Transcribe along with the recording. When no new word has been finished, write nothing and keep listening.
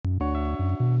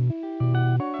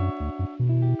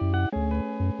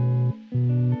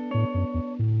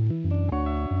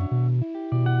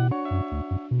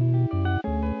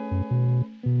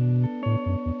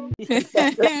Let's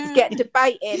get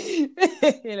debating.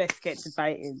 Let's get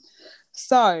debating.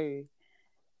 So,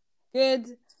 good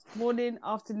morning,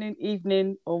 afternoon,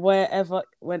 evening, or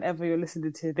whenever you're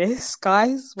listening to this,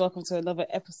 guys. Welcome to another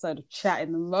episode of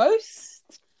Chatting the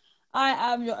Most.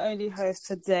 I am your only host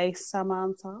today,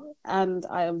 Samantha, and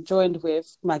I am joined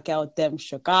with my girl, Dem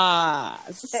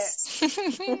Sugars.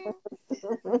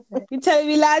 You telling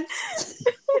me, lads?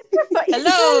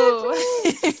 Hello.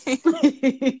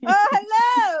 Oh,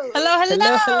 hello.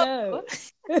 Hello.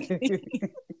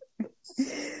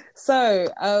 So,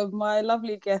 my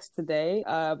lovely guest today,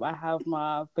 I have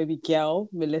my baby girl,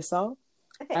 Melissa,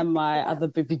 and my other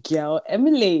baby girl,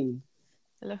 Emily.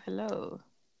 Hello.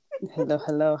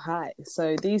 Hello, hi.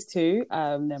 So these two,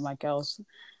 they're my girls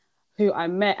who I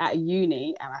met at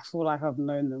uni, and I feel like I've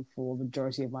known them for the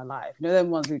majority of my life. You know, them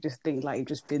ones who just think like you've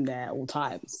just been there at all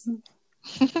times.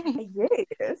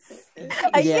 Yes.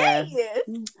 Yeah. Yes.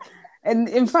 And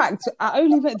in fact, I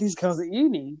only met these girls at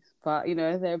uni, but you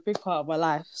know, they're a big part of my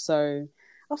life. So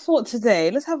I thought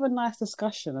today, let's have a nice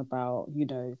discussion about, you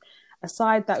know, a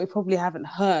side that we probably haven't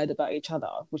heard about each other,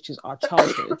 which is our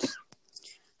childhood.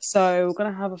 So we're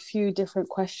going to have a few different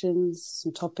questions,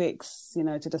 some topics, you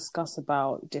know, to discuss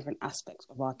about different aspects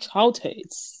of our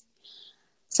childhoods.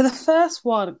 So the first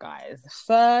one, guys, the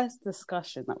first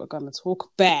discussion that we're going to talk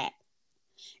about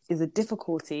is the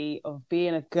difficulty of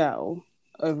being a girl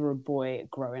over a boy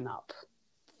growing up.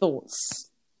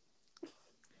 Thoughts?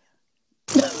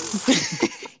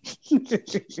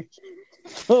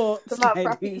 Thoughts,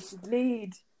 You should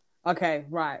lead. Okay,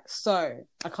 right. So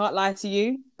I can't lie to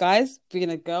you, guys.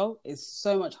 Being a girl is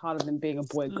so much harder than being a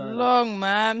boy growing up. Long,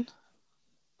 man.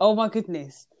 Oh my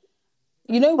goodness.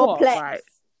 You know what? Right.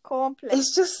 Complex.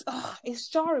 It's just, it's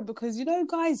jarring because, you know,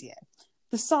 guys, yeah,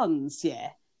 the sons,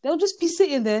 yeah, they'll just be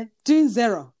sitting there doing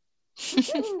zero.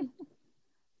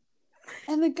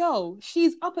 And the girl,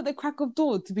 she's up at the crack of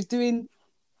dawn to be doing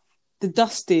the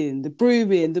dusting, the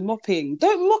brooming, the mopping.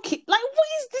 Don't mock it. Like, what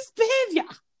is this behaviour?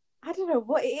 I don't know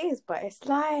what it is, but it's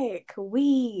like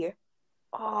we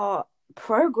are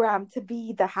programmed to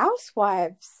be the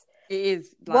housewives. It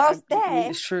is. Like, whilst there,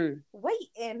 it's true.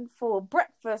 Waiting for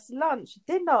breakfast, lunch,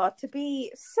 dinner to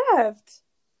be served.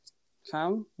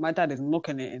 Fam, my dad is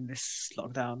mocking it in this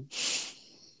lockdown.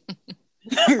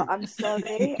 I'm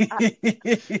sorry.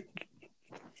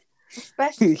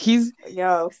 Especially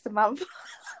Samantha.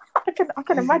 I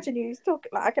can imagine you talking.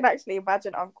 Like, I can actually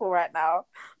imagine Uncle right now.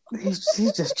 He's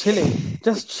just chilling,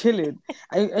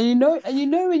 and you know,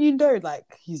 when you know, like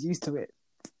he's used to it.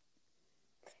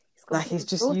 Like he's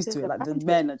just used to it. Like the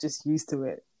men are just used to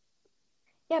it.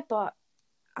 Yeah, but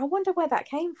I wonder where that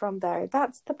came from, though.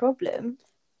 That's the problem.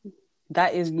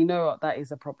 That is, you know what? That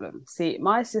is a problem. See,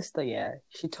 my sister,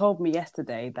 she told me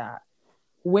yesterday that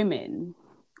women,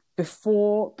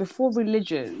 before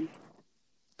religion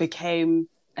became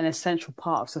an essential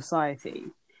part of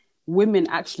society, women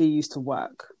actually used to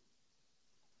work.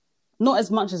 Not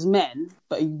as much as men,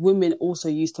 but women also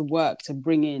used to work to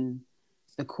bring in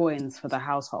the coins for the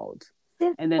household.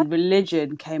 And then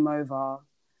religion came over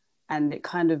and it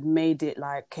kind of made it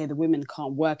like, okay, the women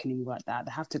can't work anymore like that.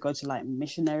 They have to go to like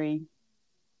missionary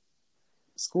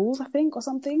schools, I think, or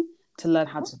something, to learn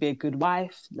how to be a good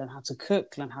wife, learn how to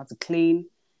cook, learn how to clean.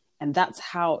 And that's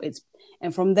how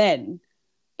and from then,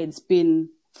 it's been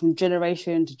from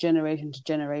generation to generation to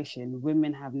generation,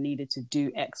 women have needed to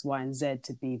do X, Y, and Z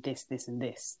to be this, this, and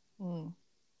this. Mm.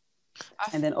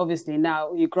 And then obviously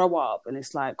now you grow up and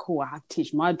it's like, cool, I have to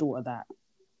teach my daughter that.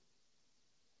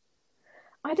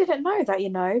 I didn't know that, you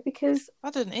know, because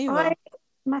I didn't either. I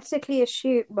automatically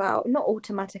assumed, well, not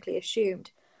automatically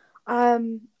assumed.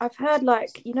 I've heard,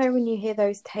 like, you know, when you hear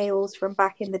those tales from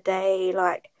back in the day,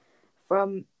 like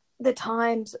from the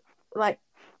times, like,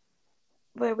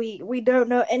 where we don't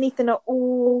know anything at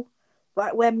all,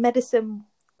 like where medicine,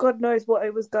 God knows what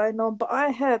it was going on. But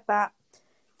I heard that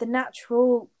the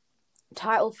natural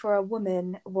title for a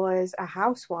woman was a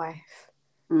housewife.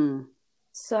 Mm.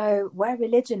 So where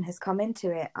religion has come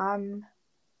into it,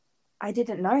 I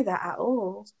didn't know that at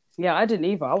all. Yeah, I didn't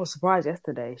either. I was surprised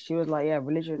yesterday. She was like, yeah,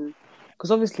 religion,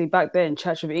 because obviously back then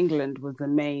Church of England was the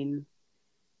main,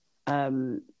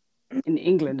 in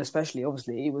England especially,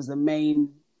 obviously it was the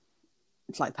main,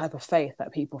 it's like type of faith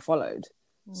that people followed.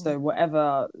 So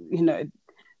whatever, you know,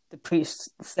 the priest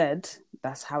said,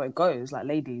 that's how it goes. Like,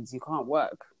 ladies, you can't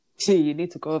work. You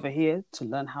need to go over here to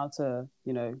learn how to,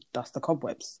 you know, dust the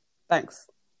cobwebs. Thanks.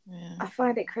 Yeah. I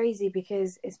find it crazy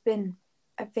because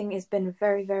I think it's been a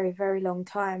very, very, very long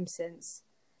time since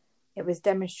it was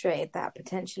demonstrated that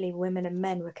potentially women and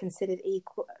men were considered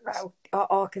equal,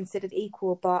 are considered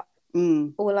equal. But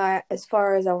as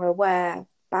far as I'm aware,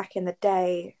 back in the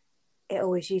day, it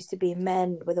always used to be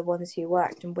men were the ones who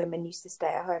worked and women used to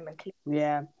stay at home and clean.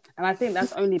 Yeah. And I think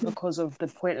that's only because of the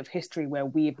point of history where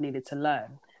we've needed to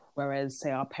learn. Whereas,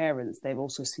 say, our parents, they've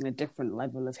also seen a different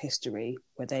level of history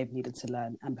where they've needed to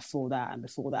learn, and before that, and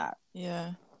before that.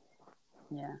 Yeah.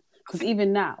 Yeah. Because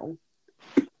even now,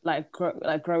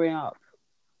 growing up,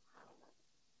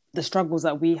 the struggles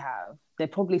that we have, they're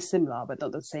probably similar, but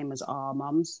not the same as our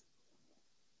mums.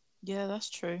 Yeah, that's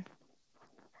true.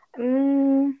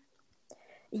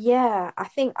 Yeah, I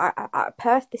think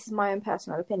this is my own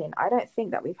personal opinion. I don't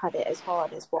think that we've had it as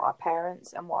hard as what our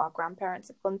parents and what our grandparents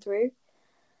have gone through.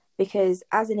 Because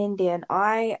as an Indian,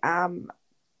 I am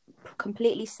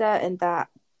completely certain that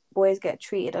boys get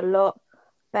treated a lot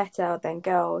better than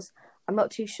girls. I'm not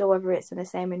too sure whether it's the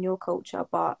same in your culture,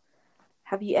 but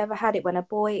have you ever had it when a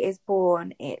boy is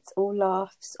born, it's all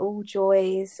laughs, all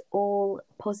joys, all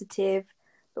positive.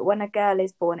 But when a girl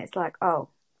is born, it's like, oh,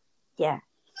 yeah,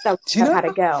 so Do you I've know had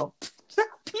a girl. how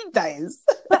peak that is?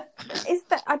 Is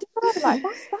that, I don't know, like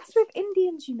that's with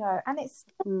Indians, you know, and it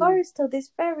still goes till this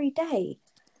very day.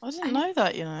 I didn't know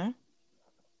that, you know.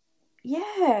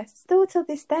 Yeah, still till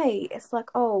this day, it's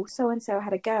like, oh, so and so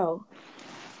had a girl.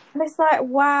 And it's like,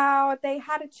 wow, they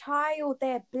had a child,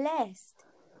 they're blessed.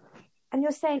 And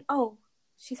you're saying, oh,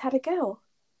 she's had a girl.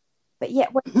 But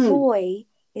yet when a boy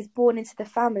is born into the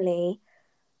family,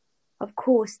 of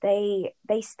course when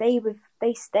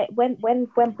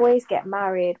boys get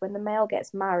married, when the male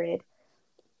gets married,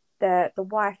 the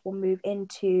wife will move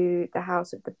into the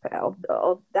house of the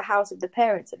house of the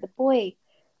parents that the boy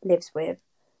lives with.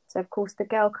 So of course the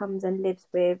girl comes and lives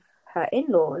with her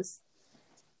in-laws.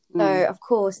 So of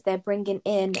course they're bringing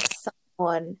in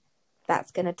someone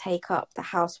that's going to take up the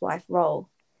housewife role,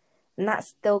 and that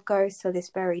still goes to this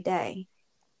very day.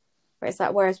 Where it's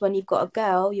like, whereas when you've got a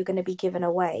girl, you're going to be given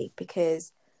away,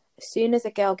 because as soon as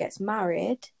a girl gets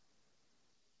married,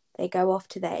 they go off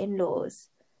to their in-laws.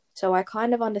 So I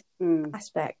kind of understand that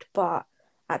aspect, but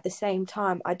at the same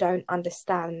time, I don't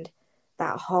understand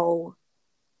that whole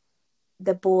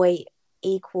the boy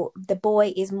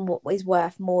is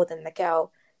worth more than the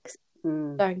girl.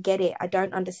 I don't get it. I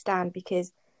don't understand,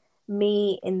 because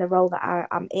me in the role that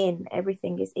I'm in,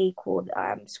 everything is equal.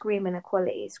 I'm screaming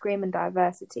equality, screaming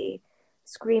diversity,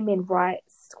 screaming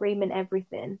rights, screaming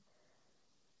everything.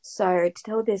 So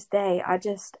till this day, I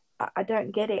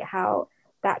don't get it how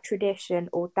that tradition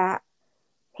or that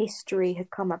history has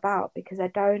come about, because I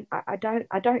don't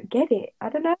get it. I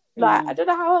don't know. Like, I don't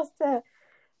know how else to.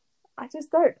 I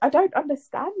don't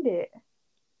understand it.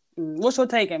 What's your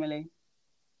take, Emily?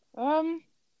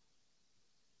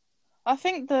 I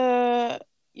think the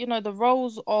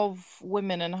roles of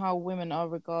women and how women are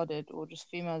regarded, or just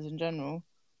females in general,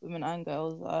 women and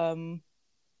girls,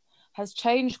 has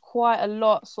changed quite a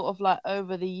lot, sort of like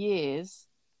over the years,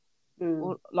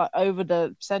 or like over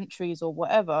the centuries or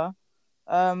whatever.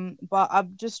 But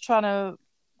I'm just trying to,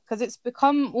 because it's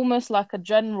become almost like a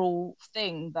general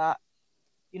thing that,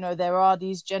 you know, there are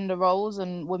these gender roles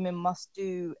and women must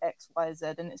do X, Y,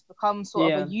 Z, and it's become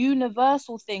sort of a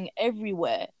universal thing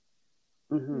everywhere.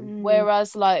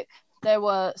 Whereas, like, there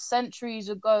were centuries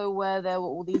ago where there were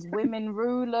all these women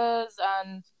rulers,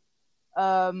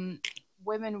 and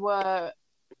women were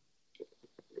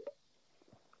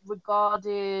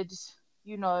regarded,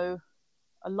 you know,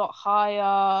 a lot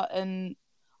higher. And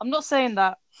I'm not saying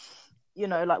that, you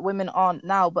know, like, women aren't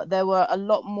now, but there were a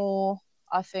lot more,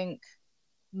 I think,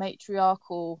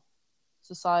 matriarchal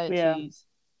societies.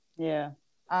 Yeah.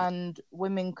 And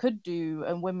women could do,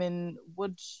 and women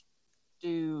would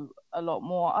do a lot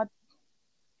more. I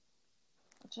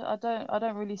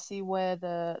don't really see where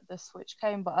the switch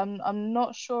came, but I'm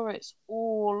not sure it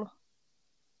all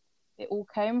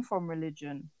came from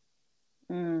religion.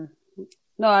 No,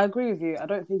 I agree with you. I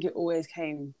don't think it always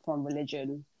came from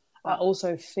religion. I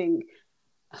also think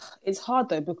it's hard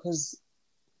though, because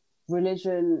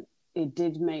religion, it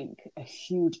did make a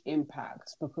huge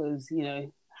impact, because, you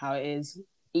know how it is.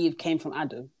 Eve came from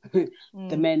Adam.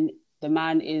 The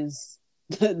man is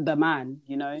the man,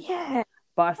 you know. Yeah.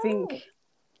 But I think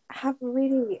have a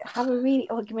really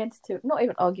argumentative, not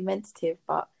even argumentative,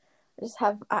 but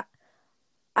I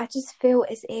just feel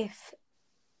as if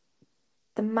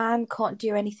the man can't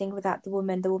do anything without the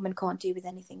woman can't do with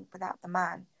anything without the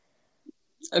man.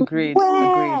 Agreed.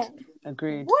 Where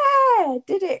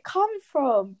did it come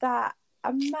from that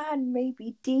a man may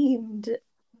be deemed?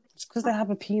 It's because they have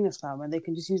a penis, fam, and they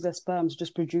can just use their sperm to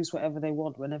just produce whatever they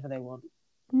want, whenever they want.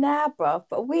 Nah, bruv,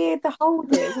 but we're the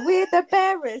holders, we're the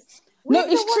bearers. No, We're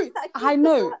the it's ones true. that I give the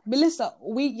know, birth. Melissa.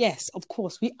 Yes, of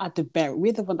course, we are the bearer.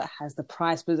 We're the one that has the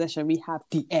prized possession. We have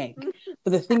the egg.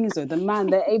 But the thing is, though, the man,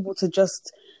 they're able to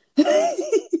just.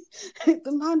 The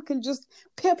man can just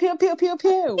pew pew pew pew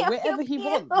pew Pew, wherever pew, he pew.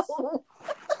 wants.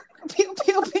 Pew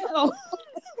pew pew.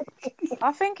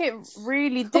 I think it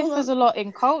really differs a lot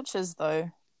in cultures, though,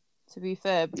 to be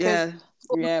fair, because Yeah,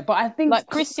 yeah. But I think like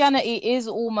Christianity is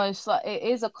almost like it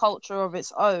is a culture of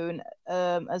its own,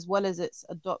 as well as it's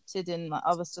adopted in like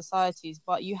other societies.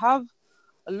 But you have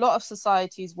a lot of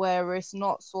societies where it's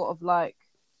not sort of like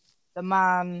the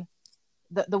man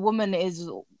that the woman is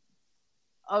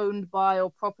owned by or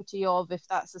property of, if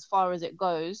that's as far as it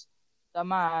goes, the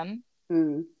man.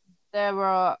 Mm, There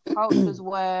are cultures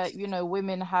where,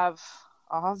 women have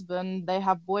a husband, they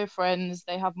have boyfriends,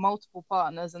 they have multiple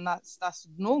partners, and that's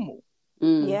normal.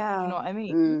 mm, Do you Yeah. know what I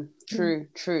mean? true.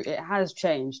 It has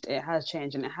changed. It has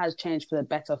changed, and it has changed for the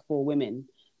better for women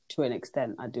to an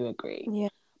extent. I do agree. Yeah.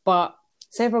 But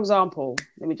say, for example,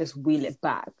 let me just wheel it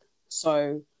back.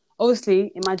 So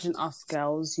obviously, imagine us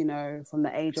girls, from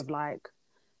the age of like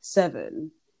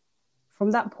 7. From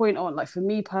that point on, like for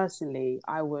me personally,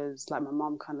 I was like, my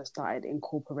mom kind of started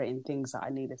incorporating things that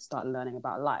I needed to start learning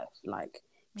about life, like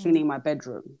cleaning my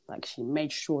bedroom. Like she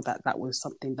made sure that that was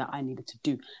something that I needed to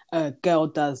do. A girl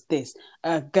does this.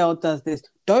 A girl does this.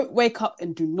 Don't wake up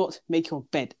and do not make your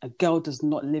bed. A girl does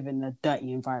not live in a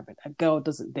dirty environment. A girl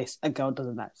doesn't this. A girl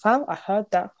doesn't that. Fam, I heard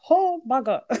that. Oh my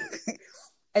God.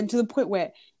 And to the point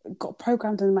where it got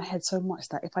programmed in my head so much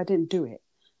that if I didn't do it,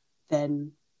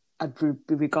 then I'd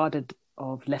be regarded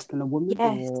of less than a woman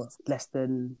Yes. or less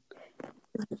than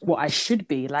what I should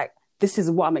be. Like, this is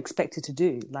what I'm expected to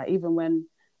do. Like, even when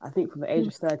I think from the age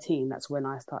of 13, that's when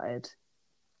I started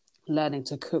learning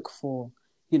to cook for,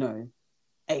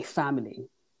 a family,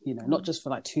 not just for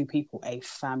like 2 people, a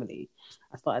family.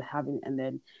 I started having, and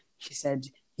then she said,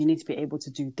 you need to be able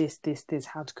to do this,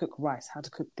 how to cook rice, how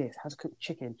to cook this, how to cook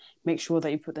chicken. Make sure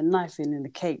that you put the knife in and the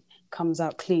cake comes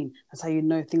out clean. That's how you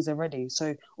know things are ready.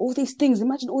 So all these things,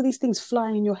 imagine all these things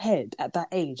flying in your head at that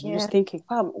age. You're just thinking,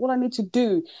 wow, all I need to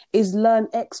do is learn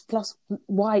X plus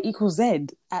Y equals Z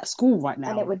at school right now.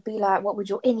 And it would be like, what would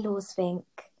your in-laws think?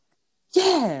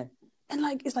 Yeah. And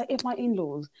like, it's like if my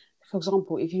in-laws, for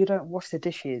example, if you don't wash the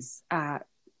dishes at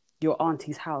your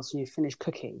auntie's house when you finish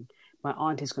cooking, my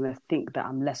auntie's going to think that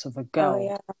I'm less of a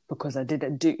girl because I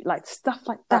didn't do like stuff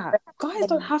like that. Guys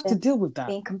don't have to deal with that.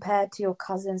 Being compared to your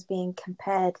cousins, being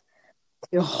compared to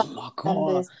your my God.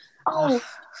 Members. Oh,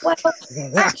 well,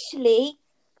 actually,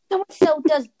 so-and-so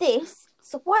does this,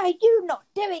 so why are you not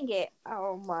doing it?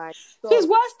 Oh my God. He's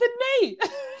worse than me.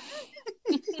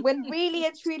 When really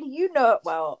and truly,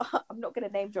 well, I'm not going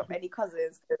to name drop any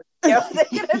cousins. They're going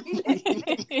to be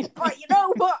listening. But you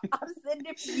know what? I'm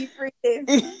sending you through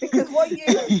this because what you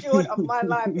endured of my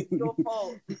life is your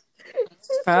fault.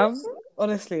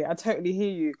 Honestly, I totally hear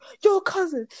you. Your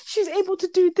cousin, she's able to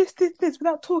do this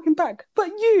without talking back. But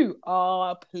you,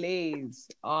 please.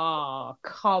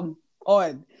 Come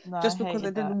on. No, just because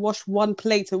I didn't wash one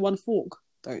plate and one fork.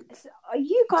 Don't. So are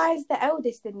you guys the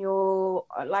eldest in your,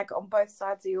 like, on both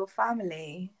sides of your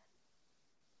family?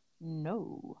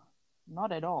 No,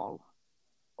 not at all.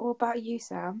 What about you,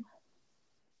 Sam?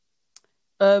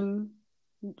 What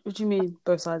do you mean,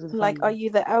 both sides of the family? Like, are you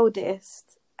the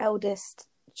eldest,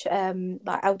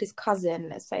 like eldest cousin?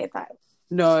 Let's say that.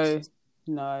 No,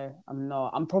 I'm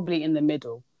not. I'm probably in the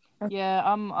middle. Yeah,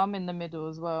 I'm in the middle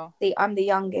as well. See, I'm the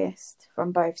youngest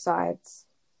from both sides.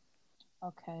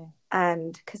 Okay.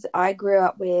 And because I grew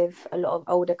up with a lot of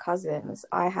older cousins,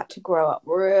 I had to grow up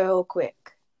real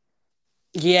quick.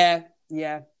 Yeah.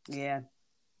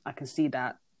 I can see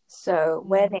that. So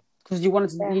because you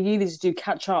needed to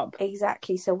catch up.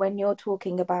 Exactly. So when you're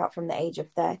talking about from the age of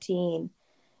 13,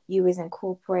 you was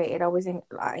incorporated. I was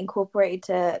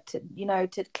incorporated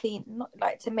to clean, not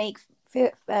like to make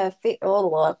fit.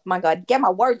 Oh my God, get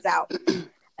my words out.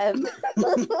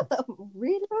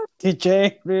 Reload.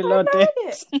 DJ, reload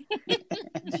it.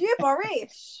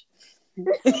 Gibberish.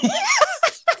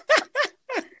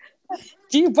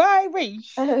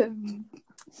 Gibberish.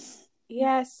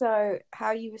 Yeah, so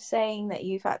how you were saying that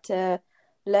you've had to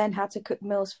learn how to cook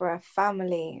meals for a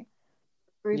family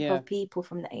group of people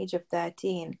from the age of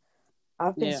 13.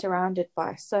 I've been surrounded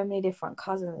by so many different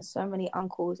cousins, so many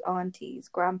uncles, aunties,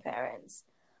 grandparents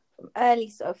from early.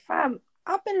 So fam,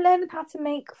 I've been learning how to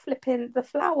make flipping the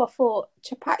flour for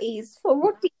chapatis for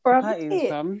roti for a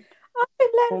minute. I've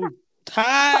been learning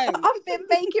I've been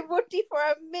making roti for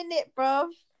a minute, bruv.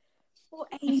 For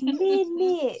a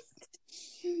minute.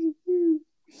 Can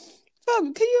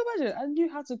you imagine? I knew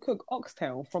how to cook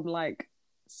oxtail from like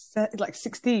like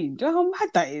 16. Do you know how mad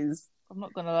that is? I'm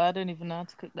not gonna lie, I don't even know how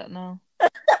to cook that now.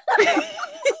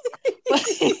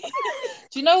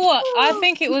 Do you know what? I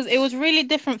think it was really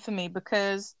different for me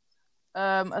because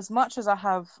as much as I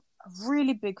have a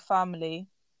really big family,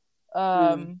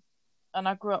 and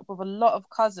I grew up with a lot of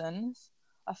cousins,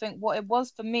 I think what it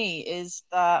was for me is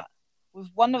that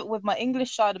with my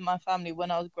English side of my family,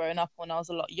 when I was growing up, when I was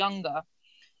a lot younger,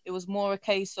 it was more a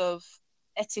case of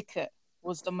etiquette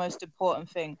was the most important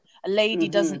thing. A lady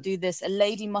doesn't do this. A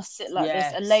lady must sit like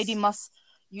this. A lady must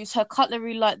use her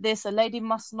cutlery like this. A lady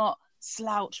must not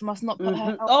slouch, must not put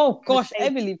her... Oh gosh,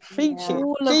 Emily,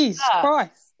 preaching. Jeez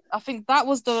Christ. I think that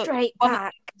was the... Straight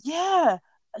back. Yeah.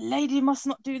 A lady must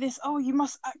not do this. Oh, you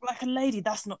must act like a lady.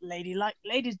 That's not ladylike.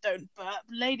 Ladies don't burp.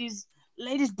 Ladies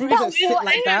do don't sit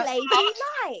like that.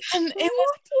 Ladylike. And what is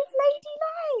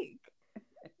ladylike?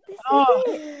 This is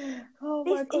it. Oh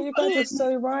my god, you guys are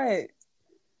so right.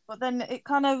 But then it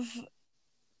kind of...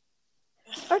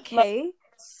 Okay.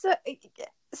 So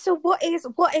what is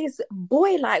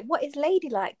boy like? What is lady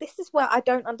like? This is where I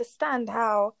don't understand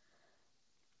how,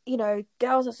 you know,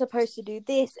 girls are supposed to do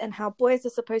this and how boys are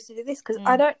supposed to do this, because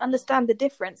I don't understand the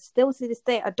difference. Still to this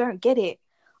day, I don't get it.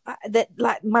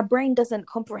 My brain doesn't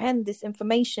comprehend this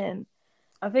information.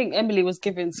 I think Emily was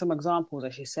giving some examples,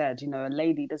 as she said, you know, a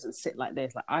lady doesn't sit like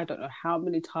this. Like, I don't know how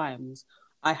many times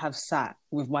I have sat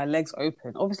with my legs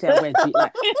open. Obviously, I wear jeans,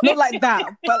 like, not like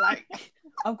that, but like,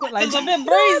 I've got like... It's a bit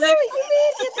brazy.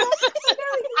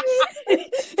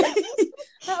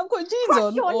 I've got jeans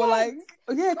on, or like,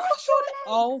 cross your legs.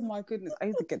 Oh my goodness, I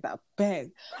used to get that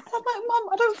bed. And I'm like, Mum,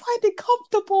 I don't find it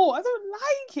comfortable. I don't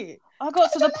like it. I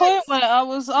got to the point where I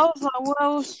was like,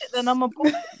 well, shit, then I'm a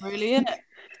boy, really, innit?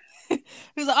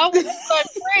 Because I want to go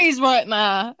freeze right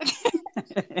now.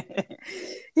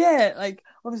 Yeah, like,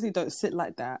 obviously don't sit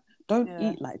like that. Don't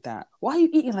eat like that. Why are you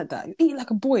eating like that? You eat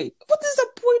like a boy. What is a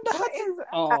boy that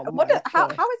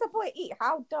how is a boy eat?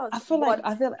 How does one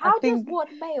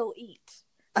male eat?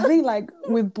 I think like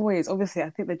with boys, obviously, I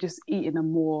think they just eat in a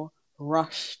more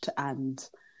rushed and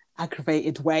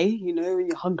aggravated way. You know, when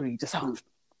you're hungry, you just have...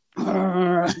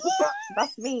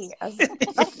 That's me.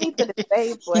 That's me to the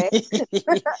day, boy.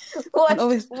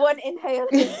 one inhale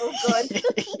is all good.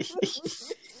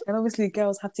 And obviously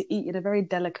girls have to eat in a very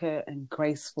delicate and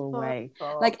graceful way.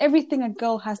 Like, everything a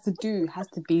girl has to do has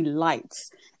to be light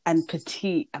and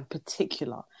petite and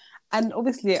particular. And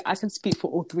obviously I can speak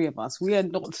for all three of us. We are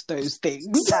not those things.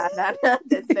 Nah,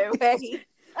 there's no way.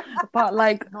 But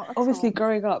like, obviously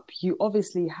growing up, you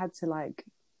obviously had to like...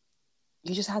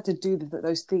 You just had to do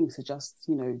those things to just,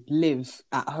 you know, live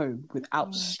at home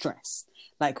without stress.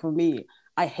 Like, for me,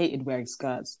 I hated wearing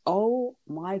skirts. Oh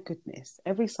my goodness.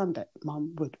 Every Sunday,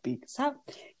 Mum would be, Sam,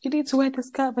 you need to wear this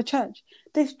skirt for church,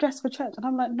 this dress for church. And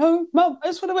I'm like, no, Mum, I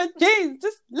just want to wear jeans.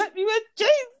 Just let me wear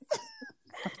jeans.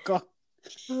 Oh, God.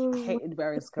 I hated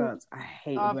wearing skirts.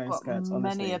 I've got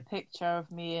many a picture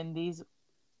of me in these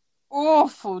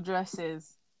awful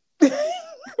dresses.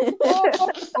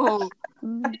 Awful.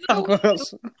 Oh,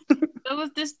 gosh. There was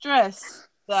this dress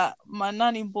that my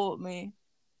nanny bought me,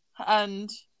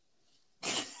 and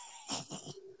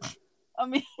I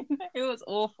mean, it was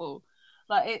awful.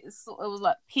 Like, it was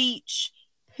like peach,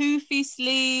 poofy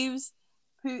sleeves,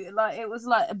 like it was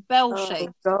like a bell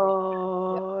shape.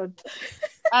 Oh God!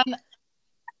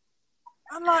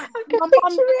 And like, my mum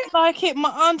didn't like it,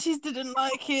 my aunties didn't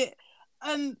like it,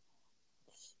 and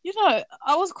you know,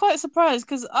 I was quite surprised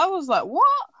because I was like,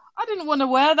 "What? I didn't want to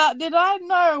wear that, did I?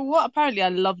 No, what?" Apparently, I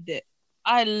loved it.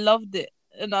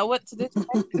 And I went to this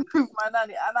place with my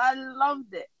nanny, and I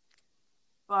loved it.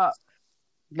 But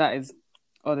that is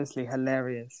honestly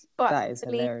hilarious. That is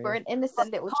hilarious. For an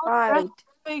innocent little child,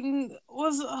 thing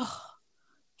was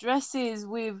dresses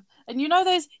with, and you know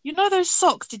those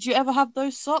socks. Did you ever have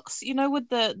those socks? You know, with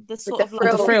the sort of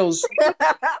the frills.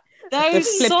 Those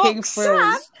the flipping socks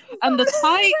frills and the tight.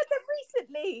 I read them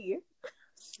recently.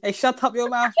 Hey, shut up your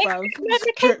mouth, bro. They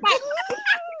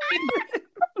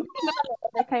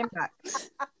came back.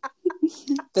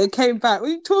 They came back. What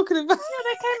are you talking about? Yeah,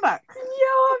 they came back. Yo,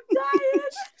 I'm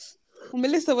dying.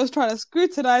 Melissa was trying to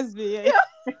scrutinize me. Yeah.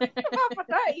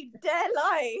 Don't you dare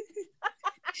lie.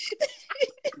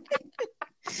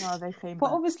 No, they came But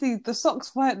back. obviously the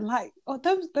socks weren't like... Oh,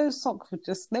 those socks were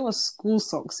just... They were school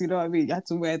socks, you know what I mean? You had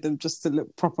to wear them just to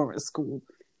look proper at school.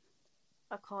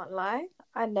 I can't lie.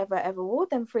 I never ever wore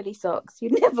them frilly socks. You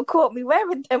never caught me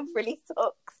wearing them frilly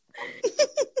socks.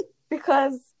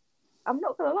 Because I'm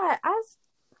not gonna lie, as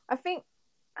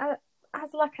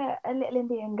like a little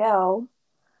Indian girl,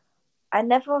 I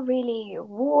never really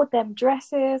wore them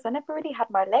dresses. I never really had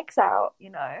my legs out, you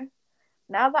know.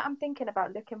 now that I'm thinking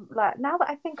about now that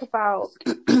I think about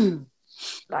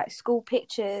like school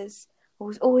pictures, I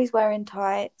was always wearing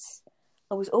tights.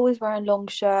 I was always wearing long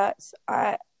shirts.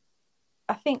 I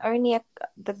think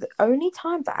the only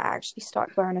time that I actually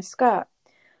started wearing a skirt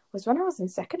was when I was in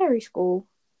secondary school.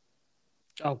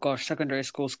 Oh gosh, secondary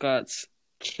school skirts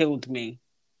killed me.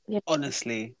 Yeah.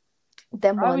 Honestly.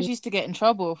 Them I always ones. used to get in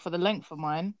trouble for the length of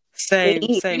mine. Same.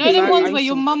 You know them ones where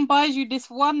your mum buys you this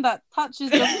one that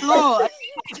touches the floor.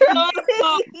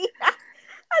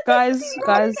 Guys,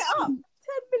 10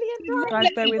 million guys,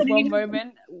 bear with one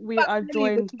moment. We are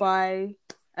joined by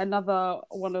another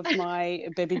one of my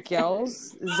baby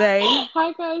girls, Zay.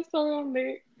 Hi guys, sorry I'm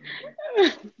late.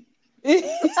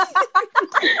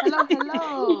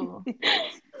 Hello.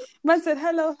 Man said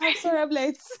hello. I'm sorry I'm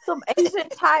late. Some Asian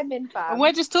timing, fam. And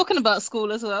we're just talking about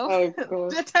school as well. Oh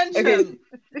god. Attention.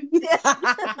 Okay.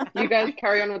 You guys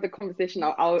carry on with the conversation.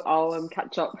 I'll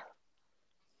catch up.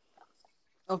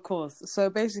 Of course. So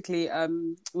basically,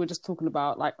 we're just talking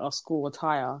about like our school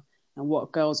attire and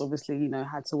what girls obviously, you know,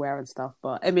 had to wear and stuff.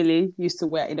 But Emily used to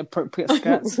wear inappropriate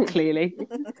skirts, clearly.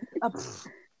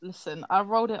 Listen, I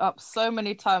rolled it up so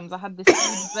many times. I had this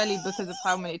huge belly because of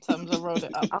how many times I rolled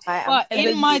it up. But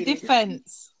in my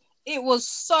defense, it was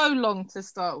so long to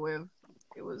start with.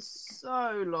 It was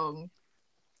so long.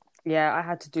 Yeah, I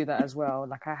had to do that as well.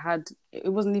 Like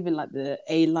it wasn't even like the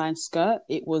A-line skirt.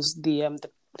 It was the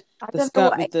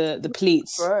skirt with the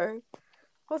pleats. Bro.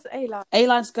 What's A-line?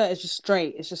 A-line skirt is just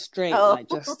straight. It's just straight, like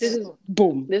just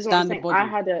boom This is what down I'm the saying. body. I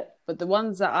had a But the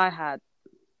ones that I had.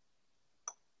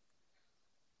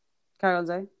 Carry on,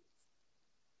 Zay.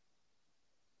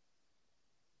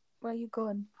 Where you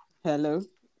gone? Hello.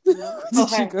 Oh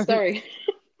hi, sorry.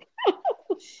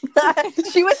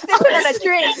 She was sipping on a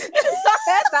drink. I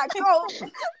heard that girl.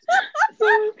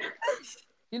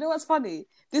 You know what's funny?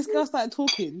 This girl started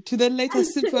talking to then later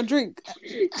sip your drink.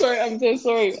 Sorry, I'm so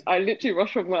sorry. I literally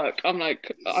rushed from work. I'm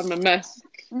a mess.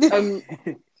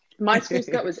 My school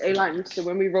skirt was A-line, so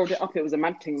when we rolled it up, it was a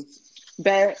mad thing.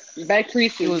 Bare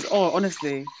creases. It was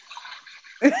honestly.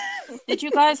 Did you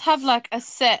guys have like a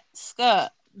set skirt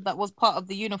that was part of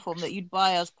the uniform that you'd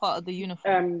buy as part of the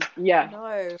uniform? Yeah.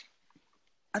 No.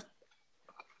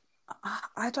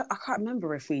 I can't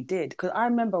remember if we did, because I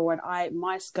remember when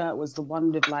my skirt was the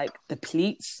one with like the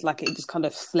pleats, like it just kind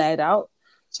of flared out.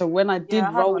 So when I did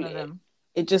roll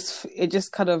it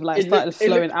just kind of like started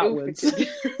flowing outwards.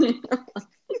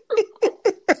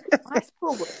 My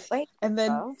school was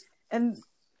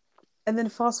and then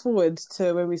fast forward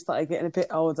to when we started getting a bit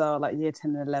older, like year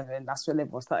 10 and 11, that's when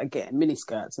everyone started getting mini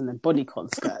skirts and then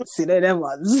bodycon skirts, you know, them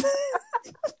ones.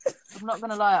 I'm not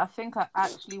gonna lie, I think I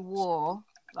actually wore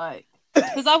like,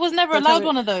 because I was never allowed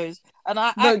one of those, and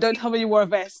don't tell me you wore a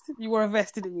vest. You wore a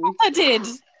vest, didn't you? I did.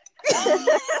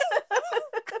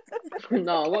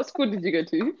 No, what school did you go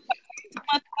to?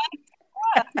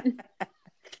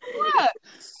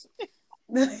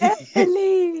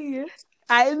 Emily.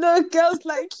 I know girls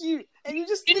like you, and you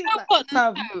just think know like, what?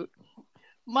 No.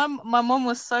 My mom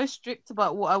was so strict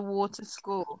about what I wore to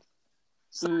school,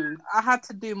 so I had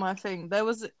to do my thing. There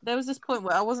was this point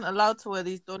where I wasn't allowed to wear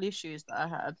these dolly shoes that I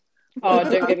had. Oh,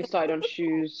 don't get me started on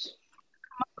shoes.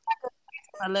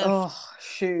 I left. Oh,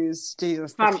 shoes,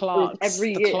 Jesus, the Clarks,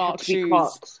 every the year Clark had to be shoes.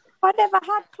 Clarks. I never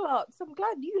had Clarks. I'm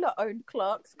glad you lot owned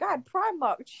Clarks. God,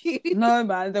 Primark shoes. No,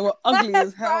 man, they were ugly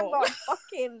as hell. Primark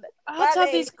fucking. I had to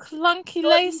have these clunky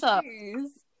lace up.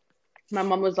 My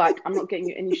mum was like, "I'm not getting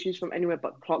you any shoes from anywhere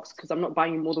but Clarks because I'm not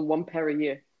buying you more than one pair a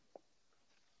year."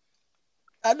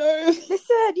 I know.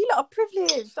 Listen, you lot are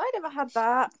privileged. I never had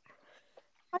that.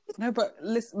 No, but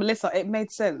Melissa, it made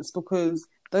sense because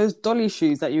those dolly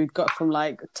shoes that you got from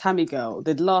like Tammy Girl,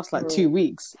 they'd last like 2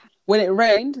 weeks. When it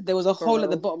rained, there was a hole at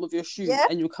the bottom of your shoe,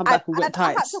 and you come back with wet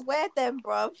tights. I had to wear them,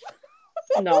 bruv.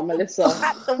 No, Melissa,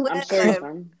 I'm sorry,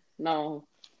 man. No.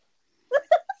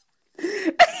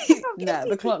 Nah,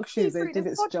 the Clark shoes, they did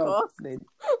its job. They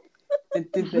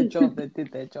did their job. They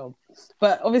did their job.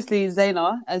 But obviously,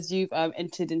 Zaina, as you've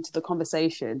entered into the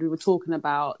conversation, we were talking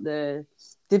about the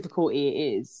difficulty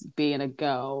it is being a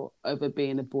girl over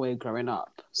being a boy growing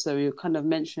up. So we kind of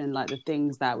mentioned like the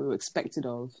things that we were expected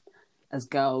of as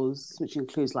girls, which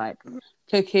includes like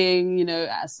cooking, you know,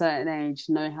 at a certain age,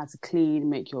 knowing how to clean,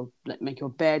 make your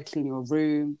bed, clean your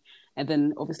room. And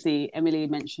then obviously Emily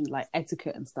mentioned like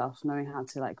etiquette and stuff, knowing how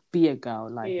to like be a girl,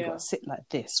 like you gotta sit like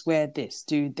this, wear this,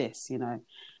 do this, you know.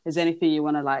 Is there anything you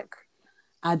want to like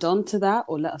add on to that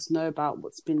or let us know about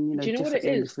what's been, you know,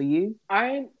 different for you?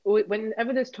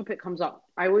 Whenever this topic comes up,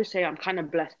 I always say I'm kind of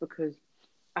blessed because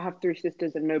I have 3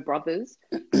 sisters and no brothers.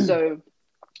 So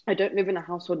I don't live in a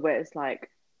household where it's like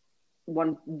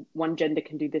one gender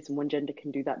can do this and one gender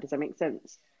can do that. Does that make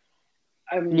sense?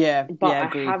 Yeah, But I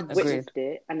agreed, have agreed. witnessed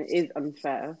it, and it is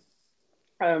unfair.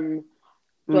 But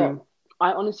Mm.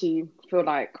 I honestly feel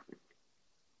like,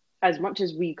 as much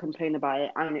as we complain about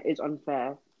it, and it is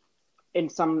unfair in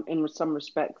some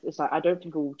respects, it's like I don't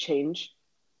think it will change.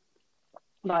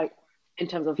 Like in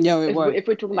terms of No, it won't. if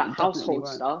we're talking about It definitely household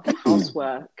won't. stuff,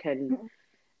 housework,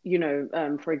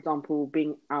 and for example,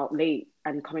 being out late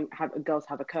and girls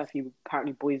have a curfew.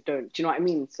 Apparently, boys don't. Do you know what I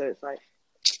mean? So it's like,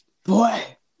 Boy,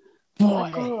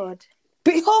 My God.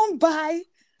 be home by.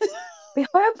 Be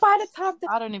home by the time the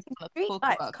I don't even want to street talk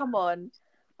lights about. come on.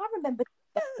 I remember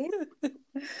days.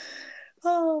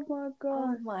 Oh my Oh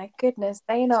God. my goodness,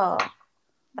 Dana.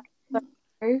 That's so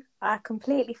true. I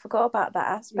completely forgot about that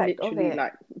aspect of literally, it.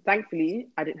 like, thankfully,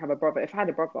 I didn't have a brother. If I had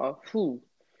a brother,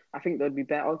 I think there'd be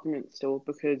better arguments still,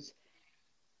 because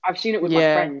I've seen it with my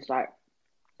Yeah. friends. Like,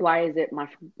 why is it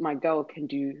my girl can't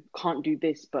do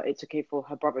this, but it's okay for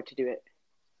her brother to do it?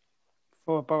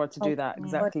 For a brother to do Oh, that, God.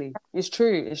 exactly. It's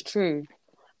true.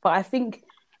 But I think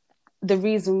the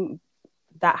reason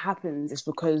that happens is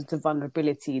because the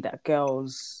vulnerability that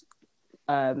girls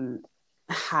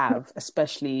have,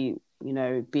 especially,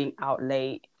 being out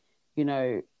late,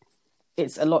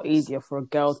 it's a lot easier for a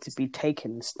girl to be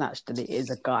taken and snatched than it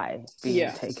is a guy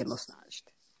being taken or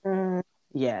snatched. Mm.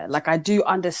 Yeah, like I do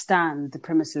understand the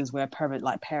premises where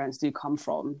parents do come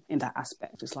from in that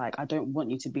aspect. It's like, I don't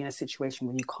want you to be in a situation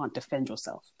where you can't defend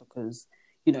yourself, because,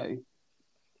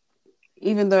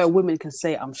 even though a woman can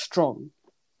say I'm strong,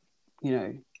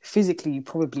 physically you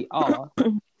probably are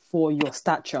for your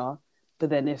stature, but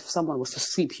then if someone was to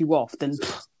sweep you off, then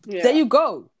there you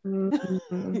go.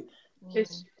 Mm-hmm.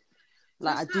 It's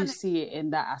Like, I do see it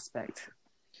in that aspect.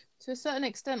 To a certain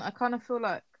extent, I kind of feel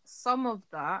like some of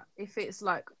that, if it's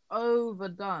like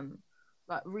overdone,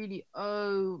 like really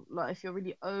like if you're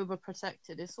really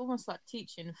overprotected, it's almost like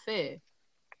teaching fear.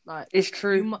 Like, It's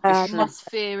true. You must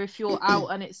fear if you're out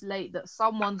and it's late that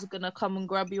someone's gonna come and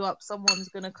grab you up, someone's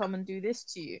gonna come and do this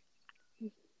to you.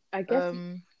 I guess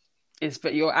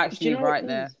but you're actually right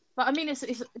there. But I mean, it's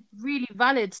really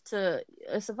valid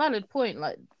it's a valid point.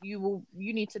 Like, you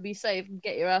need to be safe and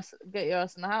get your ass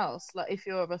in the house. Like, if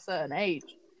you're of a certain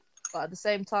age, but at the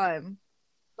same time,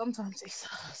 sometimes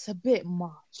it's a bit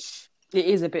much. It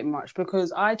is a bit much,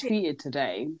 because I tweeted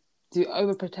today, do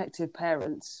overprotective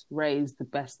parents raise the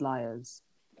best liars?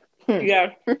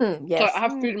 Yeah. Yes. So I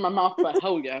have food in my mouth, but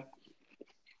hell yeah.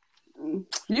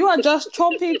 You are just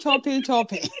chomping.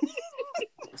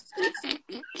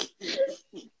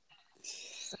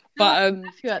 But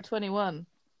If you're at 21.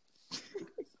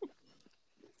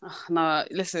 no,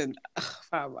 listen,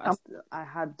 fam, I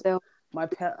had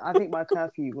I think my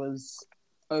curfew was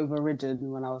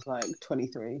overridden when I was like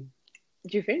 23.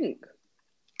 Do you think?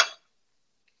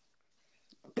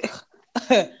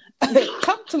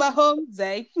 Come to my home,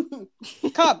 Zay.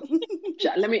 Come.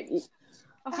 Let me.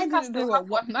 I think I still have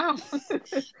one now.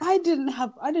 I didn't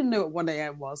know what 1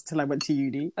 a.m. was till I went to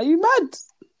uni. Are you mad?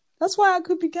 That's why I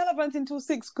could be gallivanting until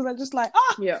 6, because I just like,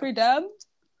 freedom.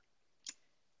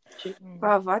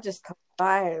 Bruv, I just cut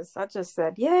ties. I just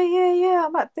said, yeah,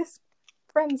 I'm at this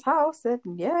friend's house, and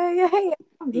yeah,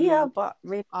 I'm here. But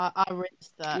really, I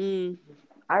rinsed that.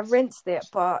 I rinsed it,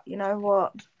 but you know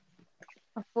what?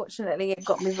 Unfortunately, it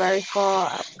got me very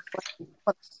far at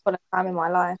a time in my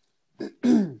life.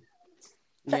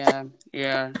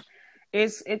 Yeah.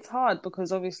 It's hard,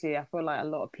 because obviously I feel like a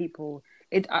lot of people.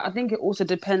 I think it also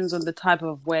depends on the type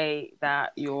of way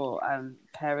that your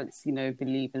parents,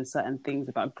 believe in certain things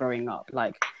about growing up.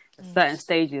 Like certain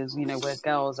stages, where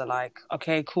girls are like,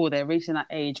 okay, cool, they're reaching that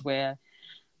age where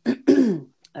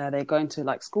they're going to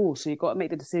like school, so you've got to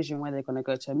make the decision whether they're going to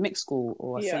go to a mixed school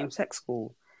or a same-sex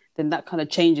school. Then that kind of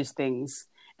changes things,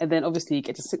 and then obviously you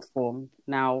get to sixth form.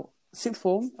 Now, sixth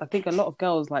form, I think a lot of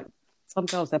girls, like some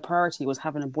girls, their priority was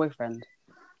having a boyfriend.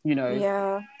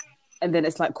 Yeah. And then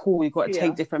it's like, cool, you've got to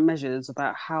take different measures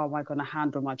about how am I going to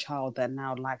handle my child that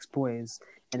now likes boys,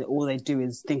 and all they do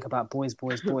is think about boys,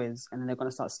 and then they're going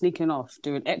to start sneaking off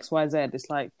doing X, Y, Z. It's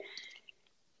like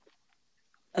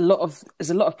there's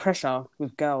a lot of pressure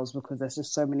with girls, because there's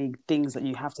just so many things that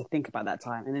you have to think about that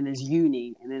time. And then there's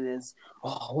uni, and then there's,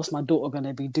 what's my daughter going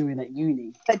to be doing at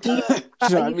uni? But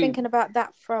are you thinking about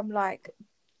that from like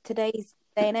today's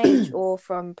day and age, or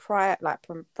from prior, like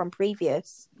from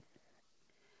previous?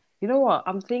 You know what?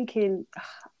 I'm kind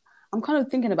of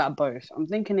thinking about both. I'm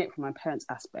thinking it from my parents'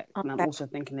 aspect, and I'm also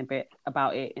thinking a bit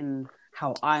about it in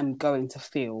how I'm going to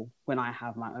feel when I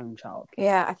have my own child.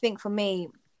 Yeah, I think for me,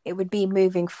 it would be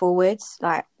moving forwards,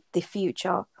 like the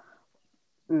future.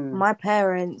 My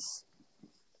parents,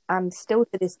 And still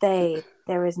to this day,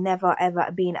 there has never ever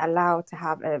been allowed to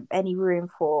have any room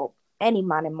for any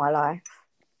man in my life.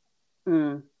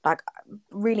 Like,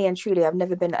 really and truly, I've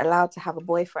never been allowed to have a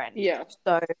boyfriend. Yeah.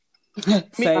 So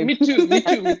Me too. Me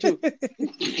too.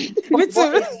 what is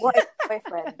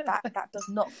boyfriend? That does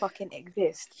not fucking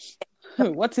exist.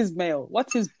 What is male?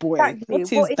 What is boy? Exactly.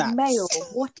 What is that? Male?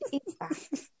 What is that?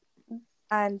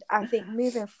 And I think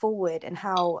moving forward and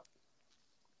how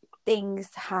things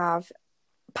have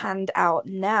panned out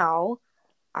now,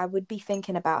 I would be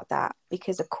thinking about that,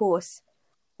 because of course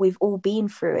we've all been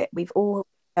through it. We've all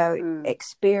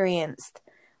experienced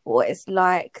what it's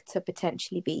like to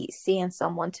potentially be seeing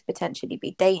someone, to potentially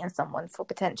be dating someone, for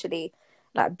potentially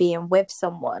like being with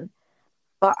someone.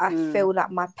 But I feel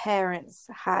like my parents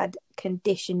had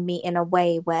conditioned me in a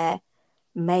way where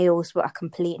males were a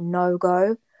complete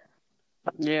no-go.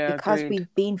 Yeah, because agreed.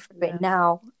 we've been through it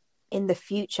now, in the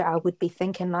future I would be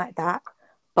thinking like that.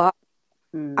 But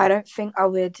I don't think I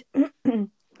would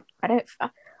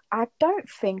I don't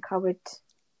think I would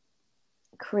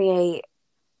create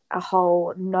a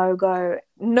whole no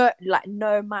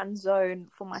man zone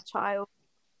for my child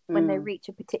when they reach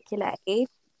a particular age.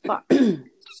 But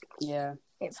yeah,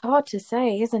 it's hard to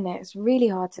say, isn't it? It's really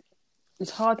hard to.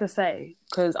 It's hard to say,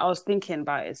 because I was thinking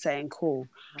about it, saying, cool,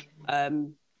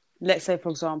 let's say, for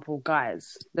example,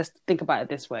 guys, let's think about it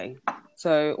this way.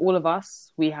 So all of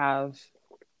us, we have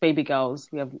baby girls,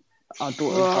 we have our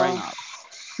daughters growing up.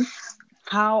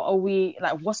 How are we,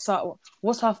 like, what's our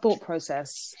thought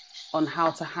process on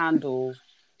how to handle,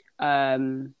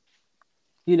 the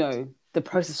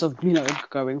process of,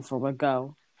 going from a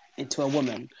girl into a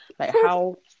woman? Like,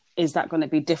 how is that going to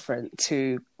be different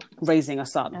to raising a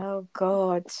son? Oh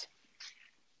God.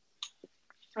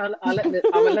 I'll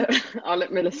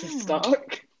let Melissa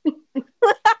start.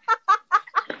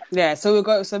 Yeah, so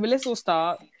Melissa will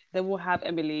start, then we'll have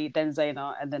Emily, then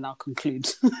Zaina, and then I'll conclude.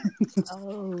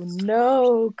 Oh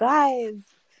no, guys.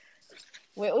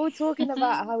 We're all talking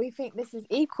about how we think this is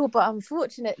equal, but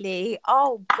unfortunately,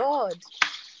 oh God.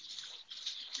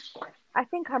 I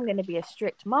think I'm going to be a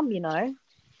strict mum,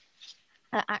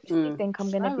 I actually think I'm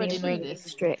going to be really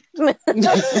strict.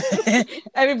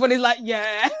 Everybody's like,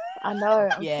 yeah. I know,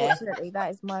 unfortunately,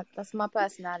 that's my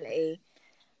personality,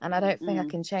 and I don't think I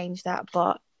can change that.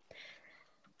 But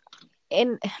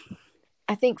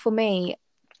I think for me,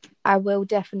 I will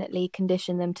definitely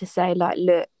condition them to say, like,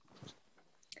 look,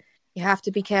 you have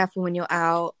to be careful when you're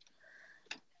out.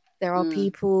 There are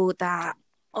people that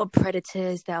are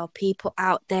predators. There are people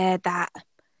out there that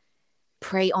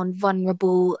prey on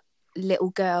vulnerable little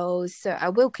girls. So I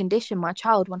will condition my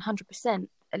child 100%.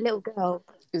 A little girl.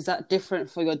 Is that different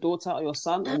for your daughter or your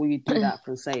son, or will you do that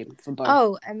for the same for both?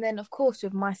 Oh, and then of course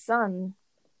with my son,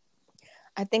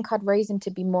 I think I'd raise him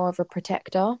to be more of a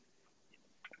protector.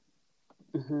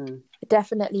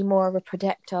 Definitely more of a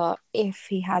protector if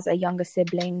he has a younger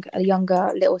sibling, a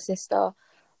younger little sister.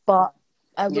 But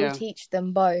I will teach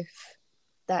them both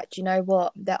that, you know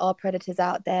what, there are predators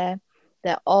out there.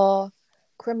 There are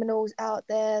criminals out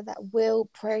there that will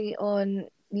prey on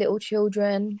little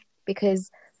children, because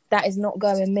that is not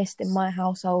going missed in my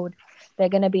household. They're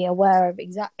going to be aware of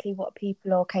exactly what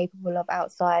people are capable of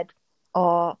outside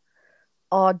our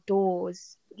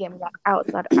doors, like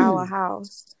outside our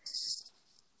house.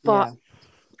 But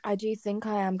I do think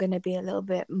I am going to be a little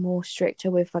bit more stricter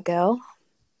with a girl.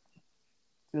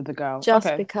 With the girl.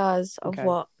 Just because of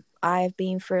what I've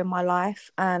been through in my life.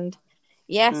 And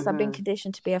yes, I've been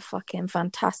conditioned to be a fucking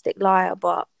fantastic liar,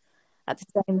 but at the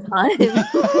same time...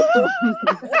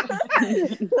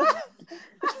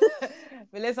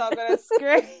 Melissa, I'm going to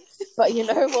scream. But you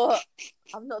know what?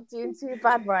 I'm not doing too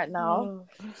bad right now.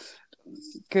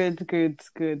 Good.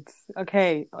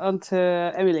 Okay, on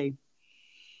to Emily.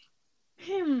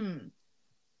 Do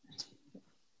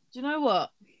you know what?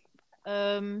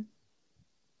 I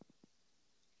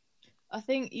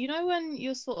think, when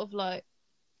you're sort of like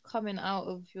coming out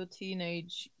of your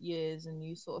teenage years and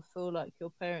you sort of feel like your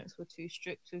parents were too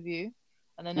strict with you,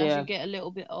 and then as you get a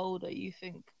little bit older, you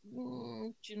think,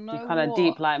 do you know you're kind of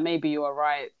deep, like maybe you are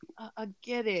right. I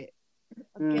get it.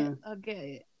 I get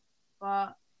it.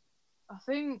 But I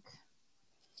think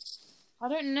I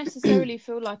don't necessarily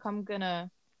feel like I'm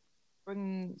gonna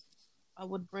bring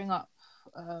up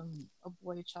a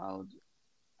boy child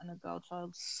and a girl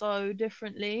child so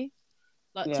differently.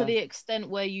 Like, to the extent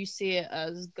where you see it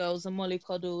as girls are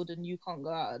mollycoddled and you can't go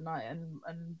out at night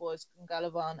and boys can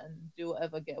gallivant and do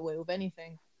whatever, get away with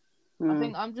anything. I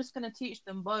think I'm just going to teach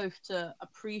them both to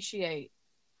appreciate,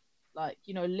 like,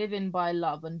 living by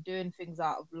love and doing things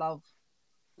out of love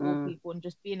for people and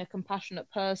just being a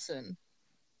compassionate person.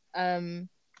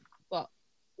 But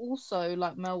also,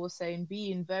 like Mel was saying,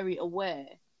 being very aware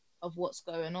of what's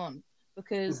going on,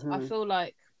 because I feel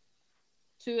like,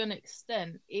 to an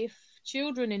extent, if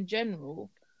children in general,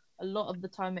 a lot of the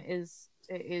time it is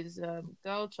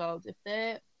girl child, if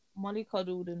they're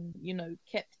mollycoddled and, you know,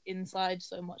 kept inside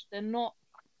so much, they're not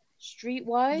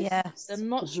streetwise. Yes. They're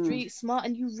not street smart,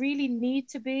 and you really need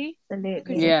to be, Absolutely.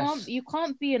 because Yes. you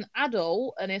can't be an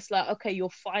adult and it's like, okay, you're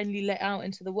finally let out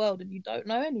into the world and you don't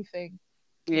know anything.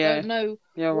 You don't know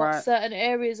You're what right. certain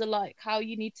areas are like, how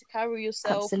you need to carry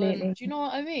yourself. Absolutely. And, do you know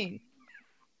what I mean?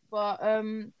 But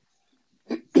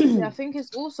yeah, I think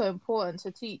it's also important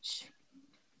to teach,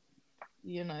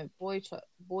 you know,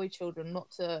 boy children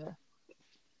not to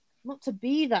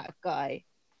be that guy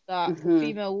that the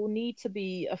female will need to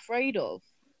be afraid of.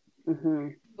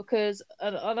 Because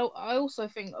I also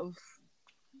think of,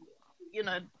 you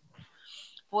know,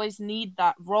 boys need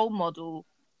that role model.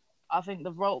 I think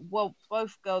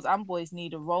both girls and boys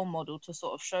need a role model to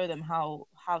sort of show them how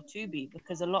to be,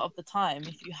 because a lot of the time,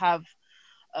 if you have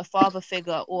a father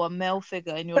figure or a male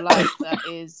figure in your life that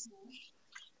is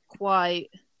quite,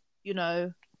 you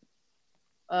know,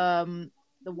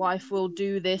 the wife will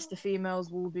do this, the females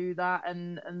will do that,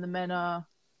 and the men are,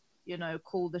 you know,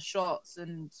 call the shots,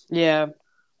 and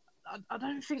I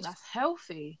don't think that's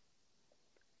healthy.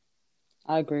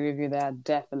 I agree with you there,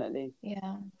 definitely.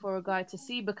 Yeah. For a guy to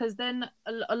see, because then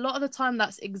a lot of the time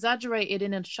that's exaggerated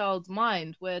in a child's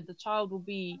mind, where the child will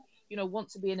be, you know,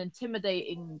 want to be an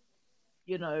intimidating,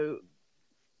 you know,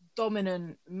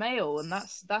 dominant male, and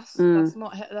that's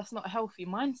not a healthy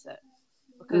mindset,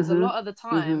 because a lot of the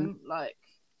time, like,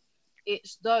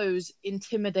 it's those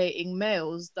intimidating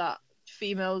males that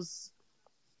females,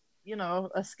 you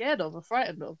know, are scared of or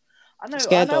frightened of. I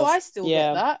know I still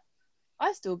get that.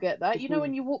 I still get that. You know,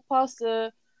 when you walk past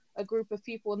a group of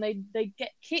people and they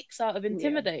get kicks out of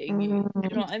intimidating you. Do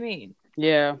you know what I mean?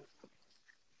 Yeah.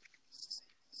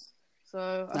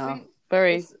 So I think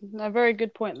a very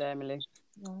good point there, Emily.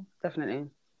 Yeah. Definitely.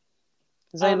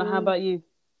 Zaina, how about you?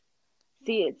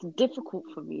 See, it's difficult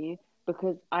for me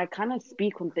because I kind of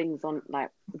speak on things on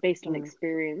like based on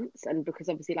experience, and because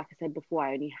obviously, like I said before,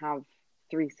 I only have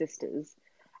 3 sisters.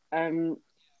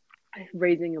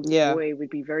 Raising a boy would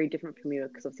be very different for me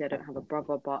because obviously I don't have a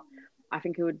brother, but I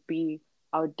think I would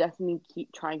definitely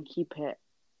try and keep it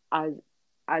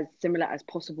as similar as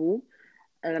possible.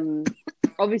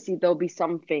 Obviously there'll be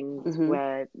some things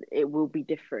where it will be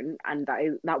different, and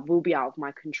that will be out of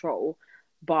my control,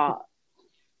 but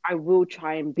I will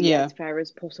try and be as fair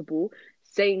as possible.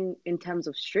 Saying in terms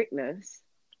of strictness,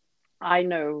 I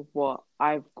know what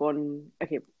I've gone.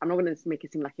 Okay, I'm not going to make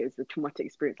it seem like it was a traumatic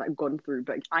experience I've gone through,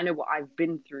 but I know what I've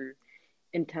been through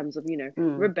in terms of, you know,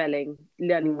 rebelling,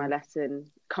 learning my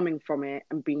lesson, coming from it,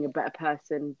 and being a better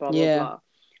person. Blah blah blah.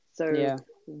 So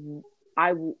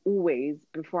I will always,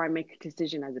 before I make a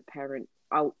decision as a parent,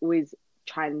 I'll always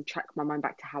try and track my mind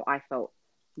back to how I felt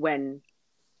when,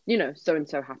 you know, so and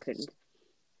so happened.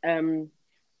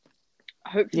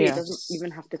 Hopefully it doesn't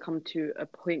even have to come to a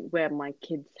point where my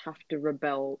kids have to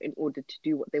rebel in order to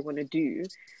do what they want to do.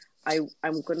 I'm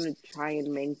going to try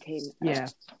and maintain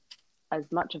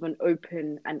as much of an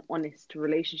open and honest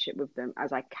relationship with them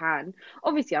as I can.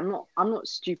 Obviously, I'm not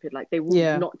stupid. Like, they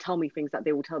will not tell me things that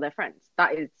they will tell their friends.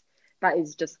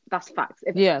 That's facts.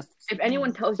 If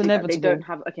anyone tells you that they don't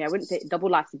have, okay, I wouldn't say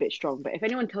double life's a bit strong, but if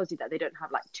anyone tells you that they don't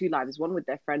have like 2 lives, one with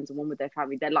their friends and one with their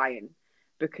family, they're lying.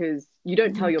 Because you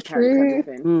don't tell your parents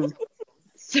everything.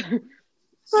 So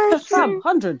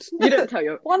 100. You don't tell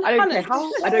your 100.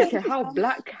 I don't care how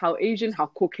black, how Asian, how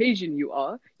Caucasian you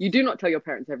are. You do not tell your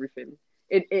parents everything.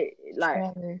 It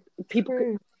like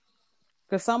people.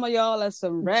 Because some of y'all are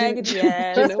some raggedy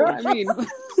ass. Do you know what I mean?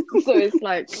 So it's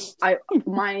like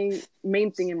my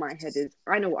main thing in my head is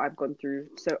I know what I've gone through.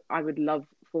 So I would love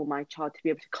for my child to be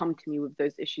able to come to me with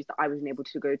those issues that I wasn't able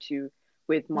to go to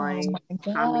with my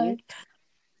family.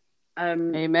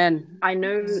 Amen. I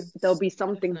know there'll be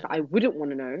some things that I wouldn't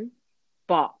want to know,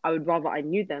 but I would rather I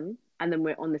knew them and then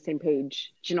we're on the same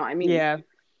page. Do you know what I mean? Yeah.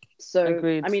 So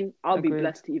Agreed. I mean, I'll be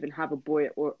blessed to even have a boy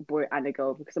and a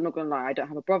girl, because I'm not gonna lie, I don't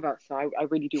have a brother, so I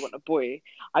really do want a boy.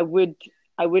 I would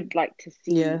like to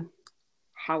see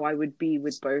how I would be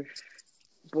with both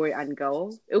boy and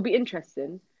girl. It'll be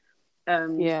interesting.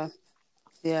 Yeah,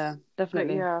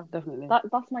 definitely. Definitely.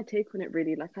 That's my take on it,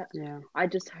 really. Like, I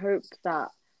just hope that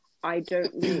I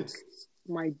don't make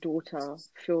my daughter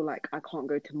feel like I can't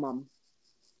go to mum,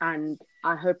 and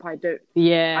I hope I don't.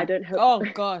 Yeah. I don't hope. Oh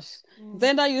gosh,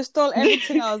 Zenda, you stole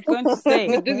everything I was going to say.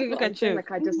 But this is what I'm saying.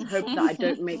 Like, I just hope that I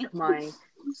don't make my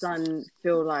son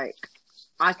feel like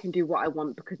I can do what I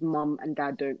want because mum and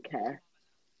dad don't care.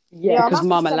 Yeah. I'm because happy to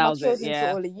mum send my allows it. children to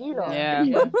Yeah. all of you lot. Yeah.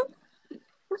 Yeah.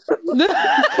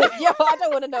 Yo, I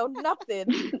don't want to know nothing.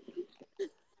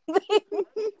 I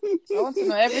want to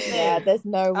know everything. Yeah, there's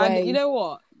no And way. you know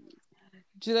what?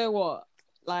 Do you know what?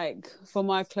 Like, for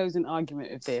my closing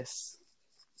argument of this,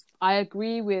 I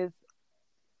agree with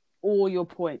all your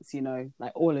points, you know,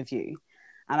 like all of you.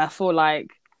 And I feel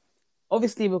like,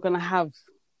 obviously, we're going to have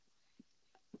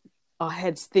our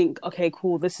heads think, okay,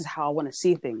 cool, this is how I want to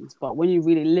see things. But when you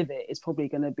really live it, it's probably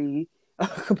going to be a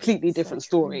completely different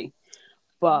story.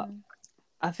 But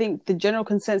I think the general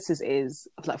consensus is,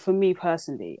 like, for me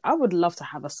personally, I would love to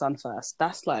have a son first.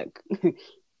 That's like,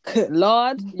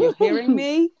 Lord, you're hearing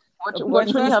me? A boy Watch when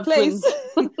you first have place.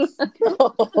 twins.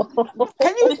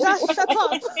 Can you just shut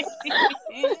up?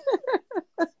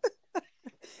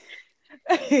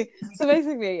 So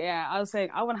basically, yeah, I was saying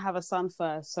I want to have a son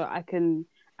first, so I can,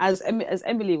 as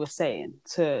Emily was saying,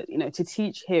 to to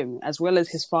teach him as well as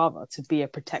his father to be a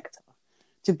protector,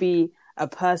 to be a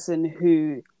person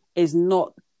who is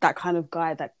not that kind of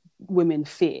guy that women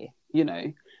fear. You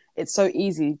know, it's so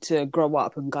easy to grow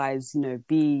up and guys,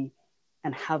 be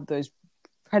and have those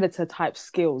predator type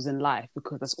skills in life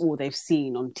because that's all they've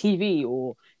seen on TV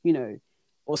or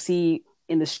or see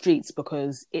in the streets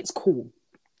because it's cool.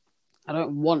 I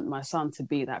don't want my son to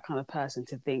be that kind of person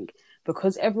to think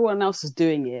because everyone else is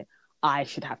doing it, I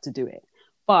should have to do it.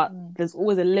 But there's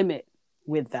always a limit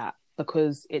with that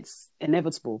because it's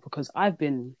inevitable. Because I've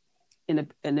been in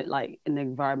an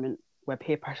environment where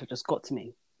peer pressure just got to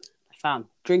me. Fam,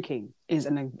 drinking is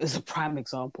a prime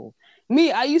example.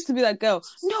 Me, I used to be that girl.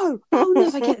 No, I'll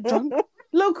never get drunk.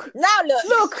 Look,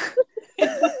 look.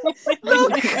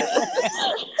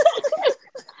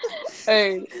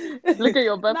 Hey, look at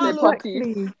your birthday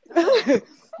party.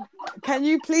 Can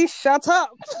you please shut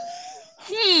up?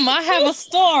 I have a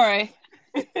story.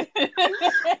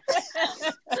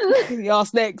 Y'all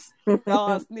snakes.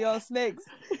 Y'all snakes.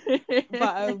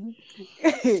 But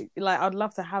like, I'd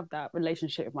love to have that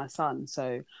relationship with my son.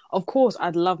 So of course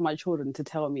I'd love my children to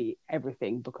tell me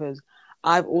everything because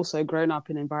I've also grown up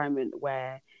in an environment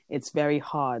where it's very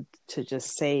hard to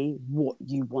just say what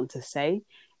you want to say.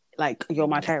 Like, you're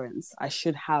my parents, I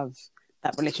should have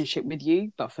that relationship with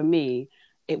you. But for me,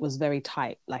 it was very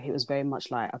tight. Like, it was very much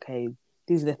like, okay,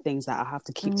 these are the things that I have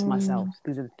to keep to myself.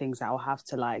 These are the things that I'll have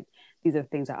to these are the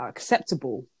things that are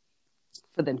acceptable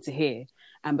for them to hear.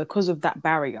 And because of that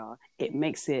barrier, it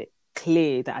makes it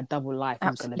clear that a double life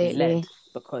is going to be led.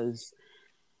 Because,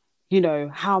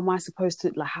 how am I supposed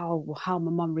to, how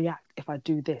my mum react if I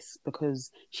do this?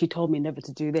 Because she told me never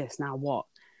to do this. Now what?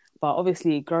 But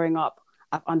obviously, growing up,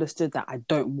 I've understood that I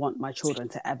don't want my children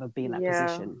to ever be in that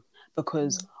position.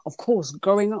 Because, of course,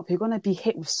 growing up, you're going to be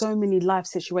hit with so many life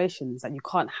situations that you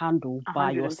can't handle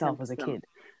by yourself as a kid.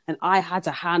 And I had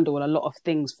to handle a lot of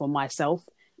things for myself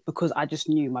because I just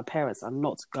knew my parents are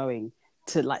not going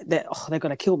to, they're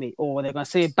going to kill me or they're going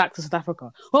to send me back to South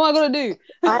Africa. What am I going to do?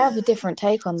 I have a different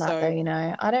take on that,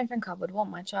 though, I don't think I would want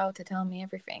my child to tell me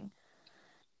everything.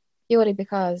 Purely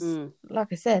because,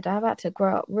 like I said, I've had to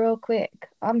grow up real quick.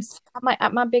 I'm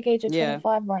at my big age of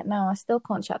 25 right now. I still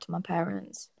can't chat to my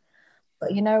parents.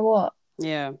 But you know what?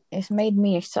 Yeah. It's made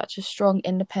me such a strong,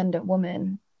 independent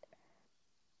woman.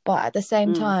 But at the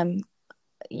same time,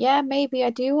 yeah, maybe I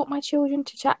do want my children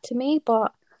to chat to me,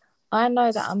 but I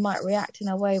know that I might react in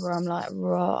a way where I'm like,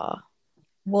 raw,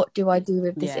 what do I do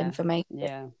with this information?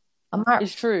 Yeah.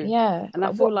 It's true. Yeah. And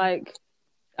I feel like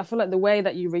the way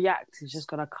that you react is just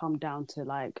gonna come down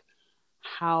to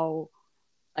how,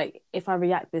 if I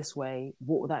react this way,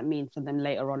 what will that mean for them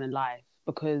later on in life?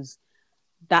 Because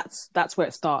that's where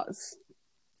it starts.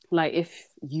 Like, if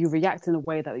you react in a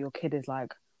way that your kid is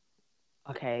like,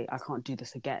 okay, I can't do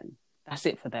this again, that's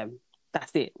it for them.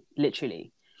 That's it,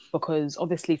 literally. Because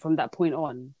obviously from that point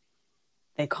on,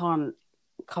 they can't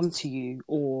come to you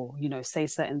or, say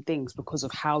certain things because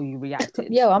of how you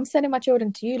reacted. Yo, I'm sending my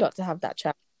children to you lot to have that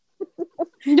chat.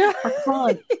 I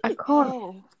can't.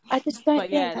 I just don't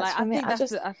think that's for me. I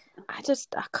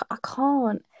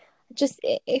can't. Just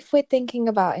if we're thinking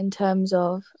about in terms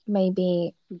of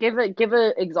maybe give an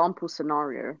example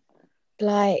scenario.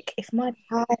 Like, if my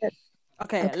child.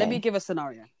 Okay, let me give a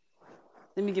scenario.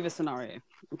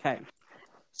 Okay,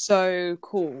 so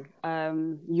cool.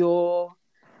 Let's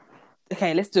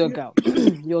do a girl.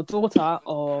 Your daughter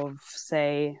of,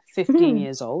 say, 15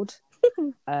 years old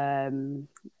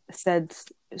said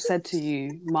to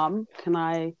you, Mum, can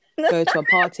I go to a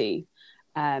party?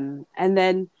 And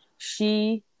then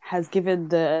she has given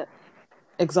the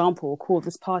example, cool,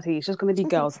 this party, it's just going to be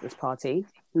girls at this party,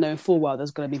 knowing full well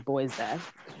there's going to be boys there.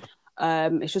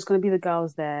 It's just going to be the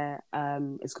girls there.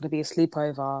 It's going to be a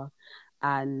sleepover.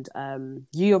 and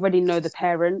you already know the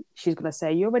parent. She's gonna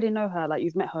say you already know her, like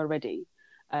you've met her already,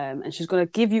 and she's gonna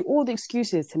give you all the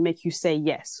excuses to make you say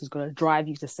yes. She's gonna drive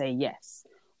you to say yes.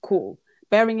 Cool.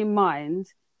 Bearing in mind,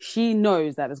 she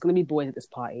knows that there's gonna be boys at this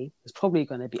party. There's probably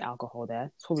gonna be alcohol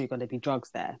there. There's probably gonna be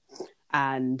drugs there,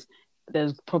 and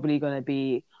there's probably gonna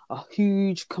be a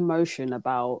huge commotion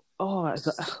about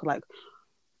like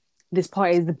this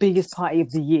party is the biggest party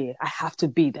of the year. I have to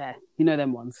be there. You know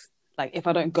them ones. Like if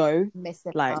I don't go,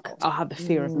 Missing like out. I'll have the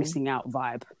fear of missing out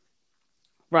vibe.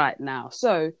 Right now.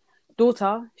 So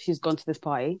daughter, she's gone to this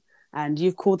party and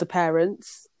you've called the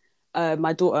parents.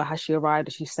 My daughter, has she arrived?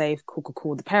 Is she safe?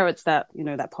 Cool. The parents that, you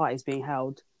know, that party is being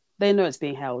held, they know it's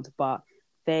being held, but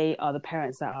they are the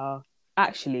parents that are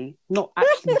actually not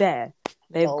actually there.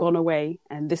 They've gone away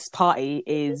and this party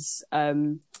is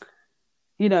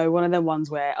you know, one of them ones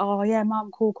where, oh yeah,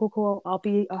 mum, cool. I'll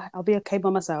be okay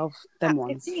by myself. Them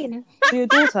ones. So your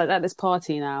daughter's at this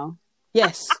party now.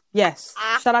 Yes.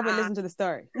 Shut up and listen to the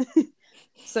story.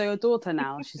 So your daughter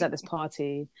now, she's at this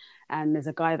party, and there's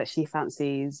a guy that she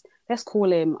fancies. Let's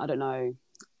call him, I don't know,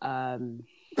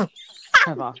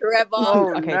 Trevor.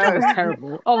 Oh, Okay, no. Trevor's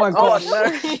terrible. Oh my gosh. No.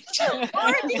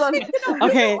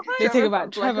 Okay, let's think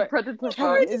about Trevor. Trevor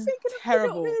Already is thinking of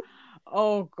terrible. adulthood.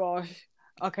 Oh gosh.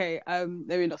 Okay, let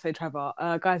me not say Trevor.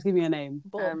 Guys, give me a name.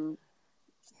 Bob.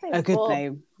 A good Bob.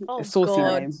 name. Oh, A saucy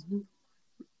God. name.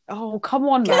 Oh, come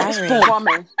on, man. Gary. Stop.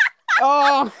 Kwame.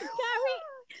 Oh, Gary,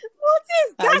 what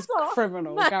is that is Gazza?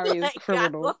 criminal. Man, Gary is like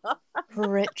criminal. Gazza.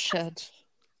 Richard.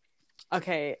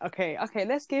 Okay.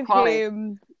 Let's give Kwame.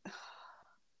 him.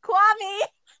 Kwame.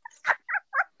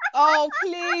 Oh,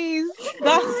 please.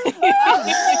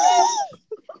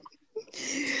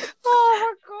 Oh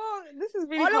my god, this is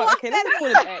really hard. Okay, let's call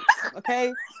him X.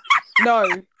 Okay, no.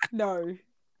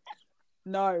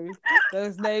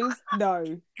 Those names,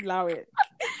 no. Allow it,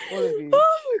 all of you.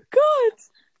 Oh my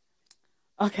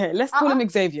god. Okay, let's call him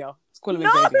Xavier. Let's call him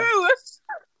No. Xavier.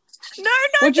 No.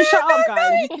 Would you no, shut no, up,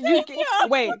 guys?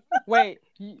 no. Wait.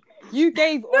 You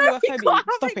gave Oliver we Femi. can't have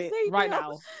Stop it Xavier. right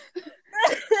now.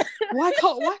 Why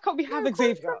can't we have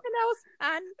Xavier? Something else.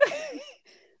 And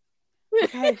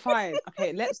Okay, fine.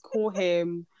 Okay, let's call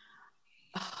him.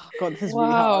 Oh, God, this is really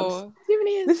hard. Wow.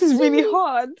 This is really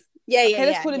hard. Yeah. Okay,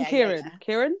 let's call him Kieran. Yeah.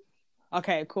 Kieran?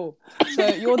 Okay, cool. So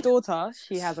your daughter,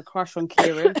 she has a crush on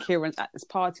Kieran. Kieran's at this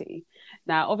party.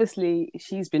 Now, obviously,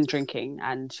 she's been drinking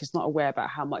and she's not aware about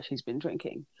how much she's been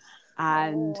drinking.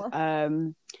 And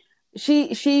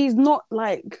she's not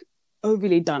like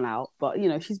overly done out, but you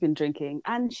know, she's been drinking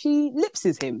and she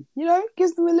lipses him, you know,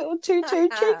 gives them a little two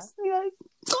cheeks, you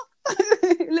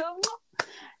know.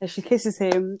 And she kisses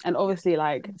him, and obviously,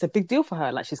 like, it's a big deal for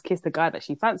her. Like, she's kissed the guy that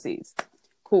she fancies.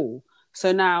 Cool.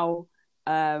 So now,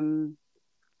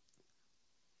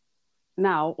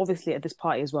 obviously, at this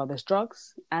party as well, there's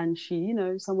drugs, and she, you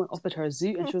know, someone offered her a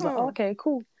zoot, and she was like, oh, okay,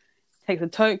 cool. Takes a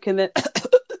toke, and then,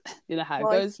 you know how it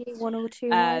goes. One or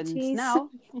two And righties. now,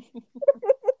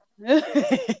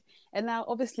 and now,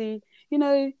 obviously, you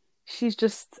know, she's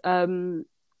just, the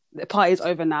party's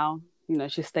over now. You know,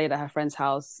 she stayed at her friend's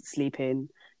house, sleeping.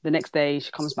 The next day,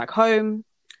 she comes back home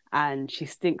and she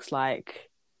stinks like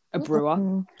a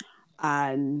brewer.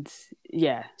 And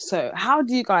yeah, so how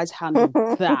do you guys handle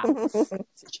that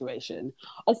situation?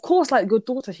 Of course, like your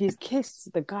daughter, she's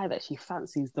kissed the guy that she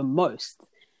fancies the most.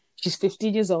 She's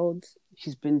 15 years old.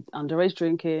 She's been underage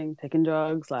drinking, taking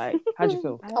drugs. Like, how do you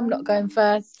feel? I'm not going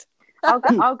first. I'll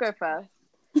go first.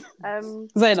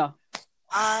 Zaina.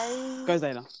 I Go,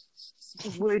 Zaina.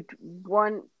 would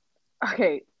want.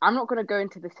 Okay, I'm not going to go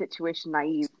into the situation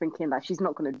naive, thinking that she's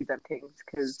not going to do them things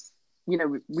because you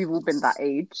know we've all been that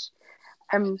age.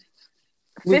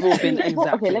 We've all been 15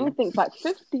 exactly. Okay, let me think. Like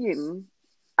 15,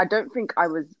 I don't think I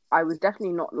was. I was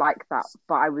definitely not like that,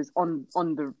 but I was on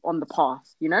the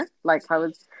path. You know, like I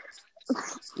was.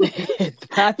 The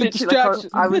path of Literally, like, destruction.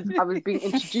 I was being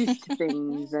introduced to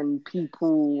things and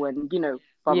people and you know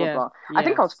blah blah Yeah, blah. I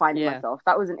think I was finding yeah. myself.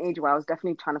 That was an age where I was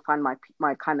definitely trying to find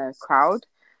my kind of crowd.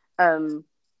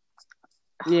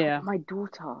 Yeah. My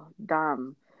daughter,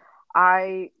 damn.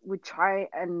 I would try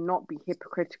and not be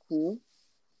hypocritical.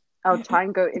 I would try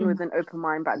and go in with an open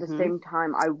mind, but at the same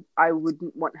time, I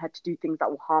wouldn't want her to do things that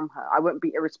will harm her. I won't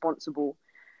be irresponsible.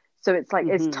 So it's like,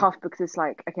 it's tough because it's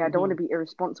like, okay, I don't want to be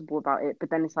irresponsible about it, but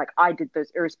then it's like, I did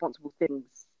those irresponsible things.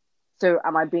 So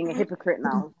am I being a hypocrite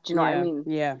now? Do you know what I mean?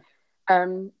 Yeah.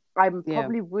 I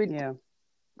probably would,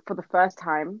 for the first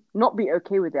time, not be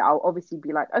okay with it. I'll obviously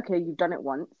be like, okay, you've done it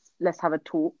once. Let's have a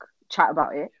talk, chat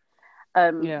about it.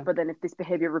 But then if this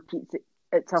behavior repeats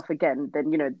itself again,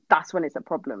 then, you know, that's when it's a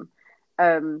problem.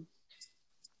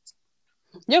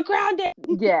 You're grounded.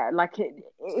 Yeah, like it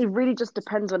really just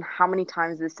depends on how many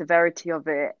times, the severity of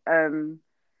it. In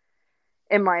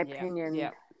my Yeah, opinion,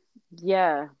 yeah.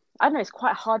 yeah. I don't know, it's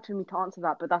quite hard for me to answer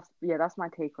that, but that's my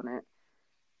take on it.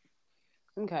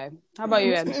 Okay. How about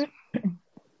you, Ems?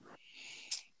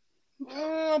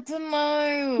 I don't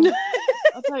know.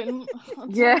 I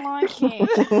Yeah. don't like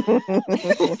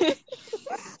it.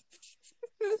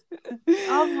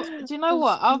 Do you know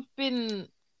what? I've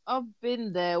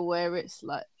been there where it's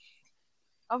like,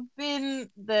 I've been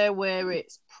there where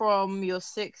it's prom, you're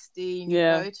 16, you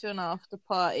Yeah. go to an after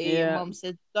party, Yeah. and mum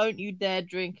said, don't you dare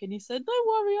drink. And you said, don't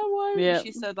worry, I won't. Yeah.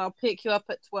 She said, I'll pick you up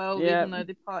at 12, Yeah. even though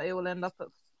the party will end up at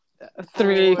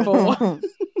 3, 4.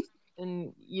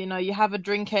 And, you know, you have a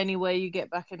drink anyway, you get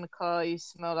back in the car, you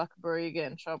smell like a bro, you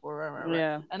get in trouble. Rah, rah, rah.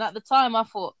 Yeah. And at the time, I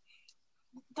thought,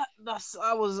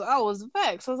 I was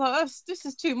vexed. I was like, this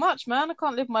is too much, man. I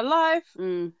can't live my life,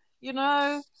 you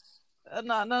know.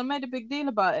 And I made a big deal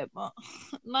about it, but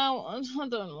now I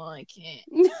don't like it.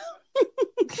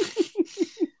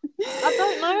 I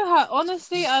don't know how.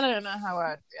 Honestly, I don't know how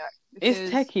I'd react.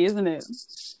 It's techie, isn't it?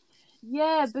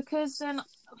 Yeah, because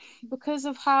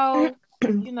of how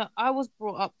you know I was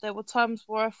brought up, there were times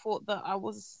where I thought that I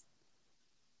was,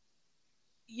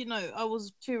 you know, I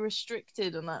was too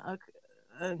restricted, and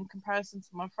in comparison to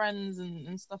my friends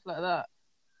and stuff like that.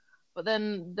 But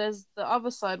then there's the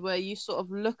other side where you sort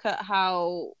of look at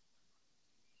how,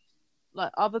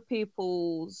 like, other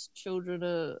people's children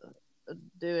are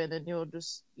doing, and you're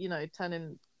just, you know,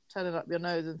 turning up your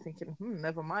nose and thinking,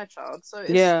 never my child. So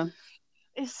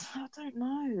it's I don't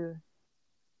know.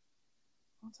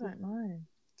 It's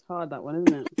hard, that one,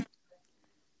 isn't it?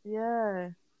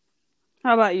 Yeah.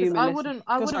 How about you, Melissa?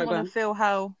 I wouldn't want to feel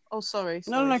how. Oh, sorry.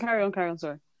 No, carry on.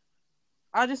 Sorry.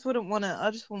 I just wouldn't want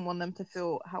them to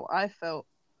feel how I felt,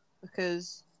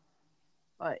 because,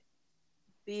 like,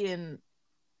 being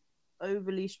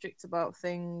overly strict about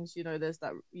things, you know, there's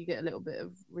that, you get a little bit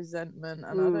of resentment,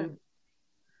 and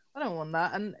I don't want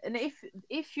that. And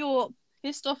if you're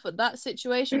pissed off at that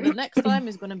situation, the next time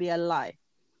is going to be a lie.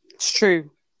 It's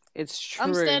true.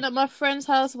 I'm staying at my friend's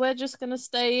house. We're just going to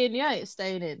stay in. Yeah, it's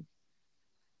staying in.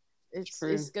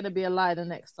 It's going to be a lie the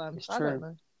next time. It's true. I don't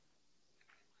know.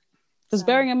 Because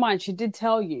bearing in mind, she did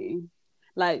tell you,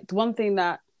 like, the one thing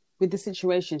that with the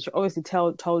situation, she obviously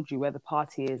told you where the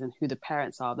party is and who the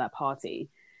parents are of that party.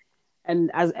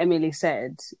 And as Emily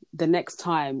said, the next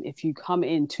time, if you come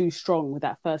in too strong with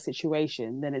that first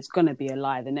situation, then it's going to be a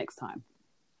lie the next time.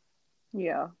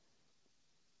 Yeah.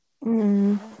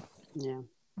 Yeah.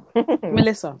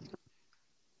 Melissa,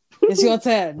 it's your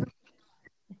turn.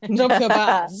 Drop your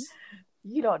bars.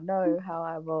 You don't know how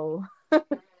I roll.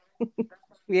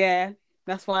 Yeah,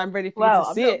 that's why I'm ready for you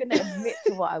to see it. I'm not going to admit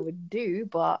to what I would do,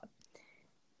 but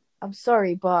I'm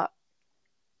sorry, but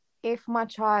if my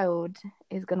child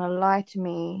is going to lie to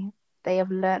me, they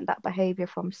have learnt that behaviour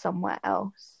from somewhere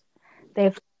else.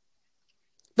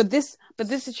 But this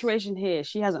situation here,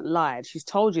 she hasn't lied. She's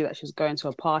told you that she's going to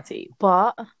a party.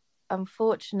 But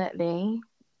unfortunately,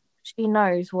 she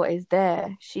knows what is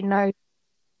there. She knows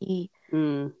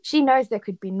she knows there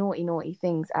could be naughty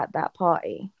things at that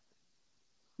party.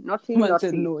 Naughty.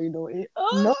 Naughty.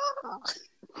 Oh!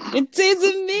 It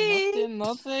isn't me.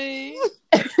 Naughty.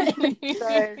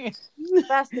 So,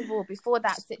 first of all, before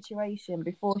that situation,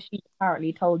 before she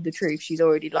apparently told the truth, she's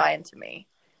already lying to me.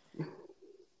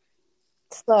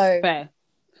 So fair.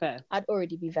 I'd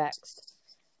already be vexed.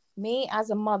 Me as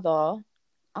a mother,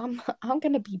 I'm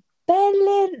gonna be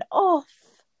belling off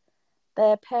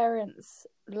their parents'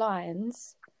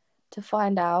 lines to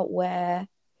find out where,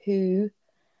 who,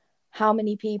 how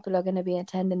many people are going to be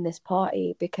attending this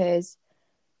party, because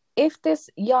if this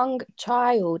young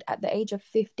child at the age of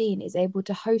 15 is able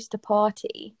to host a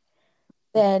party,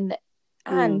 then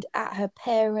and at her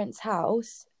parents'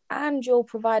 house, and you're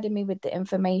providing me with the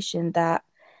information that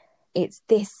it's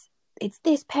this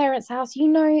parents' house, you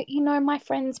know my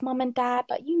friend's mum and dad,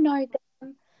 like, you know them.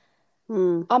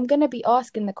 I'm going to be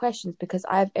asking the questions because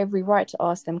I have every right to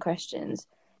ask them questions.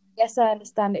 Yes, I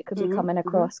understand it could be coming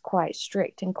across quite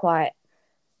strict and quite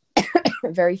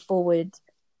very forward.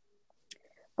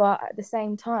 But at the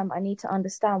same time, I need to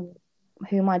understand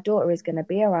who my daughter is going to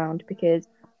be around, because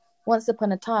once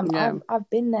upon a time, I've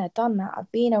been there, done that.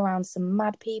 I've been around some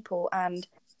mad people, and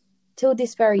till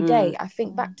this very day, I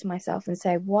think back to myself and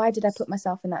say, why did I put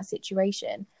myself in that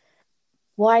situation?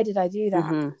 Why did I do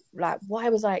that? Like, why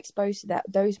was I exposed to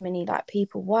those many like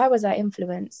people? Why was I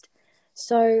influenced?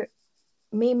 So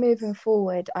me moving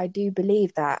forward, I do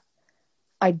believe that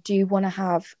I do want to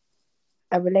have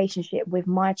a relationship with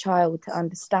my child to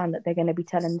understand that they're going to be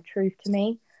telling the truth to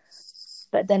me.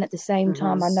 But then at the same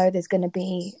time, I Mhm. know there's going to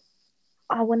be,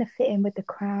 I want to fit in with the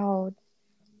crowd.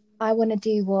 I want to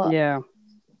do what Yeah.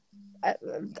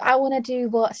 I want to do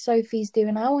what Sophie's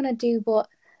doing. I want to do what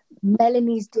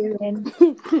Melanie's doing.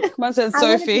 Man said I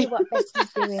want to do Sophie. what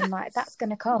Becky's doing. Like, that's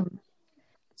going to come.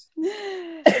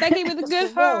 Becky with a good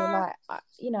For real, hair.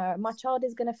 like, my child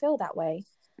is going to feel that way.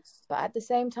 But at the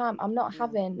same time, I'm not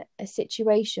having a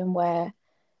situation where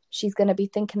she's going to be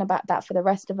thinking about that for the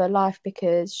rest of her life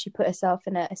because she put herself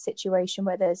in a situation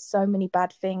where there's so many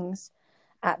bad things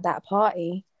at that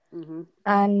party. Mm-hmm.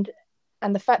 And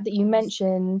the fact that you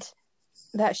mentioned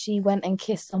that she went and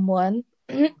kissed someone,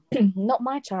 not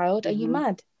my child. Are you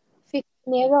mad?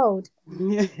 15-year-old.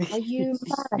 Are you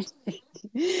mad?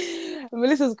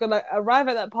 Melissa's gonna arrive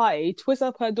at that party, twist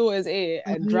up her daughter's ear,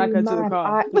 Are and drag you her to the mad?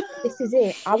 car. This is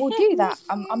it. I will do that.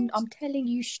 I'm telling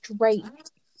you straight.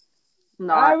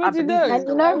 No, I I already believe know. you And you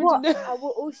still. know already what? know. I will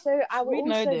also We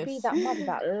know be this. that mother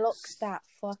that locks that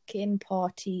fucking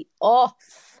party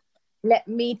off. Let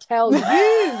me tell you.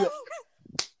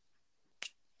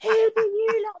 Who do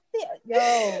you lot think? Yo,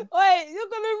 Wait, you're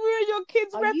gonna ruin your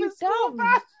kid's are rep you in school,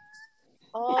 dumb?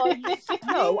 Oh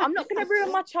no, I'm not gonna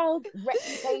ruin my child's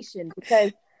reputation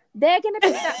because they're gonna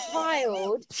be that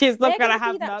child. She's not They're gonna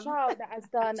gonna be have that none. child that has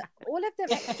done all of them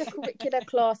extracurricular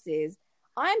classes.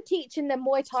 I'm teaching them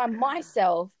Muay Thai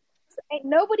myself. So ain't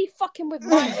nobody fucking with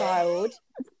my child.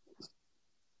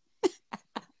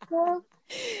 Well,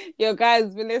 Yo,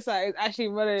 guys, Melissa is actually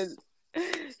running.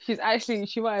 She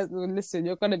might as well listen.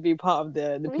 You're gonna be part of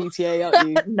the PTA, aren't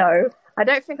you? no, I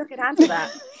don't think I could handle that.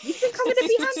 You think I'm gonna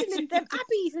be handling them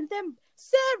Abbies and them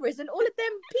Sarahs and all of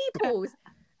them peoples,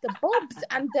 the Bobs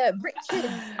and the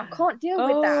Richards? I can't deal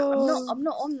with that. I'm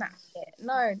not on that shit.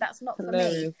 No, that's not for me.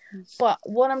 Hilarious. But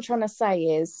what I'm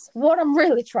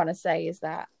really trying to say is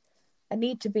that I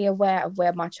need to be aware of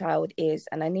where my child is,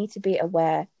 and I need to be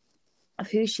aware of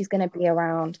who she's going to be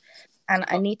around, and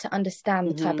I need to understand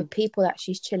the type of people that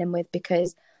she's chilling with,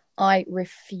 because I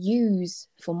refuse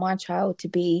for my child to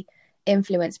be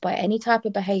influenced by any type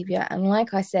of behavior. And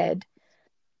like I said,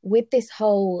 with this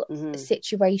whole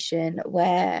situation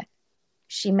where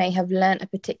she may have learnt a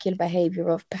particular behavior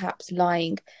of perhaps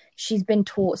lying, she's been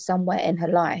taught somewhere in her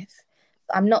life.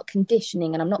 I'm not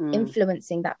conditioning and I'm not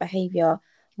influencing that behavior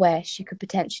where she could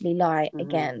potentially lie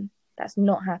again. That's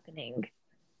not happening.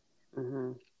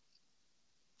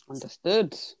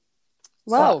 Understood.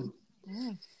 Well,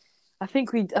 I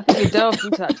think we delved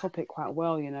into that topic quite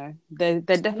well. You know, there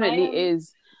definitely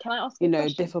is. Can I ask you a know,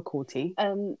 question? difficulty.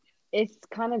 It's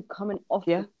kind of coming off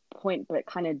the point, but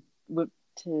kind of I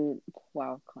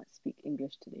can't speak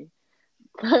English today.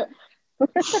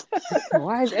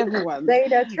 Why is everyone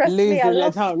Zayda, trust losing me, I their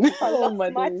lost tongue?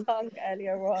 my tongue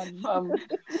earlier on.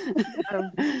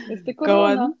 It's the Go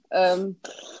corona. on.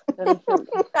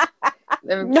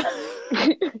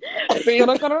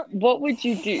 What would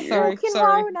you do? Sorry.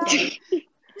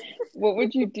 What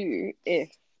would you do if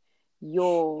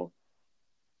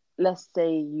let's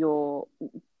say your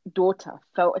daughter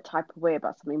felt a type of way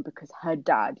about something because her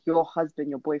dad, your husband,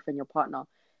 your boyfriend, your partner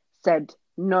said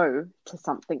no to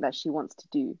something that she wants to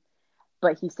do,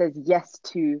 but he says yes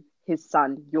to his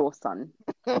son, your son.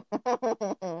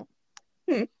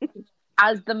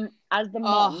 As the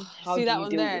mom, how see do that you one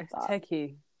deal there, with that?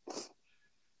 techie.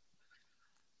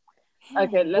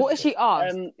 Okay, what has she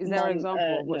asked? Is there Mom, an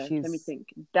example of what she's? Let me think.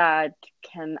 Dad,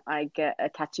 can I get a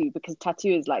tattoo? Because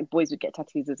tattoo is like boys would get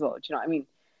tattoos as well. Do you know what I mean?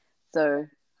 So.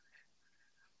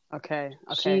 Okay.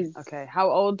 How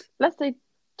old? Let's say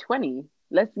 20.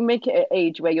 Let's make it an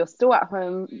age where you're still at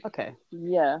home. Okay.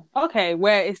 Yeah. Okay,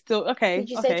 where it's still okay. Did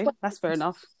you say 20? That's fair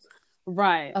enough.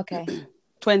 Right. Okay.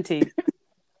 20.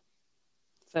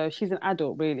 So she's an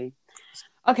adult, really.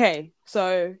 Okay,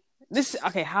 so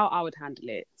how I would handle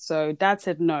it. So dad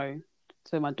said no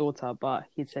to my daughter, but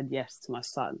he said yes to my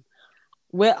son.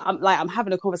 I'm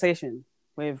having a conversation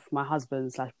with my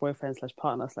husband / boyfriend /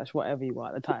 partner / whatever you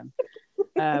are at the time.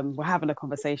 We're having a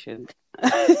conversation.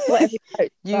 Whatever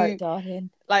you darling.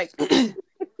 Like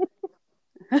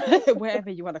whatever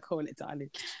you want to call it,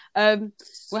 darling.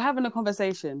 We're having a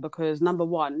conversation because number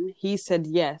one, he said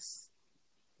yes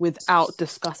without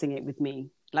discussing it with me.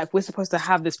 Like, we're supposed to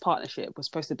have this partnership. We're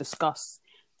supposed to discuss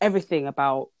everything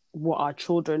about what our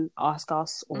children ask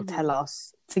us or tell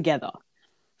us together.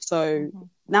 So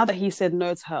now that he said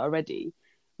no to her already,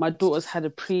 my daughter's had a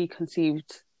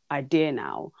preconceived idea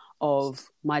now of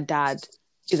my dad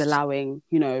is allowing,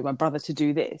 my brother to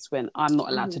do this when I'm not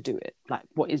allowed to do it. Like,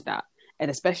 what is that?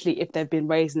 And especially if they've been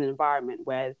raised in an environment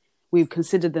where we've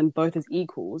considered them both as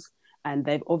equals, and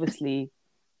they've obviously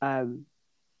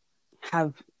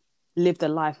have lived a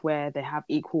life where they have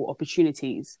equal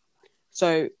opportunities.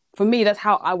 So for me, that's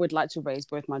how I would like to raise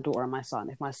both my daughter and my son.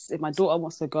 If my daughter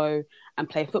wants to go and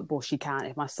play football, she can.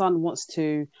 If my son wants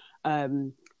to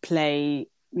play,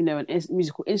 an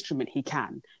musical instrument, he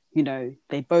can.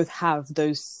 They both have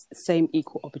those same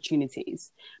equal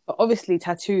opportunities. But obviously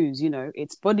tattoos,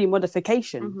 it's body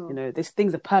modification. These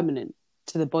things are permanent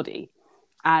to the body.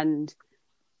 And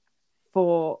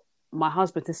for my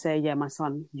husband to say, yeah, my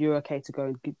son, you're okay to go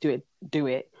and do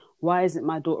it. Why isn't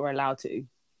my daughter allowed to?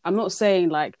 I'm not saying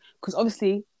because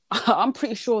obviously I'm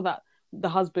pretty sure that the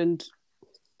husband,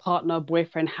 partner,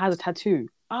 boyfriend has a tattoo.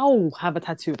 I'll have a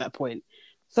tattoo at that point.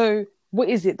 So what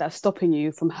is it that's stopping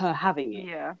you from her having it?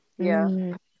 Yeah. Do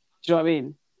you know what I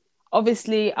mean?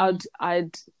 Obviously,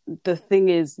 the thing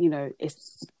is,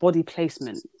 it's body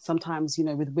placement. Sometimes,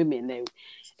 with women,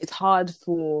 it's hard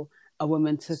for a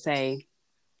woman to say,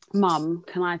 Mum,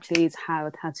 can I please have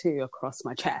a tattoo across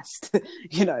my chest?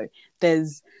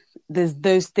 There's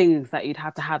those things that you'd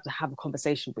have a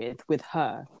conversation with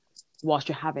her whilst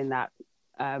you're having that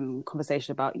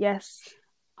conversation about, yes,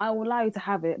 I will allow you to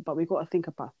have it, but we've got to think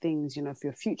about things, for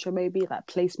your future, maybe like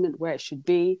placement, where it should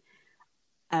be.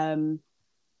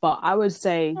 But I would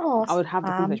say I would have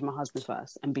the conversation with my husband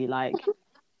first and be like,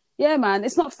 yeah, man,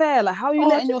 it's not fair. Like, how are you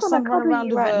letting your son run around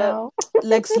with a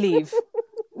leg sleeve?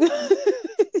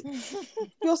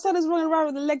 Your son is running around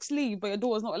with a leg sleeve, but your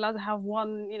daughter's not allowed to have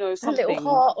one, something, a little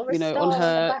heart or a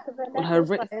star on her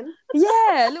wrist.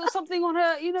 Yeah, a little something on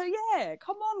her, yeah.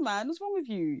 Come on, man, what's wrong with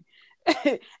you?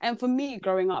 And for me,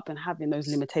 growing up and having those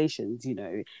limitations,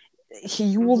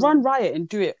 you will run riot and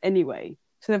do it anyway.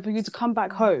 So then for you to come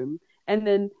back home and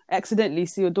then accidentally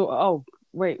see your daughter, oh,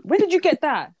 wait, where did you get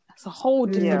that? That's a whole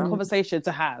different conversation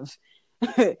to have.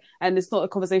 And it's not a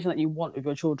conversation that you want with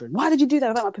your children. Why did you do that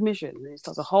without my permission? It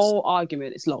starts a whole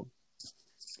argument. It's long.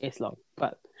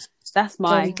 But that's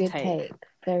my very good take.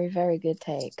 Very, very good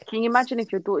take. Can you imagine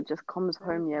if your daughter just comes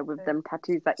home with them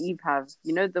tattoos that Eve has?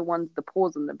 The ones, the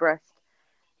paws on the breast.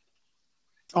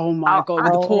 Oh my God,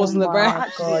 with the paws on the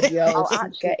breast. God, yo, I'll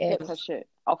actually flip her shit.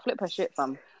 I'll flip her shit,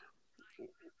 fam.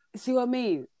 See what I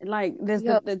mean? Like, there's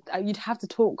you'd have to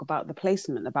talk about the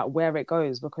placement, about where it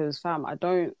goes, because, fam, I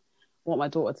don't want my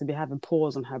daughter to be having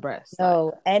paws on her breast.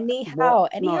 No, anyhow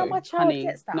my child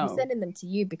gets that, I'm sending them to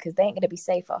you because they ain't going to be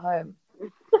safe at home.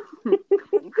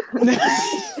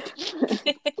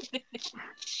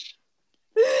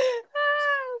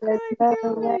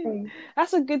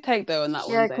 That's a good take though on that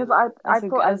one. Yeah, because I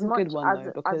thought as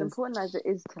important as it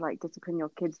is to discipline your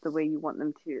kids the way you want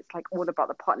them to, it's all about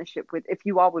the partnership with. If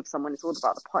you are with someone, it's all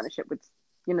about the partnership with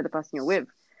the person you're with.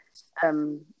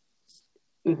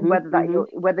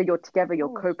 Whether you're together, you're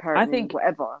co-parenting, I think,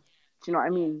 whatever. Do you know what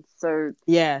I mean? So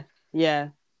yeah.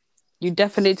 You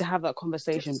definitely need to have that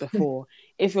conversation before.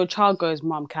 If your child goes,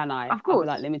 Mum, can I? Of course.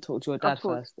 I'll be let me talk to your dad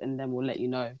first, and then we'll let you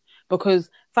know. Because,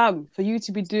 fam, for you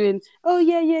to be doing, oh,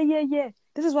 yeah.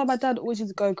 This is why my dad always used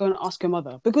to go and ask your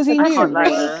mother. Because he knew. That's a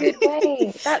really good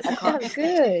way. That's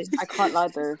good. I can't lie,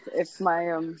 though. If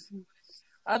my...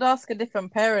 I'd ask a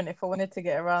different parent if I wanted to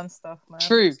get around stuff, man.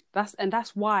 True.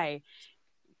 That's why...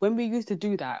 When we used to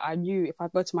do that, I knew if I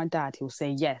go to my dad, he'll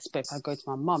say yes. But if I go to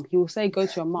my mum, he will say go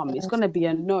to your mum. It's going to be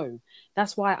a no.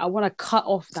 That's why I want to cut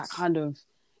off that kind of...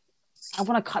 I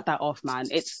want to cut that off, man.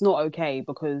 It's not okay,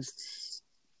 because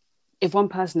if one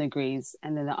person agrees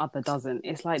and then the other doesn't,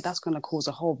 it's that's going to cause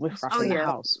a whole riffraff in the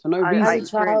house for no reason. As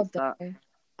a child, though,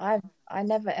 I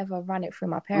never ever ran it through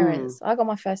my parents. I got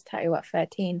my first tattoo at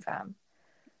 13, fam.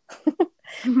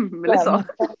 Melissa.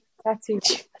 Tattoo.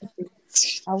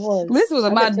 I was. This was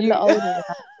a mad you. I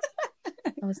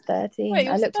was 13. Wait,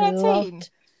 I looked 13? a lot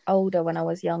older when I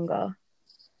was younger.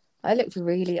 I looked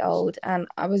really old, and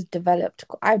I developed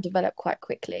quite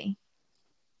quickly.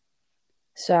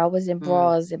 So I was in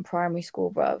bras in primary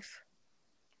school, bruv.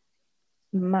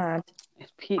 Mad.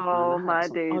 Oh my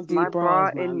days, my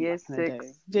bra in year 6.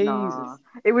 Nah.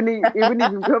 It wouldn't even be able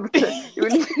to.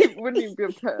 It wouldn't even be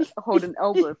able to hold an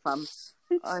elbow, fam.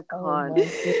 I can't. Oh my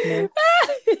goodness.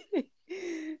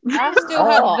 I still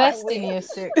had vest in year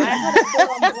 6. I had a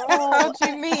full-on bra. What do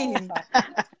you mean?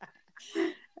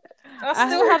 I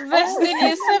still had vest in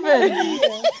year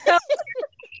 7.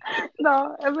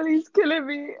 No, Emily's killing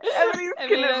me. Emily's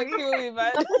killing me,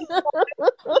 man.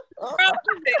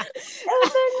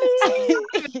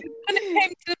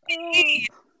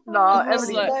 No,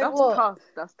 Emily,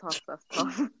 that's tough.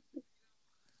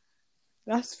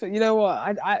 That's you know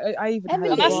what? I even Emily,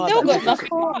 had a I still got nothing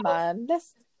on, man.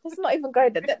 Let's not even go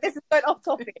there. This is going off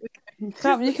topic. You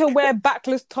can wear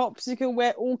backless tops. You can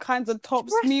wear all kinds of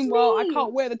tops. Meanwhile, I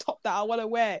can't wear the top that I want to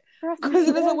wear because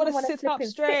it doesn't want to sit up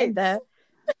straight.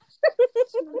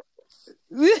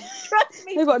 Trust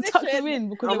me, They got to tuck position. them in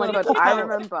because Oh they my want to god, pop I out.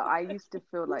 remember I used to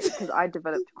feel like, because I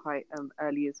developed quite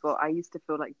early as well, I used to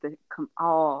feel like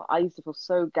I used to feel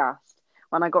so gassed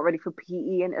when I got ready for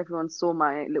PE and everyone saw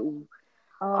my little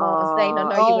Oh, Zaina,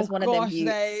 no, you was one of them gosh,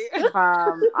 beauts. they.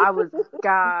 I was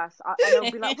gassed. And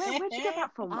they'll be like, where'd you get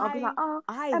that from? I'll be like,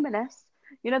 I M&S.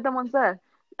 You know them ones there?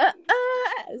 Zaina,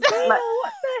 Like-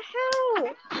 what the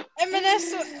hell? M&S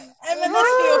for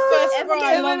your first bra.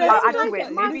 I love M&S. it. Actually,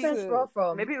 wait, my maybe- first bra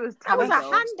from. Maybe it was That was Tammy a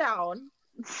Girl. hand down.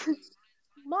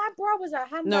 My bra was a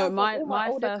hand No, down from my all my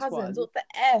older first cousins. one. What the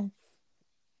F?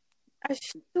 I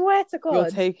swear to You're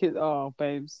God. taking. Oh,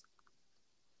 babes.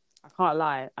 I can't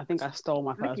lie. I think I stole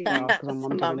my first bra because my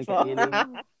mum didn't get me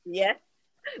anyway. Yes.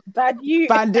 Bad you.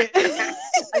 Bandit. I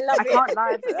love I it. can't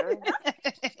lie though.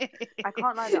 I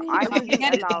can't lie though. I wasn't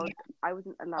get it. allowed. I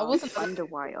wasn't allowed wasn't allowed-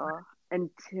 underwire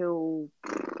until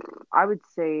I would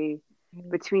say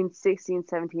between 16,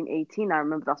 17, 18. I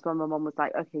remember that's when my mom was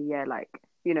like, "Okay, yeah, like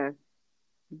you know,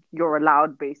 you're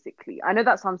allowed." Basically, I know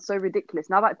that sounds so ridiculous.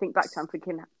 Now that I think back to it, I'm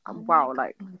thinking, wow,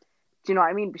 like, do you know what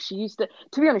I mean? But she used to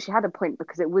be honest, she had a point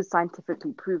because it was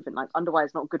scientifically proven. Like underwire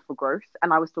is not good for growth,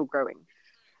 and I was still growing.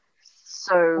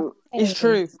 So It's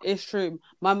true. It's true.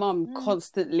 My mum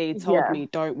constantly told Yeah. me,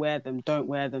 "Don't wear them. Don't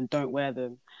wear them. Don't wear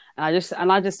them." And I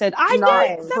just said, No, did.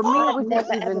 for me, it I've wasn't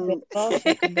never ever even. been bra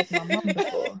shopping with my mum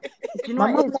before. Do you know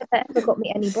My what it mum is? never ever got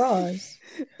me any bras.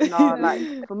 No,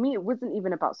 like for me, it wasn't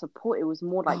even about support. It was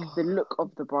more like the look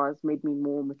of the bras made me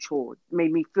more mature,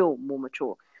 made me feel more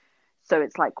mature. So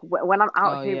it's like when I'm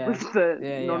out Oh, here yeah. with the Yeah,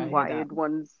 I hear non-wired that.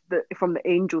 ones from the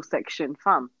angel section,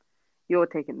 fam, you're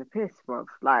taking the piss, bruv.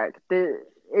 Like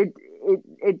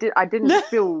I didn't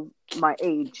feel my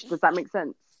age. Does that make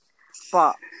sense?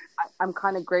 But I'm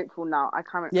kind of grateful now.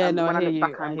 Yeah, no, when I I hear look you.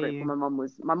 back, I I'm hear grateful. you.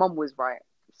 My mum was right.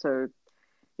 So,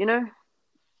 you know.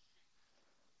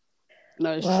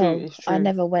 No, it's Well, true. It's true. I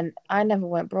never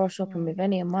went bra shopping with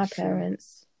any of my It's true.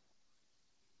 parents.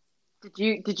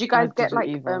 Did you I guys get didn't like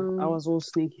either. I was all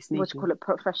sneaky. what do you call it,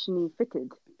 professionally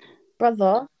fitted?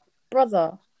 Brother.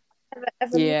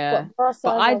 Ever knew Yeah, what bra size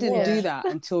but I didn't was. do that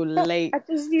until late. I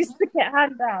just used to get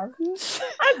hand downs.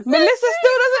 Melissa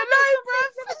still doesn't know, bruv.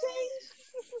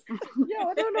 Yo,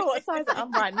 I don't know what size I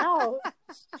am right now.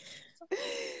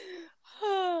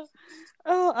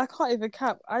 Oh, I can't even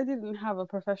cap. I didn't have a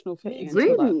professional fitting too.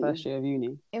 until Really? like first year of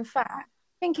uni. In fact, I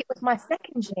think it was my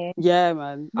second year. Yeah,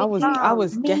 man. I Me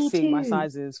was too. guessing my Me too.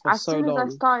 sizes for As so soon as I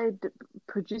long. started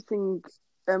producing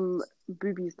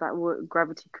boobies that were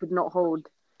gravity could not hold.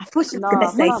 I thought she was Nah, going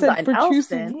to say man. something else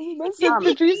then. Man said Fam,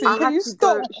 producing. I Can had you to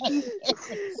stop?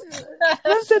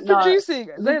 Man said No, producing.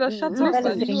 Zayna, shut up, man.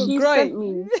 Developing. You were she great. sent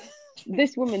me.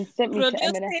 This woman sent me to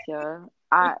Producing. M&S. Yeah,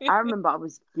 I remember I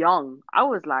was young. I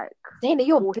was like Zaina,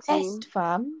 you're 14. blessed,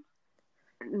 fam.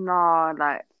 Nah,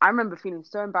 like I remember feeling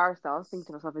so embarrassed. I was thinking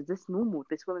to myself, "Is this normal?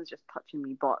 This woman's just touching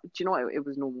me." But do you know what? It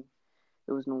was normal.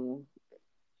 It was normal.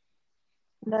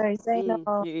 No,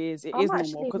 Zaina. It is I'm normal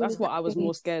actually because that's really what I was happy.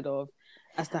 more scared of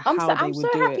as to I'm how they so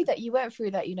would do happy it. that you went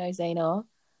through that, Zaina.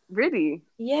 Really?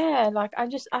 Yeah, like I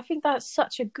think that's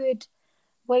such a good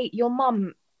way. Your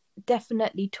mum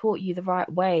definitely taught you the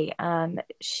right way, and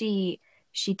she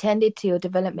tended to your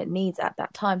development needs at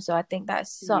that time. So I think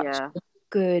that's such Yeah. a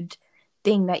good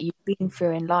thing that you've been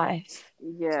through in life.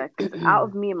 Yeah, because out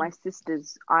of me and my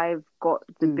sisters, I've got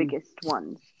the biggest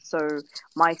ones. So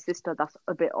my sister, that's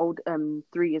a bit old,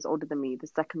 3 years older than me, the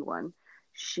second one,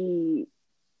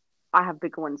 I have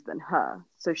bigger ones than her.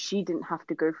 So she didn't have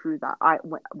to go through that.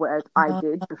 Whereas I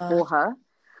did before her.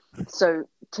 So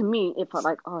to me, it felt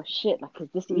like, oh shit, like, is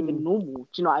this even normal?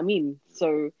 Do you know what I mean?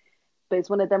 So, but it's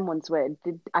one of them ones where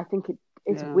I think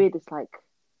it's weird. It's like,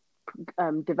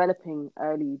 developing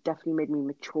early definitely made me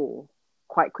mature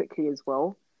quite quickly as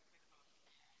well.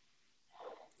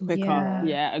 Quicker.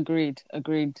 Yeah, agreed. I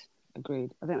think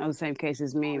that was the same case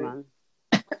as me, man.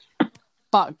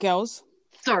 But girls,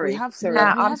 Sorry. we have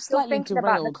I'm still slightly thinking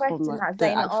about the derailed from question like, that the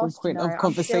Zaina actual asked. point of I'm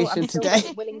conversation still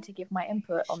today. willing to give my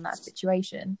input on that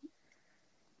situation.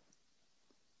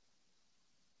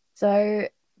 So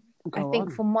I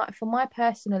think for my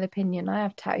personal opinion, I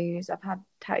have tattoos. I've had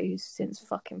tattoos since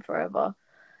fucking forever,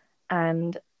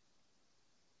 and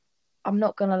I'm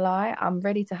not gonna lie, I'm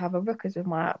ready to have a ruckus with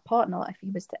my partner if he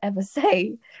was to ever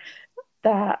say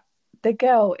that the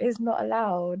girl is not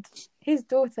allowed, his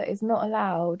daughter is not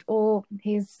allowed, or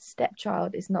his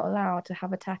stepchild is not allowed to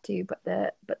have a tattoo, but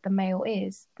the male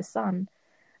is, the son,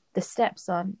 the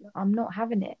stepson. I'm not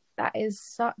having it.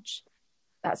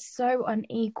 That's so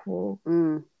unequal,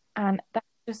 and that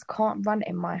just can't run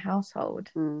in my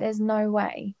household. There's no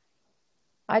way.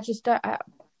 I just don't.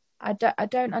 I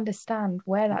don't understand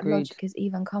where that Agreed. logic has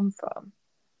even come from.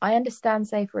 I understand,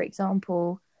 say, for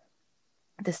example,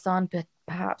 the son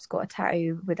perhaps got a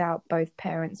tattoo without both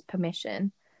parents'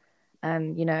 permission,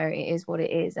 and you know it is what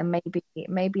it is. And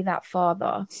maybe that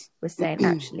father was saying,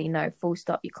 actually, no, full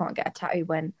stop, you can't get a tattoo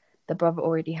when the brother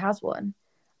already has one.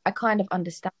 I kind of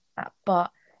understand that,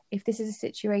 but if this is a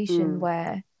situation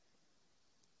where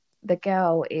the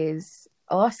girl is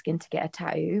asking to get a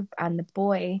tattoo and the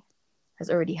boy has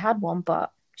already had one,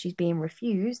 but she's being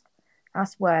refused, I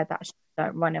swear that shit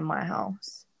don't run in my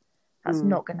house. That's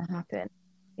not going to happen.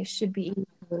 It should be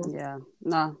equal. Yeah,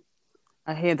 no,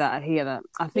 I hear that.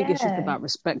 I think it's just about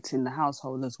respecting the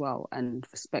household as well, and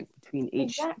respect between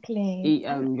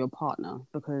your partner,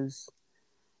 because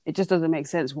it just doesn't make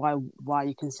sense why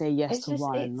you can say yes to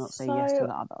one and not say yes to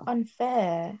the other.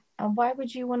 Unfair. And why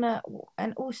would you want to?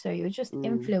 And also, you're just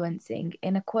influencing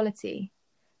inequality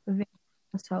within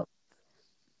the household.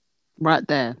 Right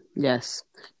there, yes,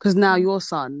 because now your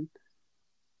son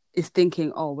is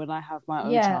thinking, oh, when I have my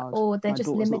own child, or they're just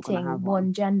limiting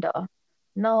one gender.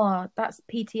 No, that's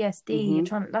PTSD. You're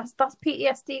trying. That's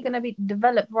PTSD going to be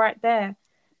developed right there.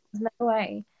 There's no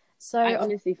way. So I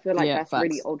honestly feel like that's facts.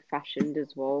 really old-fashioned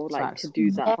as well. Like Facts. to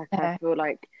do that, like I feel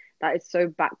like that is so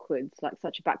backwards. Like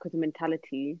such a backwards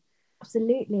mentality.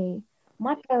 Absolutely.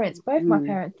 My parents, both my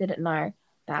parents, didn't know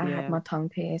that I had my tongue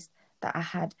pierced, that I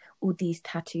had all these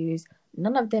tattoos.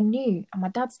 None of them knew, and my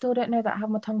dad still don't know that I have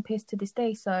my tongue pierced to this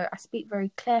day. So I speak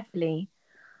very carefully.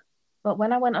 But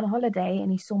when I went on holiday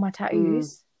and he saw my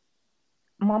tattoos,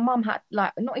 my mum had,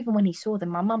 like, not even when he saw them,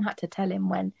 my mum had to tell him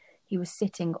when he was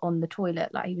sitting on the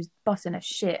toilet, like he was busting a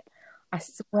shit. I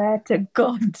swear to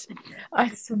God, I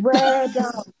swear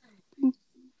down.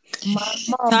 My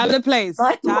mum, time to place,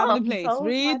 told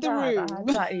read the my dad room. I had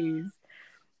tattoos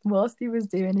whilst he was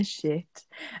doing his shit,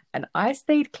 and I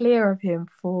stayed clear of him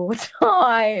for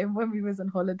time when we was on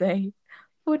holiday.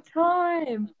 For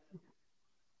time.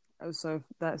 Oh, so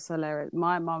that's hilarious.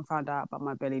 My mum found out about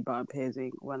my belly button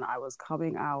piercing when I was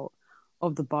coming out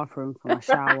of the bathroom from a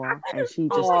shower, and she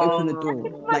just opened the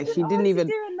door. Like she didn't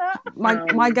even.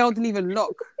 My girl didn't even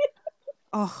lock.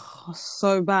 Oh,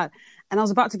 so bad. And I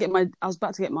was about to get my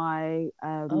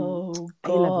A-level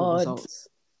results.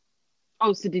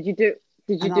 Oh, so did you do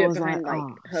it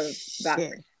behind her back?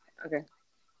 Okay.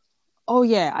 Oh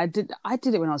yeah, I did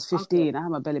it when I was 15. Okay. I had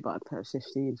my belly button put at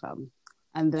 15, fam.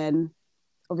 And then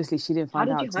obviously she didn't find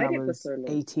out until I was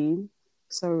 18.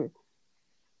 So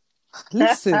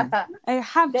listen, I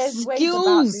have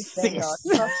skills, sis.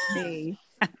 Trust me.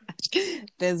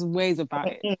 There's ways about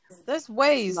it. There's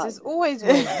ways. There's always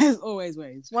ways. There's always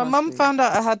ways. My mum found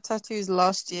out I had tattoos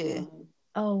last year.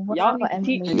 Oh, wow. Y'all need to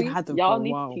teach me. Y'all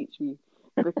need to teach me,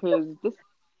 because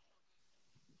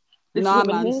this nah,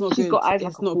 woman man, here, it's not she's good. got eyes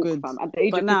it's like not a good. Fam. At the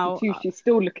age of 52, she's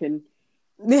still looking.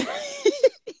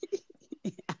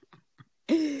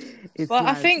 But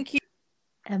I think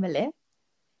Emily.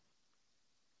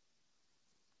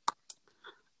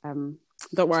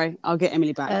 Don't worry, I'll get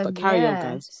Emily back. But carry on,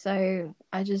 guys. So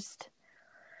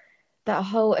that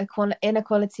whole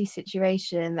inequality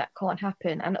situation that can't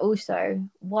happen, and also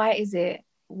why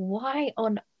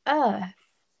on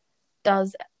earth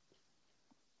does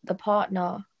the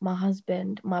partner, my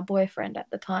husband, my boyfriend at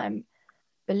the time,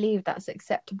 believe that's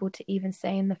acceptable to even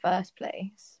say in the first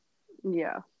place?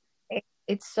 Yeah.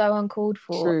 It's so uncalled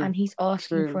for. True. And he's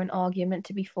asking for an argument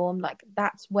to be formed. Like,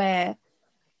 that's where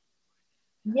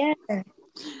right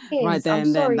there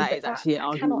and then that is actually an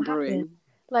argument brewing.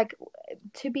 Like,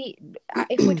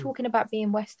 if we're talking about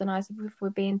being westernized,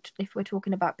 if we're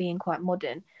talking about being quite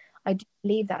modern, I do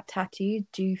believe that tattoos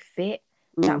do fit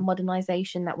that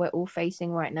modernization that we're all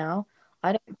facing right now.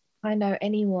 I know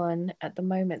anyone at the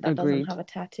moment that doesn't have a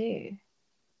tattoo.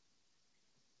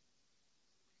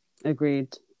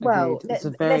 Agreed. Well, it's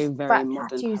a very, very modern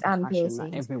tattoos and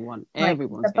piercings. Like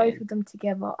everyone's both of them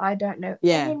together. I don't know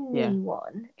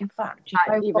anyone. In fact,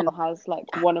 that even has like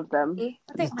one of them. I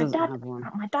think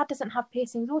my dad doesn't have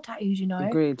piercings or tattoos. You know.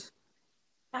 Agreed.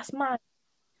 That's mad.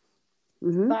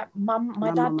 But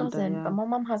my dad doesn't, but my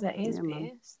mum has her ears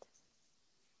pierced.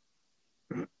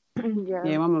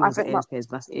 Yeah, my mum has her ears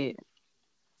pierced. That's it.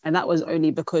 And that was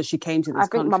only because she came to this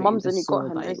country. I think my mum's only got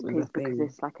her nose pierced because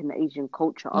it's like an Asian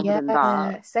culture. Other than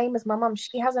that, same as my mum.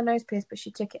 She has a nose pierced, but she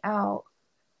took it out.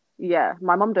 Yeah,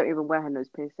 my mum don't even wear her nose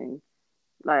piercing.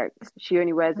 Like, she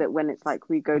only wears it when it's like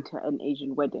we go to an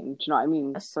Asian wedding. Do you know what I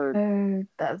mean? So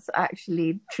that's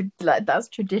actually that's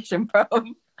tradition, bro.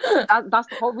 That's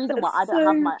the whole reason why I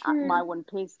don't have my one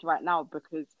pierced right now,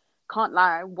 because can't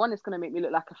lie, one, it's gonna make me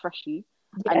look like a freshie,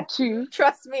 and two,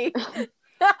 trust me.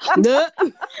 You're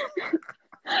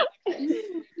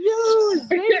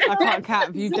can't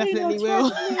cap. You definitely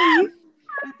will.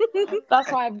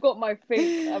 That's why I've got my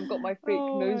fake Oh nose my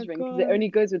ring, because God. it only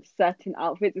goes with certain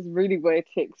outfits. It's really weird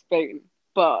to explain,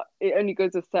 but it only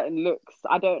goes with certain looks.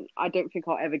 I don't think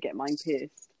I'll ever get mine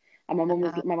pierced. And my mom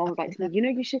was like to me, you know,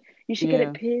 you should get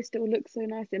it pierced. It will look so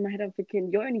nice. In my head, I'm thinking,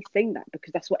 you're only saying that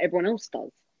because that's what everyone else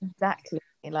does. Exactly.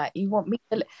 Like, you want me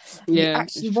to look, Yeah, you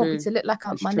actually it's want true. me to look like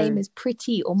It's my true. name is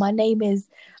Pretty, or my name is.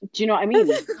 Do you know what I mean?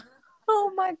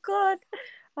 Oh my God,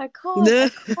 I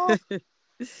can't.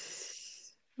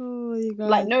 Oh, you guys.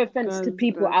 Like, no offense to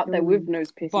people out there with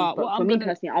nose piercings, But but what for I'm me gonna-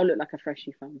 personally, I'll look like a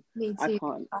freshie, fam. Me I too.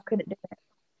 can't. I couldn't do it.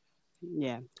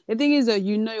 Yeah. The thing is, though,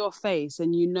 you know your face,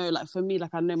 and you know, like, for me,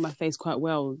 like, I know my face quite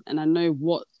well, and I know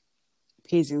what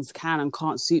piercings can and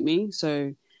can't suit me.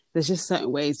 So there's just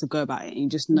certain ways to go about it, and you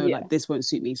just know, like, this won't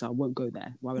suit me, so I won't go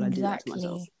there. Why would I do that to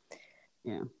myself?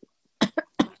 Yeah.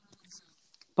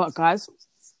 But guys,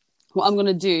 what I'm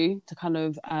gonna do to kind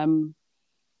of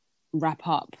wrap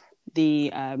up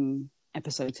the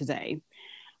episode today,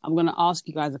 I'm gonna ask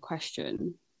you guys a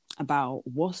question about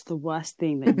what's the worst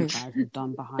thing that you guys have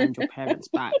done behind your parents'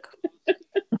 back. I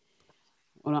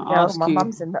want to ask my you,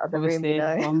 mum's in the other room, you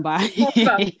obviously, know. one by.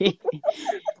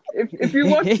 If you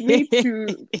want me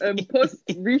to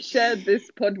reshare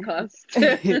this podcast,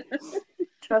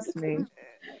 Trust me.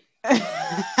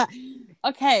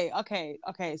 Okay.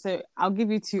 So I'll give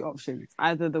you two options: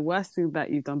 either the worst thing that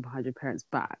you've done behind your parents'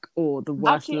 back, or the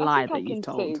worst lie that you've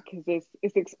told. Because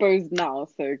it's exposed now,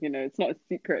 so you know it's not a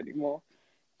secret anymore.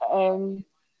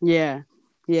 Yeah,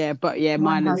 but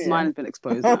mine has been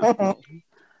exposed now.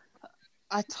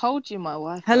 I told you my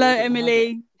wife. Hello,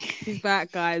 Emily. She's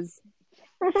back, guys.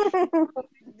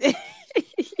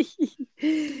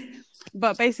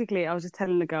 But basically, I was just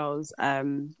telling the girls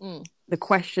the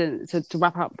question. So to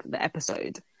wrap up the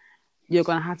episode, you're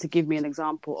going to have to give me an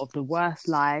example of the worst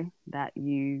lie that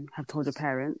you have told your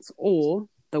parents, or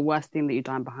the worst thing that you've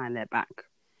done behind their back.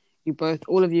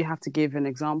 All of you have to give an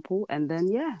example, and then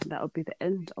that would be the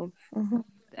end of the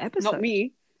episode.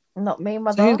 Not me,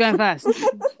 mother. So who's going first?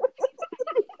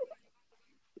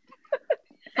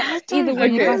 Either way,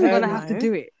 you guys are going to have to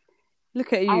do it.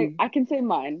 Look at you. I can say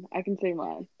mine. Okay.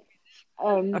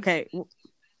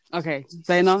 Zaina. No,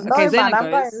 Zaina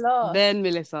man, goes. Then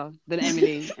Melissa. Then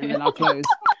Emily. And then I'll close.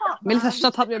 Melissa,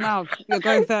 shut up your mouth. You're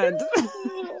going third.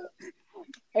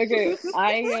 Okay,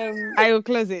 I will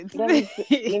close it. Let me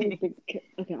think.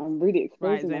 Okay, I'm really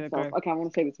exposing myself. Go. Okay, I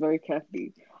want to say this very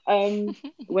carefully.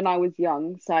 When I was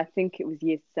young, so I think it was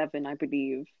year 7, I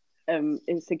believe.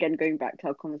 It's again going back to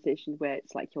our conversation where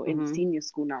it's like you're in senior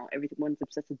school now. Everyone's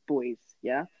obsessed with boys,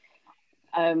 yeah.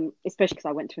 Especially because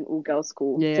I went to an all-girls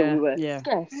school, so we were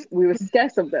scarce. We were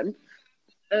scarce of them.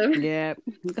 Yeah,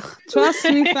 trust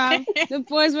me, fam. The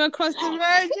boys were across the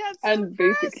road. And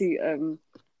basically,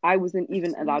 I wasn't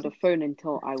even allowed a phone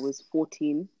until I was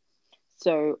 14.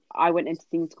 So I went into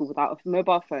senior school without a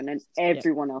mobile phone, and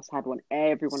everyone else had one.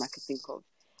 Everyone I could think of.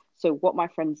 So what my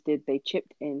friends did, they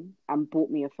chipped in and bought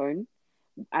me a phone,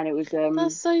 and it was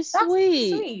That's so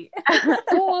sweet.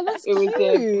 Oh, that's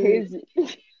cute.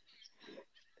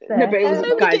 No, but it was,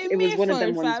 guys, it was one of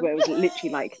them ones where it was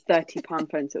literally like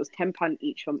 £30 phones. So it was £10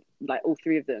 each from like all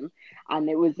 3 of them, and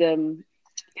it was a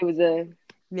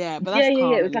but that's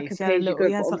it was like a pay as you go.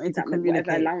 You had something to communicate.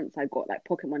 Whatever allowance I got, like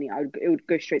pocket money, it would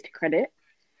go straight to credit.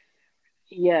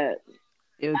 Yeah.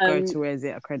 It would go towards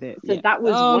a credit. So that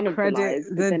was one of credit, the lies.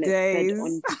 But the then days. it fed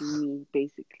on to me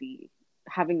basically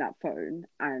having that phone,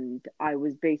 and I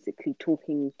was basically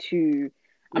talking to.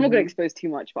 I'm not going to expose too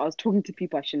much, but I was talking to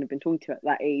people I shouldn't have been talking to at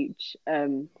that age.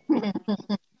 And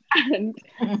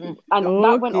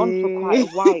that went on for quite a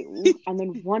while. And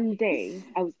then one day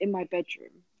I was in my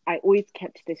bedroom. I always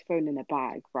kept this phone in a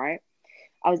bag, right?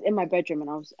 I was in my bedroom,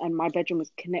 and my bedroom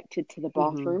was connected to the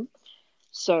bathroom.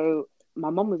 So my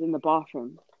mum was in the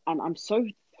bathroom, and I'm so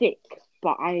thick,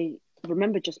 but I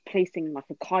remember just placing like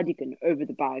a cardigan over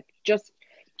the bag, just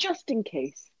in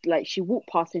case. Like she walked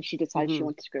past and she decided she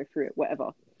wanted to go through it,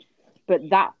 whatever. But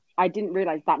that I didn't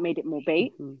realize that made it more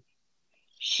bait.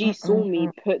 She saw me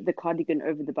put the cardigan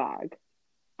over the bag,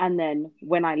 and then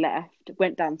when I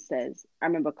went downstairs, I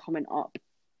remember coming up.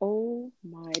 Oh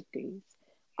my days.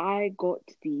 I got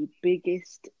the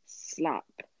biggest slap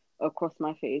across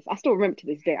my face. I still remember to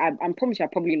this day. I promise you I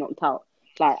probably knocked out.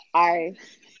 Like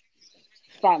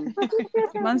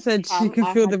Man said she could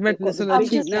feel the redness on her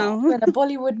cheek now. In a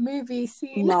Bollywood movie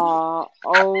scene. Nah,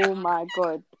 oh my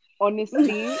god.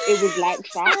 Honestly, it was like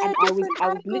that, and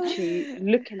I was literally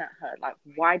looking at her like,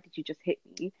 why did you just hit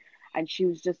me? And she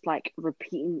was just like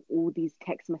repeating all these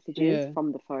text messages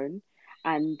from the phone,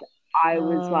 and I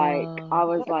was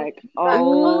like,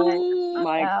 oh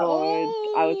my God.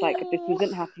 I was like, this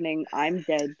isn't happening. I'm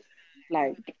dead.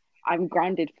 Like, I'm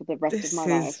grounded for the rest of my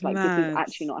life. Like, this is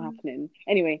actually not happening.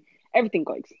 Anyway, everything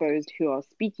got exposed. Who I was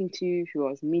speaking to, who I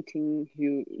was meeting,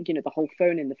 who, the whole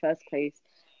phone in the first place.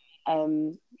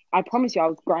 I promise you, I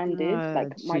was grounded.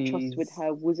 Like, my trust with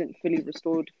her wasn't fully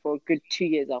restored for a good 2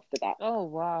 years after that. Oh,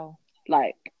 wow.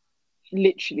 Like,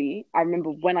 literally, I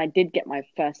remember when I did get my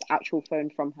first actual phone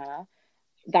from her,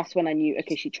 that's when I knew,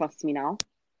 okay, she trusts me now.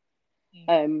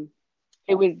 I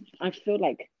feel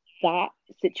like that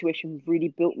situation really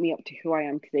built me up to who I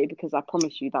am today, because I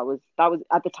promise you that was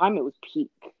at the time, it was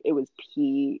peak. It was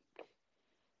peak.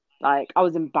 Like, I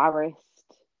was embarrassed.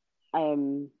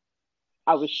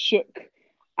 I was shook.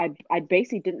 I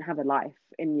basically didn't have a life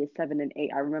in year 7 and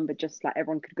 8. I remember just like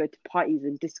everyone could go to parties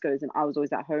and discos and I was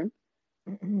always at home.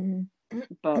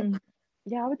 But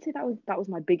yeah, I would say that was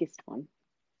my biggest one.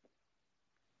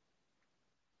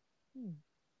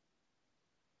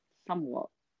 Somewhat.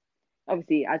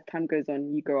 Obviously, as time goes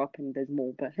on, you grow up and there's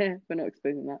more, but we're not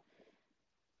exposing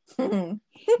that.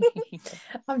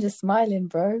 I'm just smiling,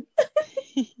 bro.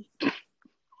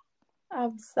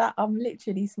 I'm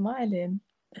literally smiling.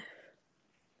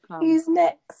 Who's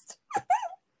next?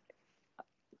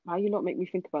 Why you not make me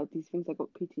think about these things I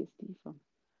got PTSD from?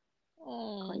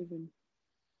 Can't even.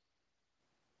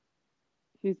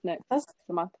 Who's next?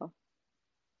 Samantha.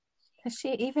 Is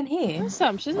she even here?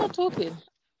 Sam, she's not talking.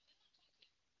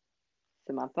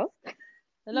 Samantha?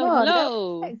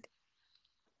 Hello.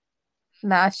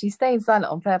 Nah, she's staying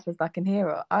silent on purpose. I can hear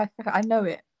her. I know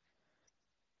it.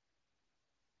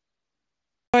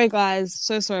 Sorry guys,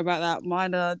 so sorry about that.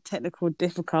 Minor technical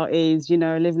difficulties.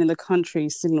 Living in the country,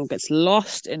 signal gets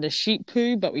lost in the sheep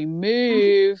poo, but we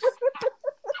move.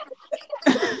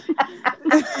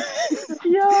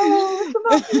 Yo,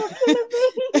 Samantha, you're killing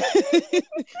me.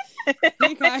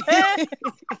 You guys.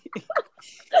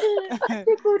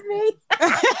 Tickled me.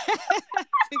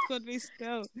 Tickled me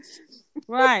still.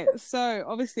 Right, so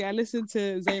obviously I listened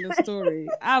to Zaina's story.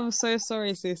 I'm so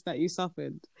sorry, sis, that you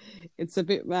suffered. It's a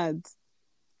bit mad.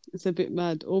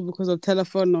 All because of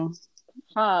telefono.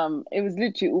 It was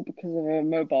literally all because of a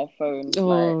mobile phone.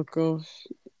 Oh gosh.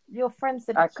 Your friend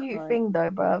said a cute thing though,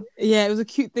 bro. Yeah, it was a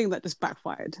cute thing that just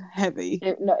backfired heavy.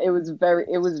 It was very.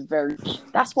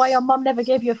 That's why your mum never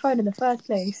gave you a phone in the first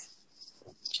place.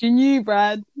 She knew,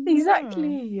 Brad.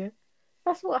 Exactly.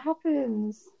 That's what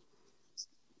happens.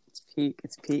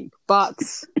 It's peak. But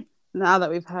now that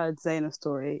we've heard Zaina's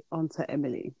story, on to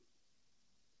Emily.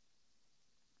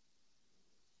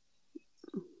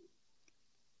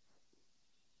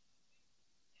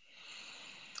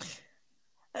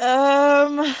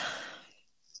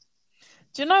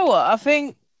 Do you know what? I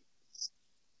think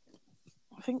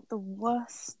the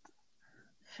worst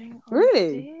thing I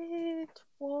did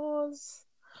was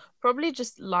probably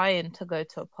just lying to go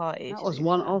to a party. That was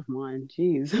one of mine.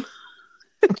 Jeez.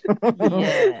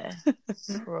 Yeah,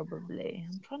 probably.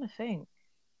 I'm trying to think.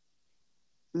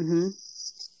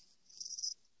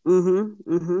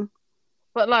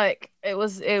 But like, it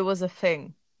was a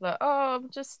thing. Like, oh, I'm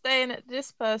just staying at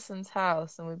this person's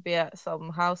house, and we'd be at some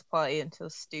house party until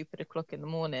stupid o'clock in the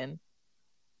morning.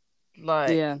 Like,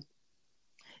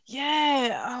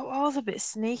 yeah, I was a bit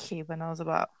sneaky when I was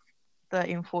about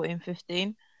 13, 14,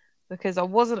 15, because I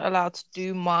wasn't allowed to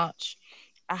do much.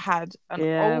 I had an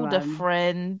older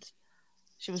friend.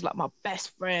 She was like my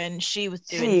best friend. She was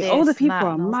doing this. Older people and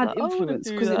that, are mad like, influence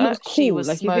because it that. looks cool. She was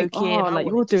like smoking. You think, like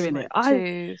you're doing it.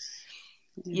 Too.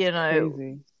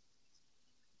 Crazy.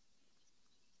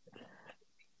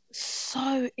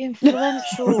 So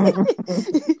influential.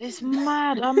 It's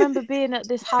mad. I remember being at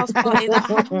this house party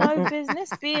that I had no business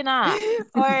being at.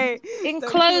 In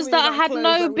clothes that I had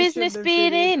no business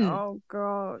being in. Oh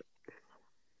God.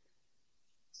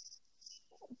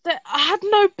 I had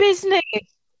no business.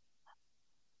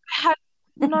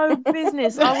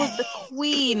 I was the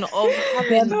queen of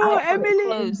having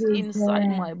clothes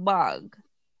inside my bag.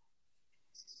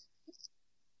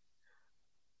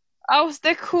 I was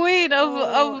the queen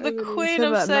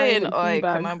of saying, "Oh,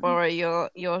 can I borrow your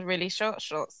really short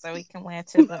shorts so we can wear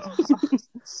to them?"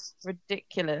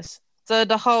 Ridiculous. So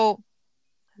the whole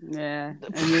and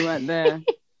you weren't there.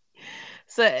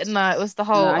 So no, it was the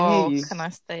whole. Can I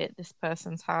stay at this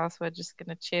person's house? We're just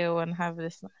gonna chill and have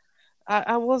this.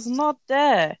 I was not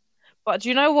there, but do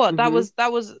you know what? That was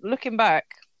looking back.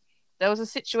 There was a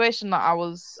situation that I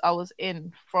was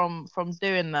in from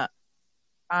doing that,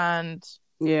 and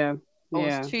I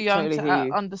was too young to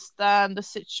understand the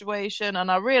situation,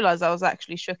 and I realized I was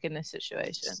actually shook in this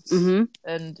situation,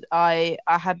 and I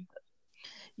had,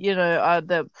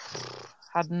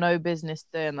 had no business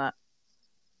doing that.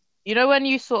 You know when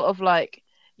you sort of like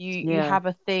you Yeah. have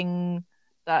a thing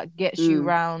that gets you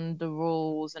round the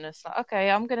rules, and it's like, okay,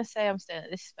 I'm gonna say I'm staying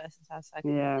at this person's house, so I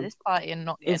can go to this party and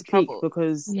not get It's in peak trouble.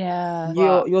 because Yeah.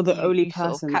 But you're the only you sort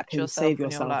of person that catch can yourself save and you're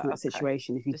yourself like, in that okay,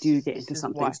 situation if you this do is get into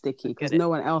something why. sticky, I because get it. no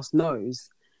one else knows.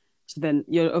 So then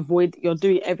you're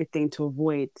doing everything to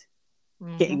avoid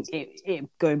getting it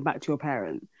going back to your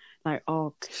parent. Like,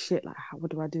 oh shit, like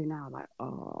what do I do now? Like,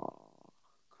 oh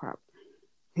crap,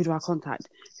 who do I contact?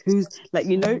 Who's like,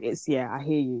 it's I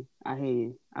hear you.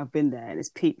 I've been there, and it's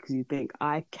peak because you think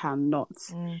I cannot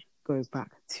go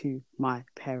back to my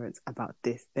parents about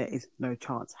this. There is no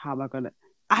chance. How am I gonna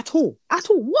at all?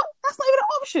 What? That's not even an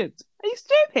option. Are you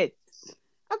stupid?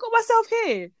 I got myself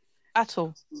here. At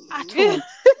all.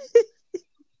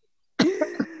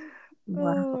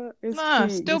 Wow.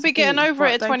 Still be getting over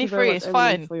it at 23. It's Emily,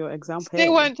 fine. for your example.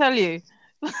 Still won't tell you.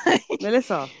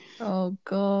 Melissa. Oh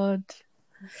God.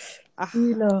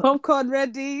 You lot. Popcorn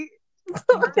ready.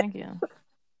 Thank you.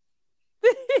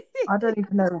 I don't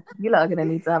even know. You lot are gonna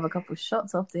need to have a couple of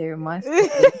shots after hearing my story.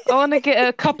 I want to get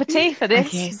a cup of tea for this.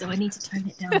 Okay, so I need to tone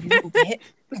it down a little bit.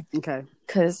 Okay.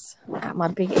 Because at my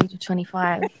big age of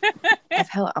 25,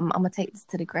 I'm gonna take this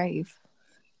to the grave.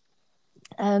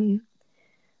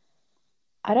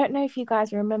 I don't know if you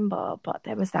guys remember, but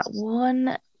there was that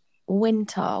one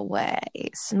winter where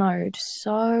it snowed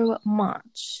so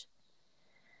much.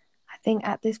 I think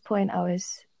at this point I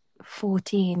was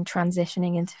 14,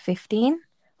 transitioning into 15.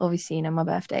 Obviously, my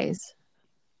birthday's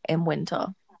in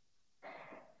winter.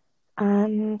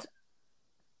 And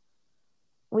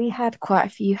we had quite a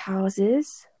few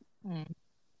houses.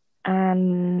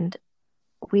 And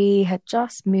we had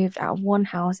just moved out of one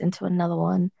house into another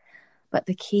one. But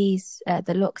the keys,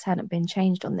 the locks hadn't been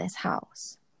changed on this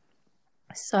house.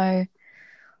 So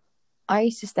I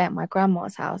used to stay at my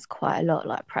grandma's house quite a lot,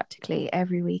 like practically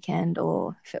every weekend.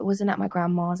 Or if it wasn't at my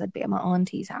grandma's, I'd be at my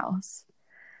auntie's house.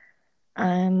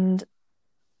 And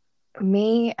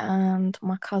me and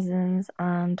my cousins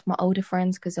and my older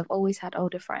friends, because I've always had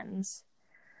older friends,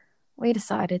 we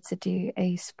decided to do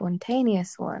a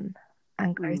spontaneous one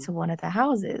and go to one of the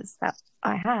houses that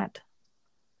I had,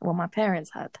 well, my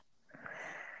parents had.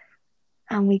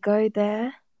 And we go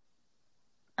there,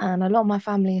 and a lot of my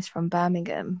family is from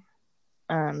Birmingham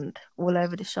and all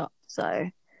over the shop. So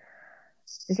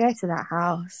we go to that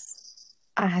house.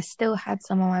 I still had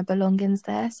some of my belongings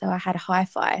there. So I had a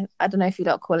hi-fi. I don't know if you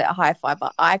don't call it a hi-fi,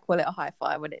 but I call it a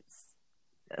hi-fi when it's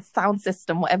a sound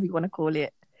system, whatever you want to call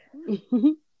it.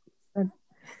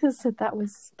 So that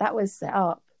was set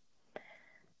up.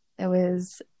 There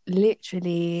was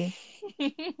literally,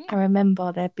 I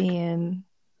remember there being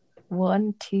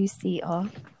 1 2-seater.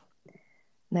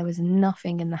 There was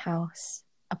nothing in the house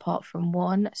apart from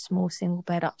one small single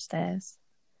bed upstairs.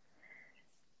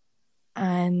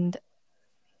 And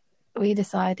we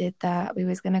decided that we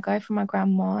was going to go for my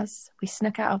grandma's. We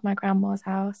snuck out of my grandma's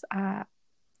house at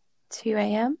 2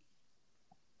 a.m.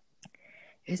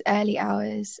 It was early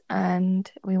hours, and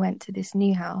we went to this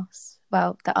new house.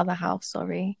 Well, the other house,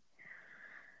 sorry.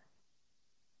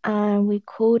 And we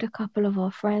called a couple of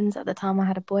our friends. At the time, I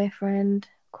had a boyfriend,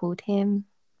 called him.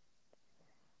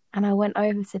 And I went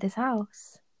over to this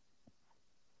house.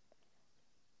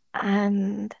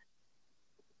 And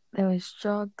there was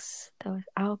drugs, there was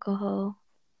alcohol,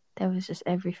 there was just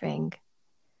everything.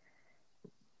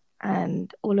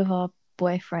 And all of our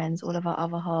boyfriends, all of our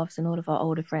other halves, and all of our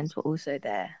older friends were also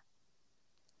there.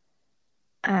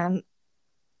 And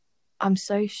I'm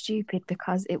so stupid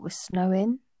because it was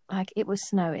snowing. Like, it was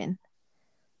snowing.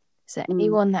 So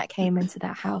anyone that came into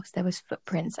that house, there was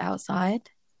footprints outside.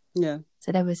 Yeah.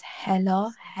 So there was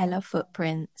hella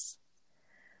footprints.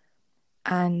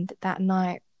 And that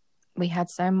night, we had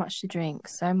so much to drink,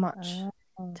 so much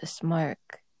to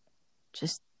smoke,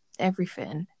 just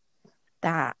everything,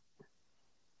 that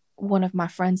one of my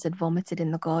friends had vomited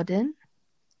in the garden.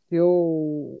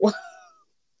 Yo.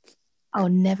 I'll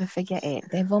never forget it.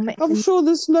 They vomited. I'm sure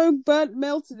the snow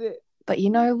melted it. But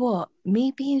you know what?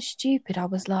 Me being stupid, I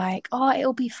was like, oh,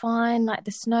 it'll be fine. Like,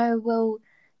 the snow will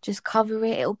just cover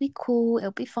it. It'll be cool.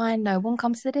 It'll be fine. No one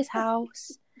comes to this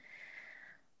house.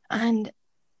 And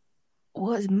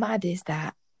what's mad is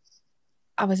that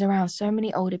I was around so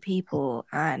many older people,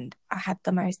 and I had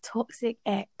the most toxic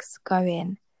ex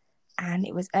going. And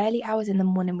it was early hours in the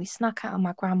morning. We snuck out of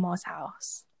my grandma's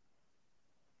house.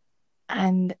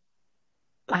 And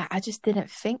like, I just didn't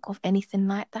think of anything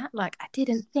like that. Like, I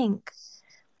didn't think.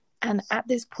 And at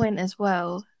this point as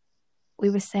well, we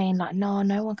were saying like, no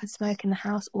one can smoke in the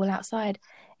house, all outside.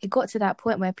 it got to that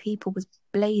point where people was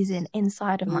blazing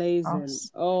inside of my Blazing.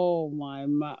 house. Oh my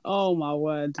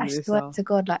word, I Melissa. swear to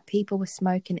God, like people were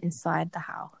smoking inside the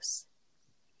house.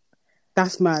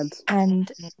 That's mad.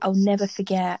 And I'll never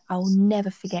forget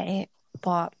it.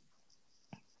 But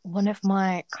one of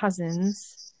my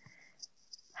cousins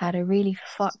had a really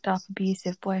fucked up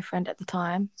abusive boyfriend at the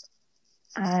time,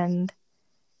 and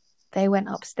they went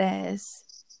upstairs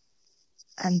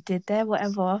and did their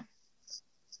whatever,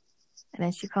 and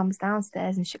then she comes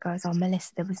downstairs and she goes, "Oh,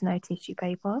 Melissa, there was no tissue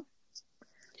paper."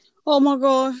 Oh my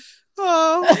gosh.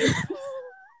 Oh.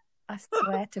 I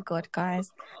swear to God,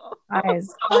 guys,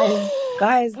 this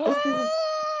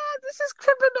is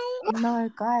criminal. no,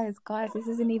 guys, this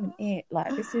isn't even it.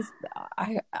 Like, this is,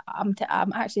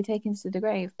 I'm actually taking this to the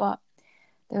grave. But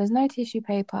there was no tissue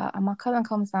paper, and my cousin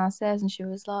comes downstairs and she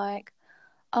was like,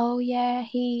 "Oh yeah,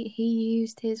 he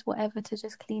used his whatever to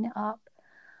just clean it up."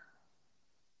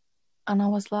 And I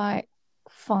was like,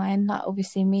 fine. Like,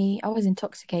 obviously I was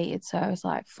intoxicated, so I was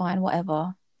like, fine,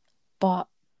 whatever. But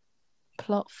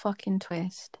plot fucking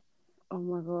twist. Oh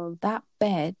my God.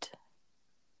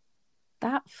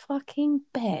 That fucking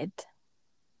bed,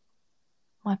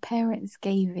 my parents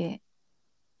gave it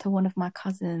to one of my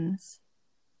cousins,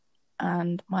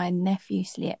 and my nephew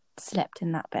slept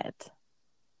in that bed.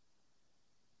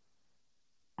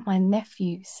 My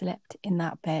nephew slept in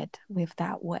that bed with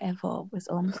that whatever was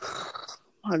on. Oh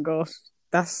my gosh.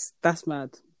 That's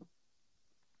mad.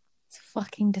 It's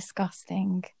fucking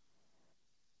disgusting.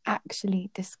 Actually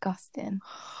disgusting.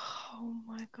 Oh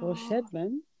my God. Well, shed,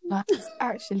 man. Like, it's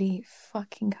actually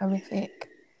fucking horrific.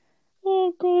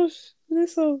 Oh gosh.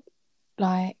 Listen.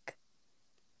 Like,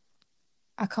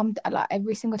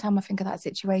 every single time I think of that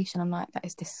situation, I'm like, that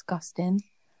is disgusting.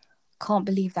 Can't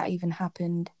believe that even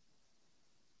happened.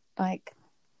 Like,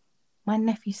 my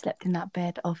nephew slept in that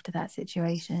bed after that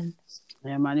situation.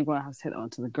 Yeah, man, you're gonna have to take that one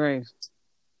to the grave.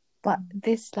 But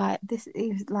this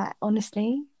is like,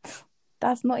 honestly,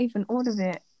 that's not even all of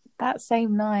it. That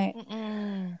same night,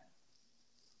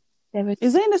 there was...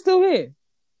 Is Zaina still here?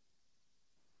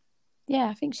 Yeah,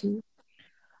 I think she...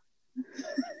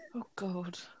 Oh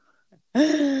God.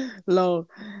 Lol.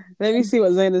 Let me see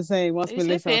what Zaina's saying once Are you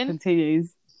Melissa sleeping?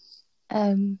 continues.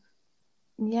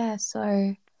 Yeah,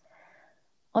 so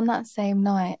on that same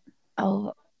night,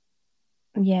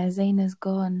 Zaina's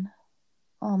gone.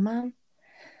 Oh man.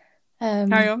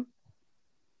 Carry on.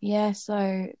 Yeah,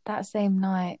 so that same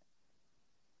night,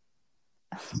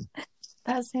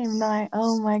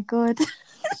 oh my God.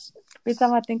 Every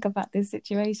time I think about this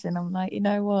situation, I'm like, you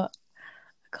know what?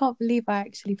 I can't believe I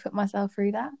actually put myself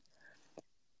through that.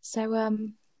 So,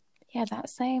 that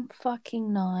same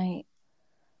fucking night,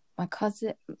 my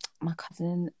cousin,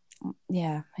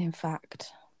 yeah, in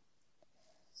fact,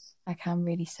 I can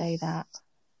really say that.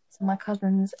 So my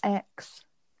cousin's ex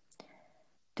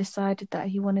decided that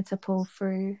he wanted to pull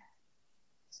through,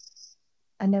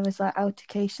 and there was like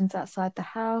altercations outside the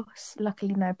house.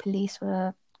 Luckily, no police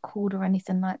were called or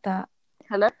anything like that.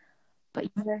 Hello? But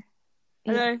you know,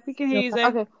 Hello, we can hear you, Zay.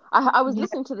 Okay, I was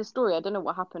listening to the story. I don't know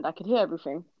what happened. I could hear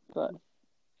everything, but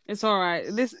It's all right.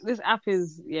 This app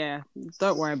is,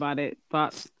 don't worry about it.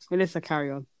 But Melissa,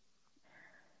 carry on.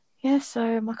 Yeah,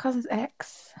 so my cousin's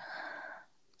ex,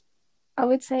 I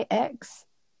would say ex.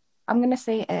 I'm going to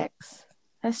say ex.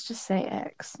 Let's just say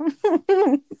ex.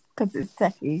 Because it's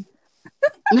techie.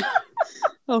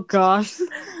 Oh, gosh.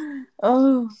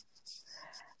 Oh.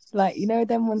 Like, you know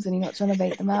them ones when you're not trying to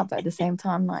bait them out, but at the same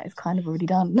time, like, it's kind of already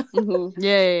done.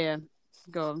 Yeah.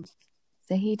 Go on.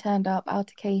 So he turned up,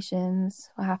 altercations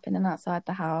were happening outside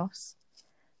the house.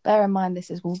 Bear in mind, this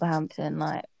is Wolverhampton.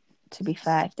 Like, to be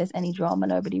fair, if there's any drama,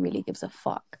 nobody really gives a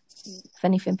fuck. If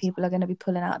anything, people are going to be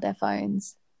pulling out their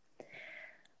phones.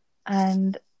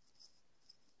 And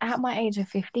at my age of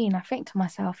 15, I think to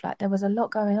myself, like, there was a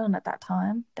lot going on at that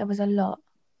time. There was a lot.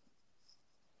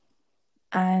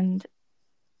 And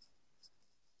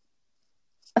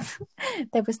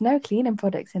there was no cleaning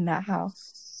products in that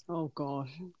house. Oh,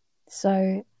 gosh.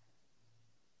 So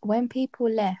when people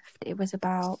left, it was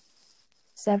about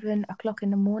 7 o'clock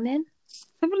in the morning.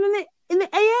 7 in the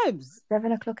AMs?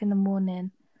 7 o'clock in the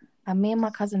morning. And me and my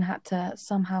cousin had to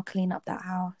somehow clean up that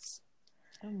house.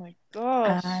 Oh my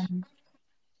gosh.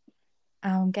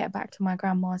 And get back to my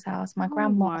grandma's house. My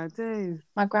grandma,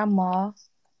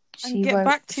 and get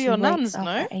back to your nan's, no?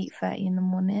 At 8:30 in the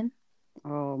morning.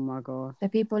 Oh my god. So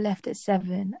people left at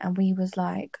 7, and we was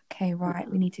like, okay, right,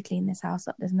 we need to clean this house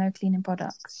up. There's no cleaning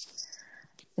products.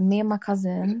 So me and my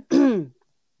cousin,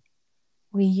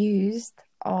 we used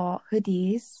our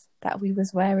hoodies that we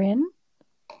was wearing.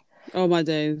 Oh my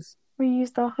days. We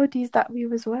used our hoodies that we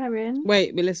was wearing.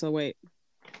 Wait, Melissa, wait.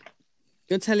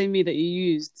 You're telling me that you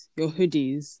used your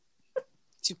hoodies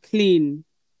to clean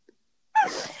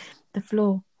The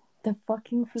floor. The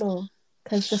fucking floor.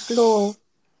 Because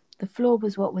the floor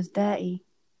was what was dirty.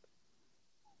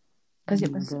 Because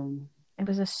it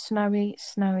was a snowy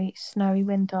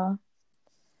winter.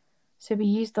 So we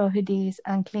used our hoodies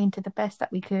and cleaned to the best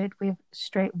that we could with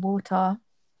straight water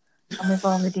and with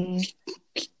our hoodies.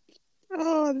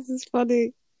 Oh, this is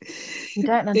funny. You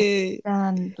don't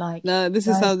understand, like... No, this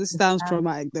sounds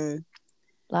traumatic, though.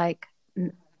 Like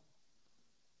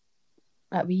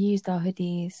we used our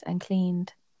hoodies and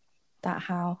cleaned that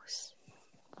house.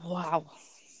 Wow.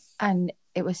 And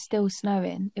it was still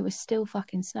snowing. It was still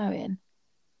fucking snowing.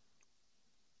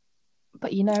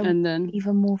 But you know, and then...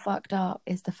 even more fucked up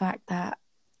is the fact that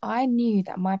I knew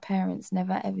that my parents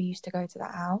never ever used to go to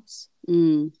that house.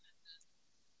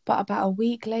 But about a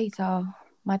week later,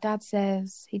 my dad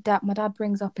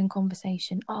brings up in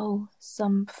conversation, oh,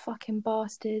 some fucking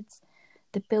bastards.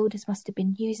 The builders must have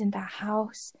been using that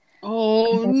house.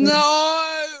 Oh,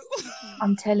 no!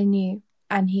 I'm telling you.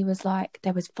 And he was like,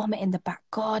 there was vomit in the back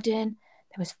garden.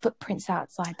 There was footprints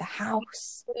outside the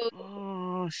house.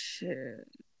 Oh, shit.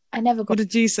 What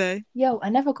did you say? I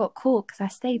never got caught because I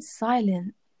stayed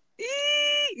silent.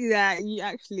 Yeah, you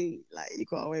actually, you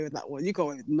got away with that one. You got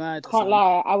away with murder. Can't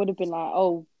lie, I would have been like,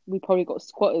 oh, we probably got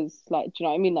squatters. Like, do you know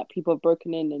what I mean? Like, people have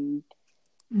broken in and...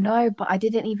 No, but I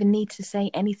didn't even need to say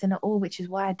anything at all, which is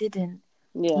why I didn't.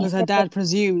 Yeah. Because her dad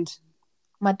presumed.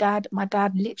 My dad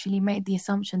literally made the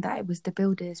assumption that it was the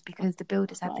builders because the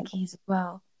builders had the keys as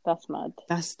well. That's mad.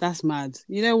 That's mad.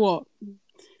 You know what?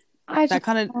 That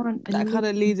kind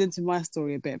of leads into my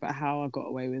story a bit about how I got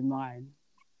away with mine.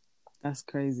 That's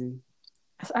crazy.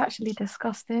 It's actually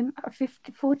disgusting. At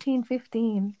 14,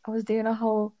 15, I was doing a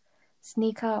whole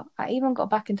sneak out. I even got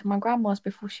back into my grandma's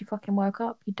before she fucking woke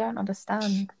up. You don't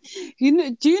understand. Do you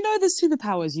know the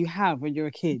superpowers you have when you're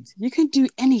a kid? You can do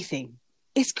anything.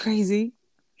 It's crazy.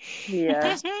 Yeah.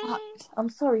 That's fucked. I'm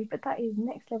sorry, but that is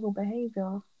next level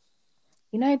behaviour.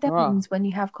 You know, that means when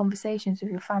you have conversations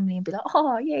with your family and be like,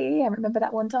 oh, yeah, remember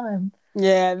that one time?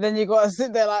 Yeah, then you got to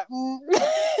sit there like...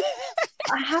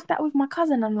 I have that with my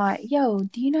cousin. I'm like, yo,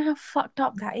 do you know how fucked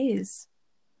up that is?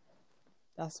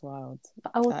 That's wild.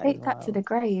 But I will take that to the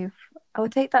grave.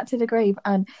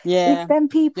 And yeah, if them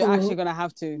people... You're actually going to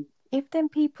have to. If them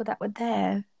people that were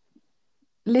there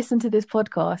listen to this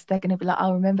podcast, they're going to be like,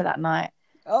 I'll remember that night.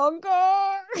 Oh,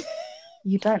 God.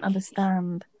 You don't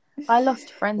understand. I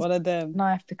lost friends. One of them.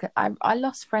 Because I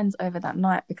lost friends over that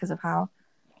night because of how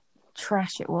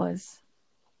trash it was.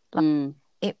 I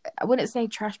wouldn't say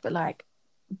trash, but like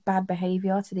bad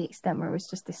behaviour to the extent where it was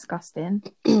just disgusting.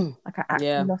 Like I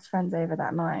actually lost friends over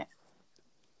that night.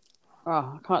 Oh,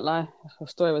 I can't lie. Her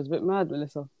story was a bit mad,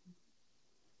 Melissa.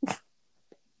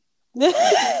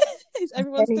 Is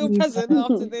everyone still present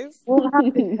after this?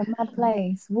 Wolverhampton is a mad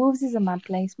place. Wolves is a mad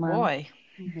place, man. Why?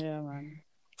 Yeah, man.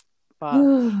 But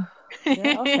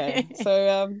okay.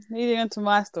 So leading on to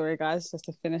my story, guys, just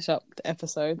to finish up the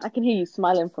episode. I can hear you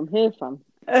smiling from here, fam.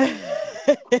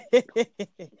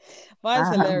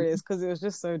 Mine's hilarious because it was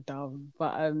just so dumb.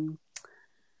 But I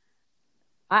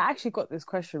actually got this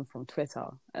question from Twitter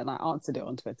and I answered it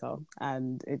on Twitter,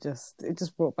 and it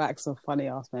just brought back some funny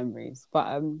ass memories.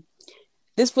 But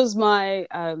this was my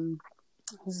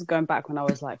this is going back when I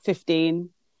was like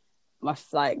 15, my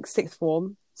sixth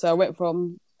form. So I went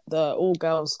from the all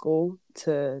girls school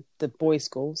to the boys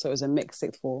school, so it was a mixed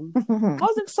sixth form. I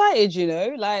was excited,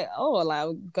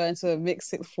 I'm going to a mixed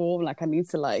sixth form, like I need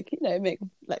to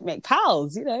make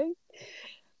pals,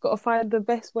 got to find the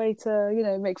best way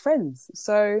to make friends.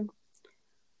 So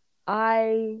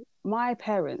my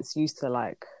parents used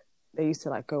to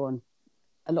go on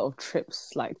a lot of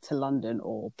trips to London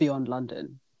or beyond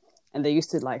London, and they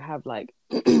used to have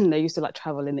they used to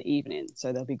travel in the evening,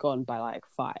 so they'll be gone by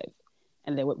 5.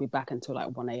 And they won't be back until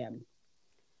 1 a.m.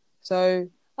 So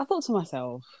I thought to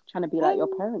myself, trying to be like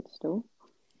your parents still.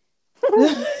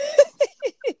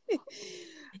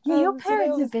 Your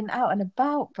parents have been out and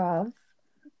about, bruv.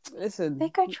 Listen, they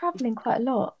go travelling quite a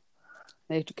lot.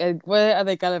 Where are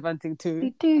they gallivanting to?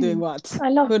 They do. Doing what? I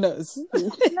love. Who knows?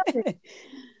 It.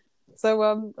 So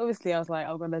obviously I was like,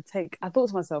 I thought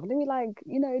to myself, let me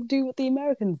do what the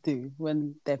Americans do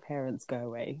when their parents go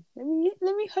away. Let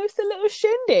me host a little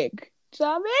shindig. Do you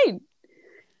know what I mean?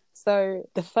 So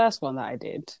the first one that I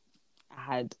did, I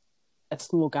had a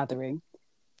small gathering,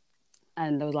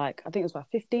 and there was I think it was about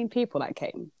 15 people that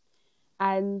came,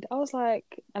 and I was and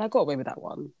I got away with that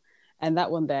one, and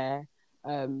that one there,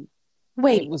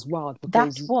 wait, it was wild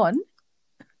because that one,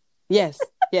 yes,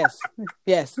 Yes.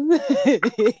 Oh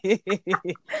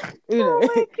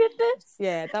my goodness.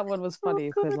 Yeah, that one was Oh, funny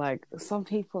because God. like some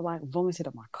people like vomited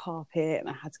on my carpet and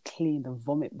I had to clean the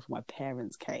vomit before my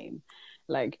parents came.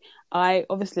 Like I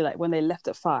obviously like when they left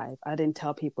at 5, I didn't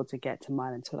tell people to get to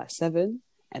mine until like 7,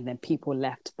 and then people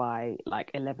left by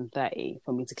like 11:30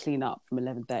 for me to clean up from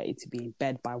 11:30 to be in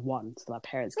bed by 1. So my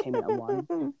parents came in at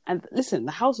 1. And listen,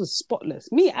 the house was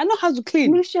spotless. Me, I know how to At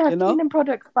clean, least you you had know? cleaning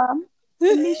products, fam.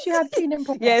 At least you had cleaning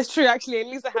products. Yeah, it's true. Actually, at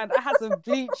least I had some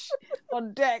bleach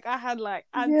on deck. I had like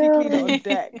anti-cleaner Yeah. on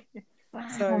deck.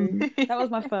 So Fam. that was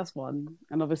my first one,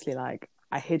 and obviously, like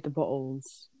I hid the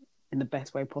bottles in the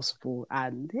best way possible,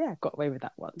 and yeah, got away with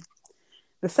that one.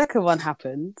 The second one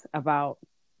happened about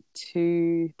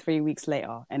 2-3 weeks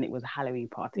later, and it was a Halloween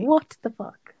party. What the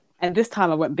fuck? And this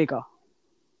time I went bigger.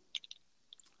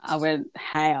 I went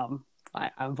ham.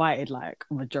 Like I invited like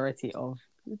a majority of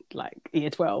like year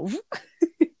 12.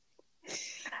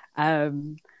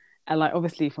 And like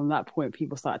obviously from that point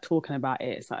people started talking about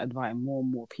it, started inviting more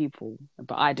and more people,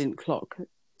 but I didn't clock.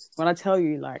 When I tell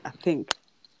you, like I think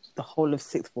the whole of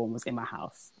sixth form was in my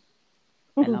house.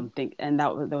 And I'm thinking, and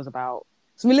there was about,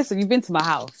 so Melissa, you've been to my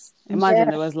house. Imagine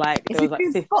Yeah. there was like It's a good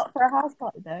 50, spot for a house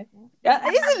party, though. yeah,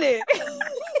 isn't it?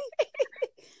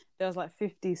 There was like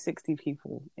 50, 60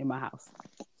 people in my house.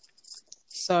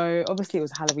 So obviously it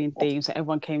was Halloween themed, so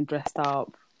everyone came dressed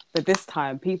up. But this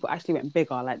time people actually went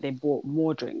bigger. Like they bought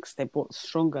more drinks, they bought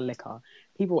stronger liquor.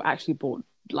 People actually bought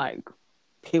like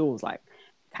pills, like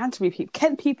Canterbury people,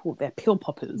 Kent people, they're pill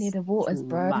poppers. Near the waters, It's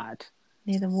bro. mad.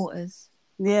 Near the waters.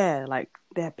 Yeah, like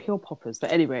they're pill poppers.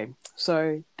 But anyway,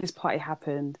 so this party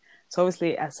happened. So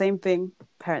obviously, same thing.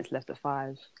 Parents left at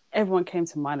 5. Everyone came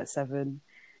to mine at 7.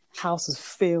 House was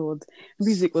filled.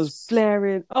 Music was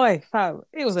blaring. Oh, fam,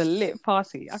 it was a lit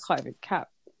party. I can't even cap.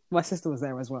 My sister was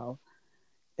there as well.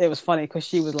 It was funny because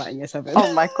she was like in year 7.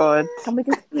 Oh my god. Can we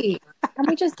just eat?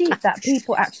 That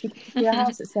people actually come to your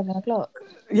house at 7 o'clock?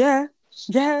 Yeah.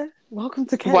 Welcome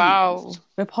to Kent. Wow.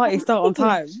 The party started on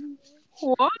time.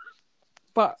 What?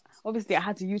 But obviously I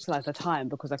had to utilise the time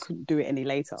because I couldn't do it any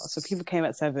later. So people came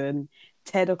at 7,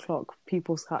 10 o'clock,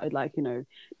 people started like, 9,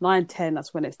 10,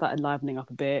 that's when it started livening up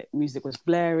a bit. Music was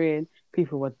blaring,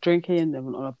 people were drinking, they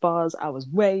were on a buzz, I was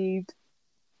waved.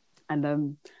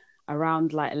 And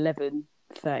around like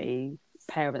 11:30,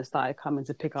 parents started coming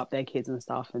to pick up their kids and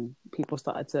stuff, and people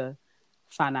started to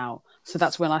fan out. So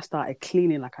that's when I started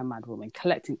cleaning like a mad woman,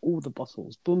 collecting all the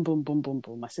bottles. Boom, boom, boom, boom,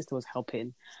 boom. My sister was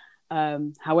helping.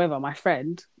 However, my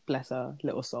friend, bless her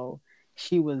little soul,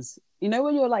 she was,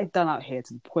 when you're like done out here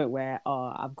to the point where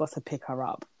I've got to pick her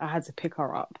up. I had to pick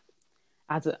her up.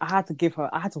 I had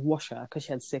to wash her because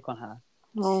she had sick on her.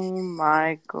 Oh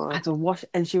my I god. had to wash,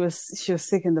 and she was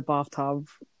sick in the bathtub,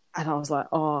 and I was like,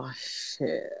 oh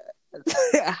shit.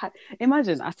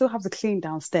 Imagine I still have to clean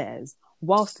downstairs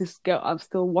whilst I'm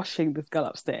still washing this girl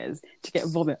upstairs to get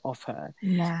vomit off her.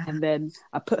 Nah. And then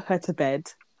I put her to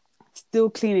bed, still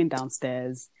cleaning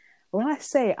downstairs. When I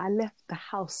say I left the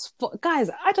house, guys,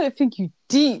 I don't think you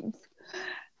deep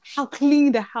how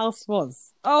clean the house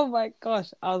was. Oh my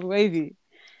gosh, I was wavy.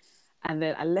 And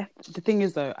then I left, the thing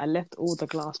is though, I left all the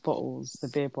glass bottles, the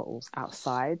beer bottles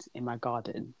outside in my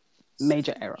garden.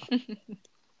 Major error.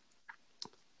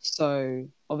 So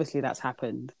obviously that's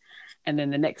happened. And then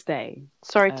the next day,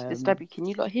 Sorry to disturb you. Can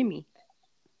you not hear me?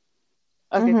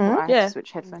 Okay, Mhm. cool. I have Yeah. to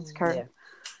switch headphones. Carry on.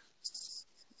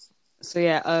 So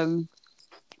yeah,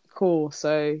 cool.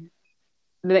 So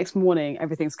the next morning,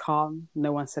 everything's calm.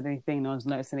 No one said anything. No one's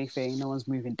noticed anything. No one's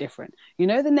moving different. The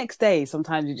next day,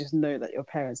 sometimes you just know that your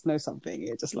parents know something.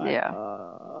 You're just like, Yeah.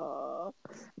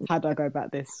 how do I go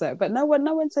about this? So, but no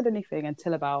one said anything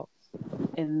until about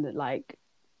in like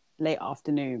late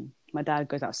afternoon. My dad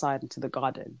goes outside into the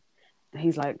garden, and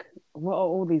he's like, "What are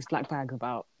all these black bags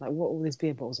about? Like, what are all these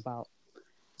beer bottles about?"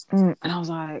 And I was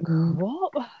like,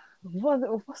 "What?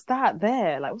 What's that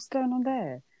there? Like, what's going on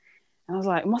there?" And I was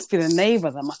like, it must be the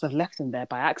neighbour that must have left them there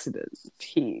by accident.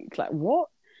 Like, what?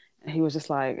 And he was just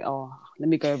like, oh, let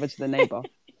me go over to the neighbour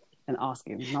and ask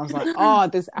him. And I was like, oh,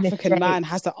 this African man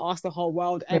has to ask the whole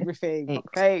world everything.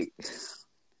 Okay.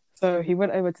 So he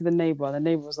went over to the neighbour, and the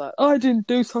neighbour was like, oh, I didn't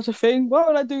do such a thing. Why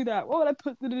would I do that? Why would I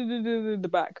put in the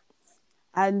back?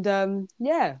 And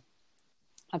yeah,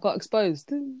 I got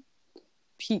exposed.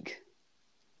 Peak.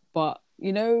 But,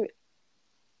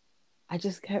 I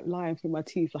just kept lying through my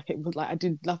teeth. Like, it was like I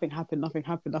did nothing happened.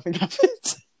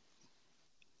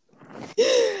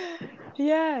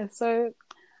 Yeah, so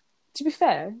to be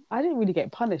fair, I didn't really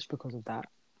get punished because of that.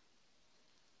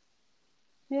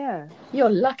 Yeah. You're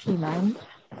lucky, man.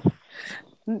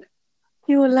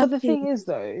 You're lucky. But the thing is,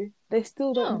 though, they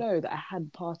still don't know that I had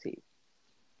a party.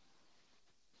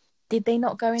 Did they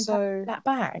not go into So black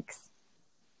bags?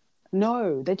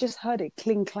 no, they just heard it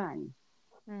cling clang.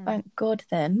 Thank God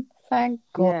then. Thank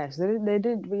God. Yeah, so they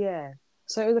did. Yeah,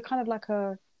 so it was a kind of like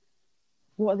a,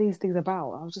 what are these things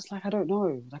about? I was just like, I don't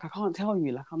know. Like, I can't tell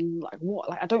you. Like, I'm like, what?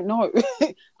 Like, I don't know.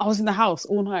 I was in the house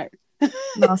all night.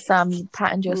 Now, Sam, you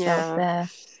patterned yourself Yeah. there.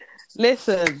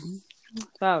 Listen,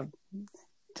 fam,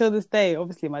 till this day,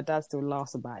 obviously, my dad still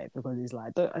laughs about it because he's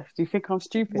like, do you think I'm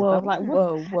stupid? Whoa, I'm like,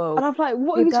 what? whoa. And I'm like,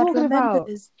 what Your are you dad talking about?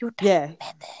 remembers. Your dad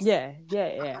Yeah.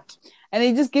 And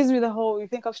he just gives me the whole, you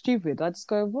think I'm stupid? I just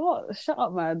go, what? Shut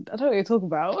up, man. I don't know what you're talking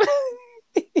about.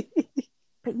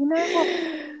 But you know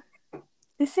what?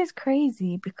 This is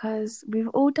crazy because we've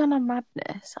all done a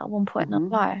madness at one point in our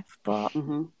life, but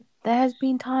there has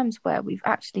been times where we've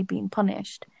actually been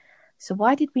punished. So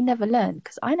why did we never learn?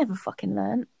 Because I never fucking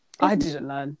learned. I didn't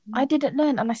learn. I didn't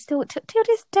learn, and I still, till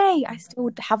this day, I still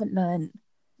haven't learned.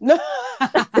 No,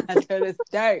 to this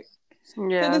day.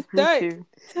 Yeah, this me day. too.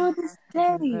 Till this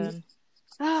day.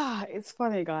 It's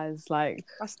funny, guys. Like,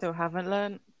 I still haven't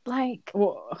learned. Like,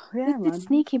 well, yeah, this man. is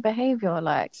sneaky behaviour,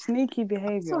 like. Sneaky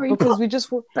behavior. Sorry, because but we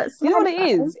just, that's you know what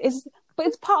it life. is? But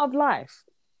it's part of life.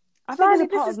 I think Riley,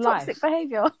 it's a part this is of life. toxic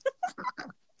behaviour.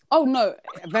 Oh no,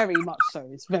 very much so.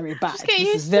 It's very bad. Just get This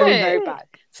used is to very, it. very bad.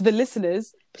 So the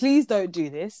listeners, please don't do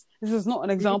this. This is not an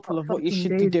example of what you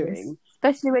should be doing.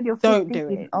 Especially when you're Don't 15.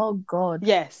 do it. Oh, God.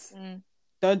 Yes,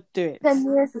 don't do it. 10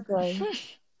 years ago.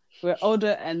 We're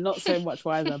older and not so much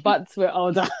wiser, but we're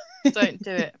older. Don't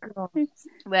do it. God.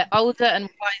 We're older and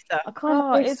wiser. I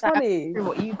can't wish it's that funny. through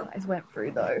what you guys went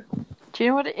through, though. Do you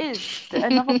know what it is?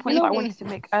 Another point that I wanted to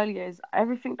make earlier is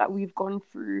everything that we've gone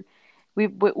through,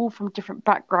 we're all from different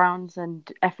backgrounds and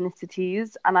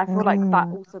ethnicities, and I feel like that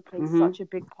also plays such a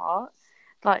big part.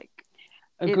 Like,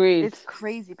 Agreed. It's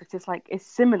crazy because it's like it's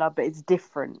similar, but it's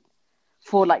different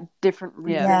for like different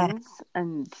reasons.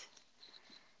 And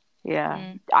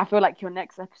I feel like your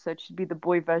next episode should be the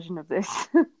boy version of this.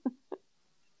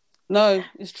 No,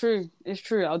 it's true. It's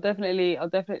true. I'll definitely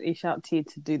shout to you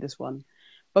to do this one,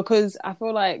 because I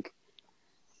feel like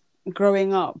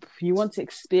growing up, you want to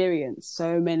experience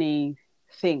so many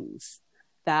things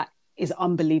that is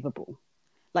unbelievable.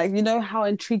 Like, you know how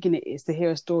intriguing it is to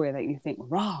hear a story that you think,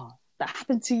 rah, that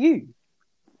happened to you.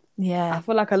 Yeah. I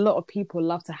feel like a lot of people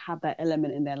love to have that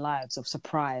element in their lives of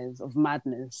surprise, of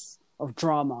madness, of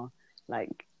drama.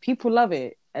 Like, people love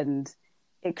it, and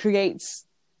it creates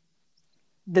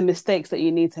the mistakes that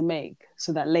you need to make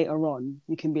so that later on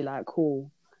you can be like,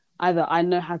 cool, either I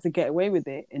know how to get away with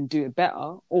it and do it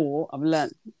better, or I've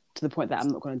learned to the point that I'm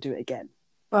not going to do it again.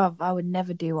 Bruv, I would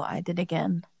never do what I did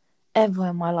again, ever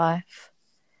in my life.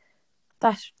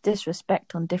 That's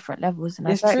disrespect on different levels, and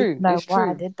It's I don't true. even know It's why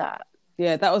true. I did that.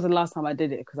 Yeah, that was the last time I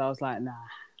did it, because I was like, nah,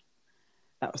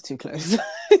 that was too close.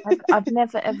 I've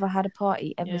never ever had a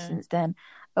party ever since then.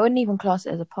 I wouldn't even class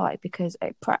it as a party because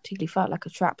it practically felt like a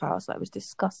trap house. Like, it was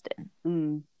disgusting.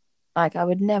 Like, I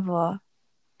would never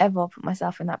ever put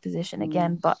myself in that position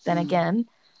again. But then again,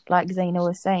 like Zaina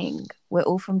was saying, we're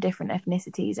all from different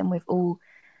ethnicities, and we've all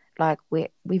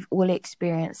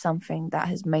experienced something that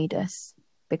has made us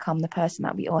become the person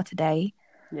that we are today.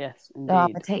 Yes, indeed. So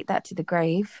I'm gonna take that to the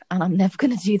grave, and I'm never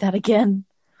gonna do that again.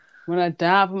 When I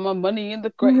die, put my money in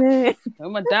the grave.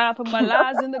 When I die, put my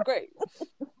lies in the grave.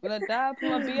 When I die, put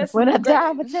my BS when in I the die, grave.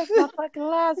 I'm gonna take my fucking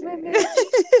lies with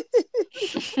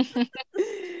me.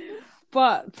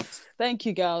 But thank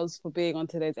you, girls, for being on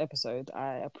today's episode.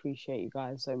 I appreciate you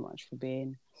guys so much for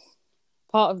being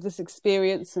part of this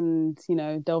experience and, you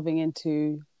know, delving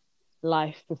into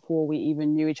life before we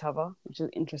even knew each other, which is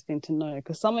interesting to know,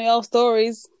 because some of y'all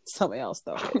stories. Some of y'all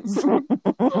stories.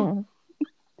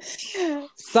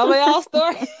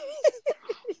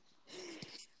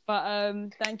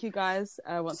 But thank you guys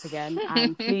once again,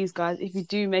 and please, guys, if you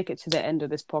do make it to the end of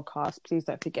this podcast, please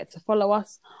don't forget to follow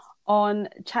us on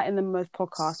Chatting the Most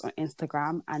podcast on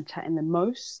Instagram and Chatting the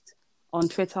Most on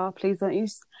Twitter. Please don't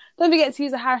forget to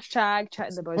use the hashtag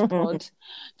Chatting the Most pod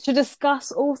to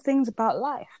discuss all things about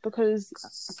life, because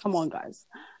come on, guys,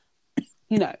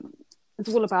 you know, it's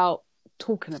all about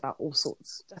talking about all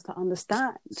sorts just to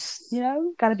understand, you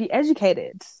know, gotta be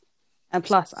educated. And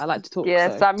plus, I like to talk.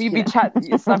 Yeah, so, Sam, you be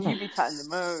chatting. Sam, you be chatting the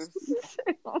most.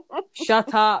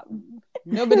 Shut up.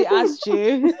 Nobody asked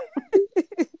you.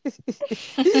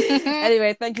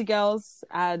 Anyway, thank you, girls,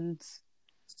 and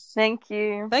Thank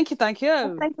you. thank you. Thank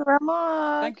you very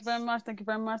much. Thank you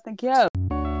very much. Thank you.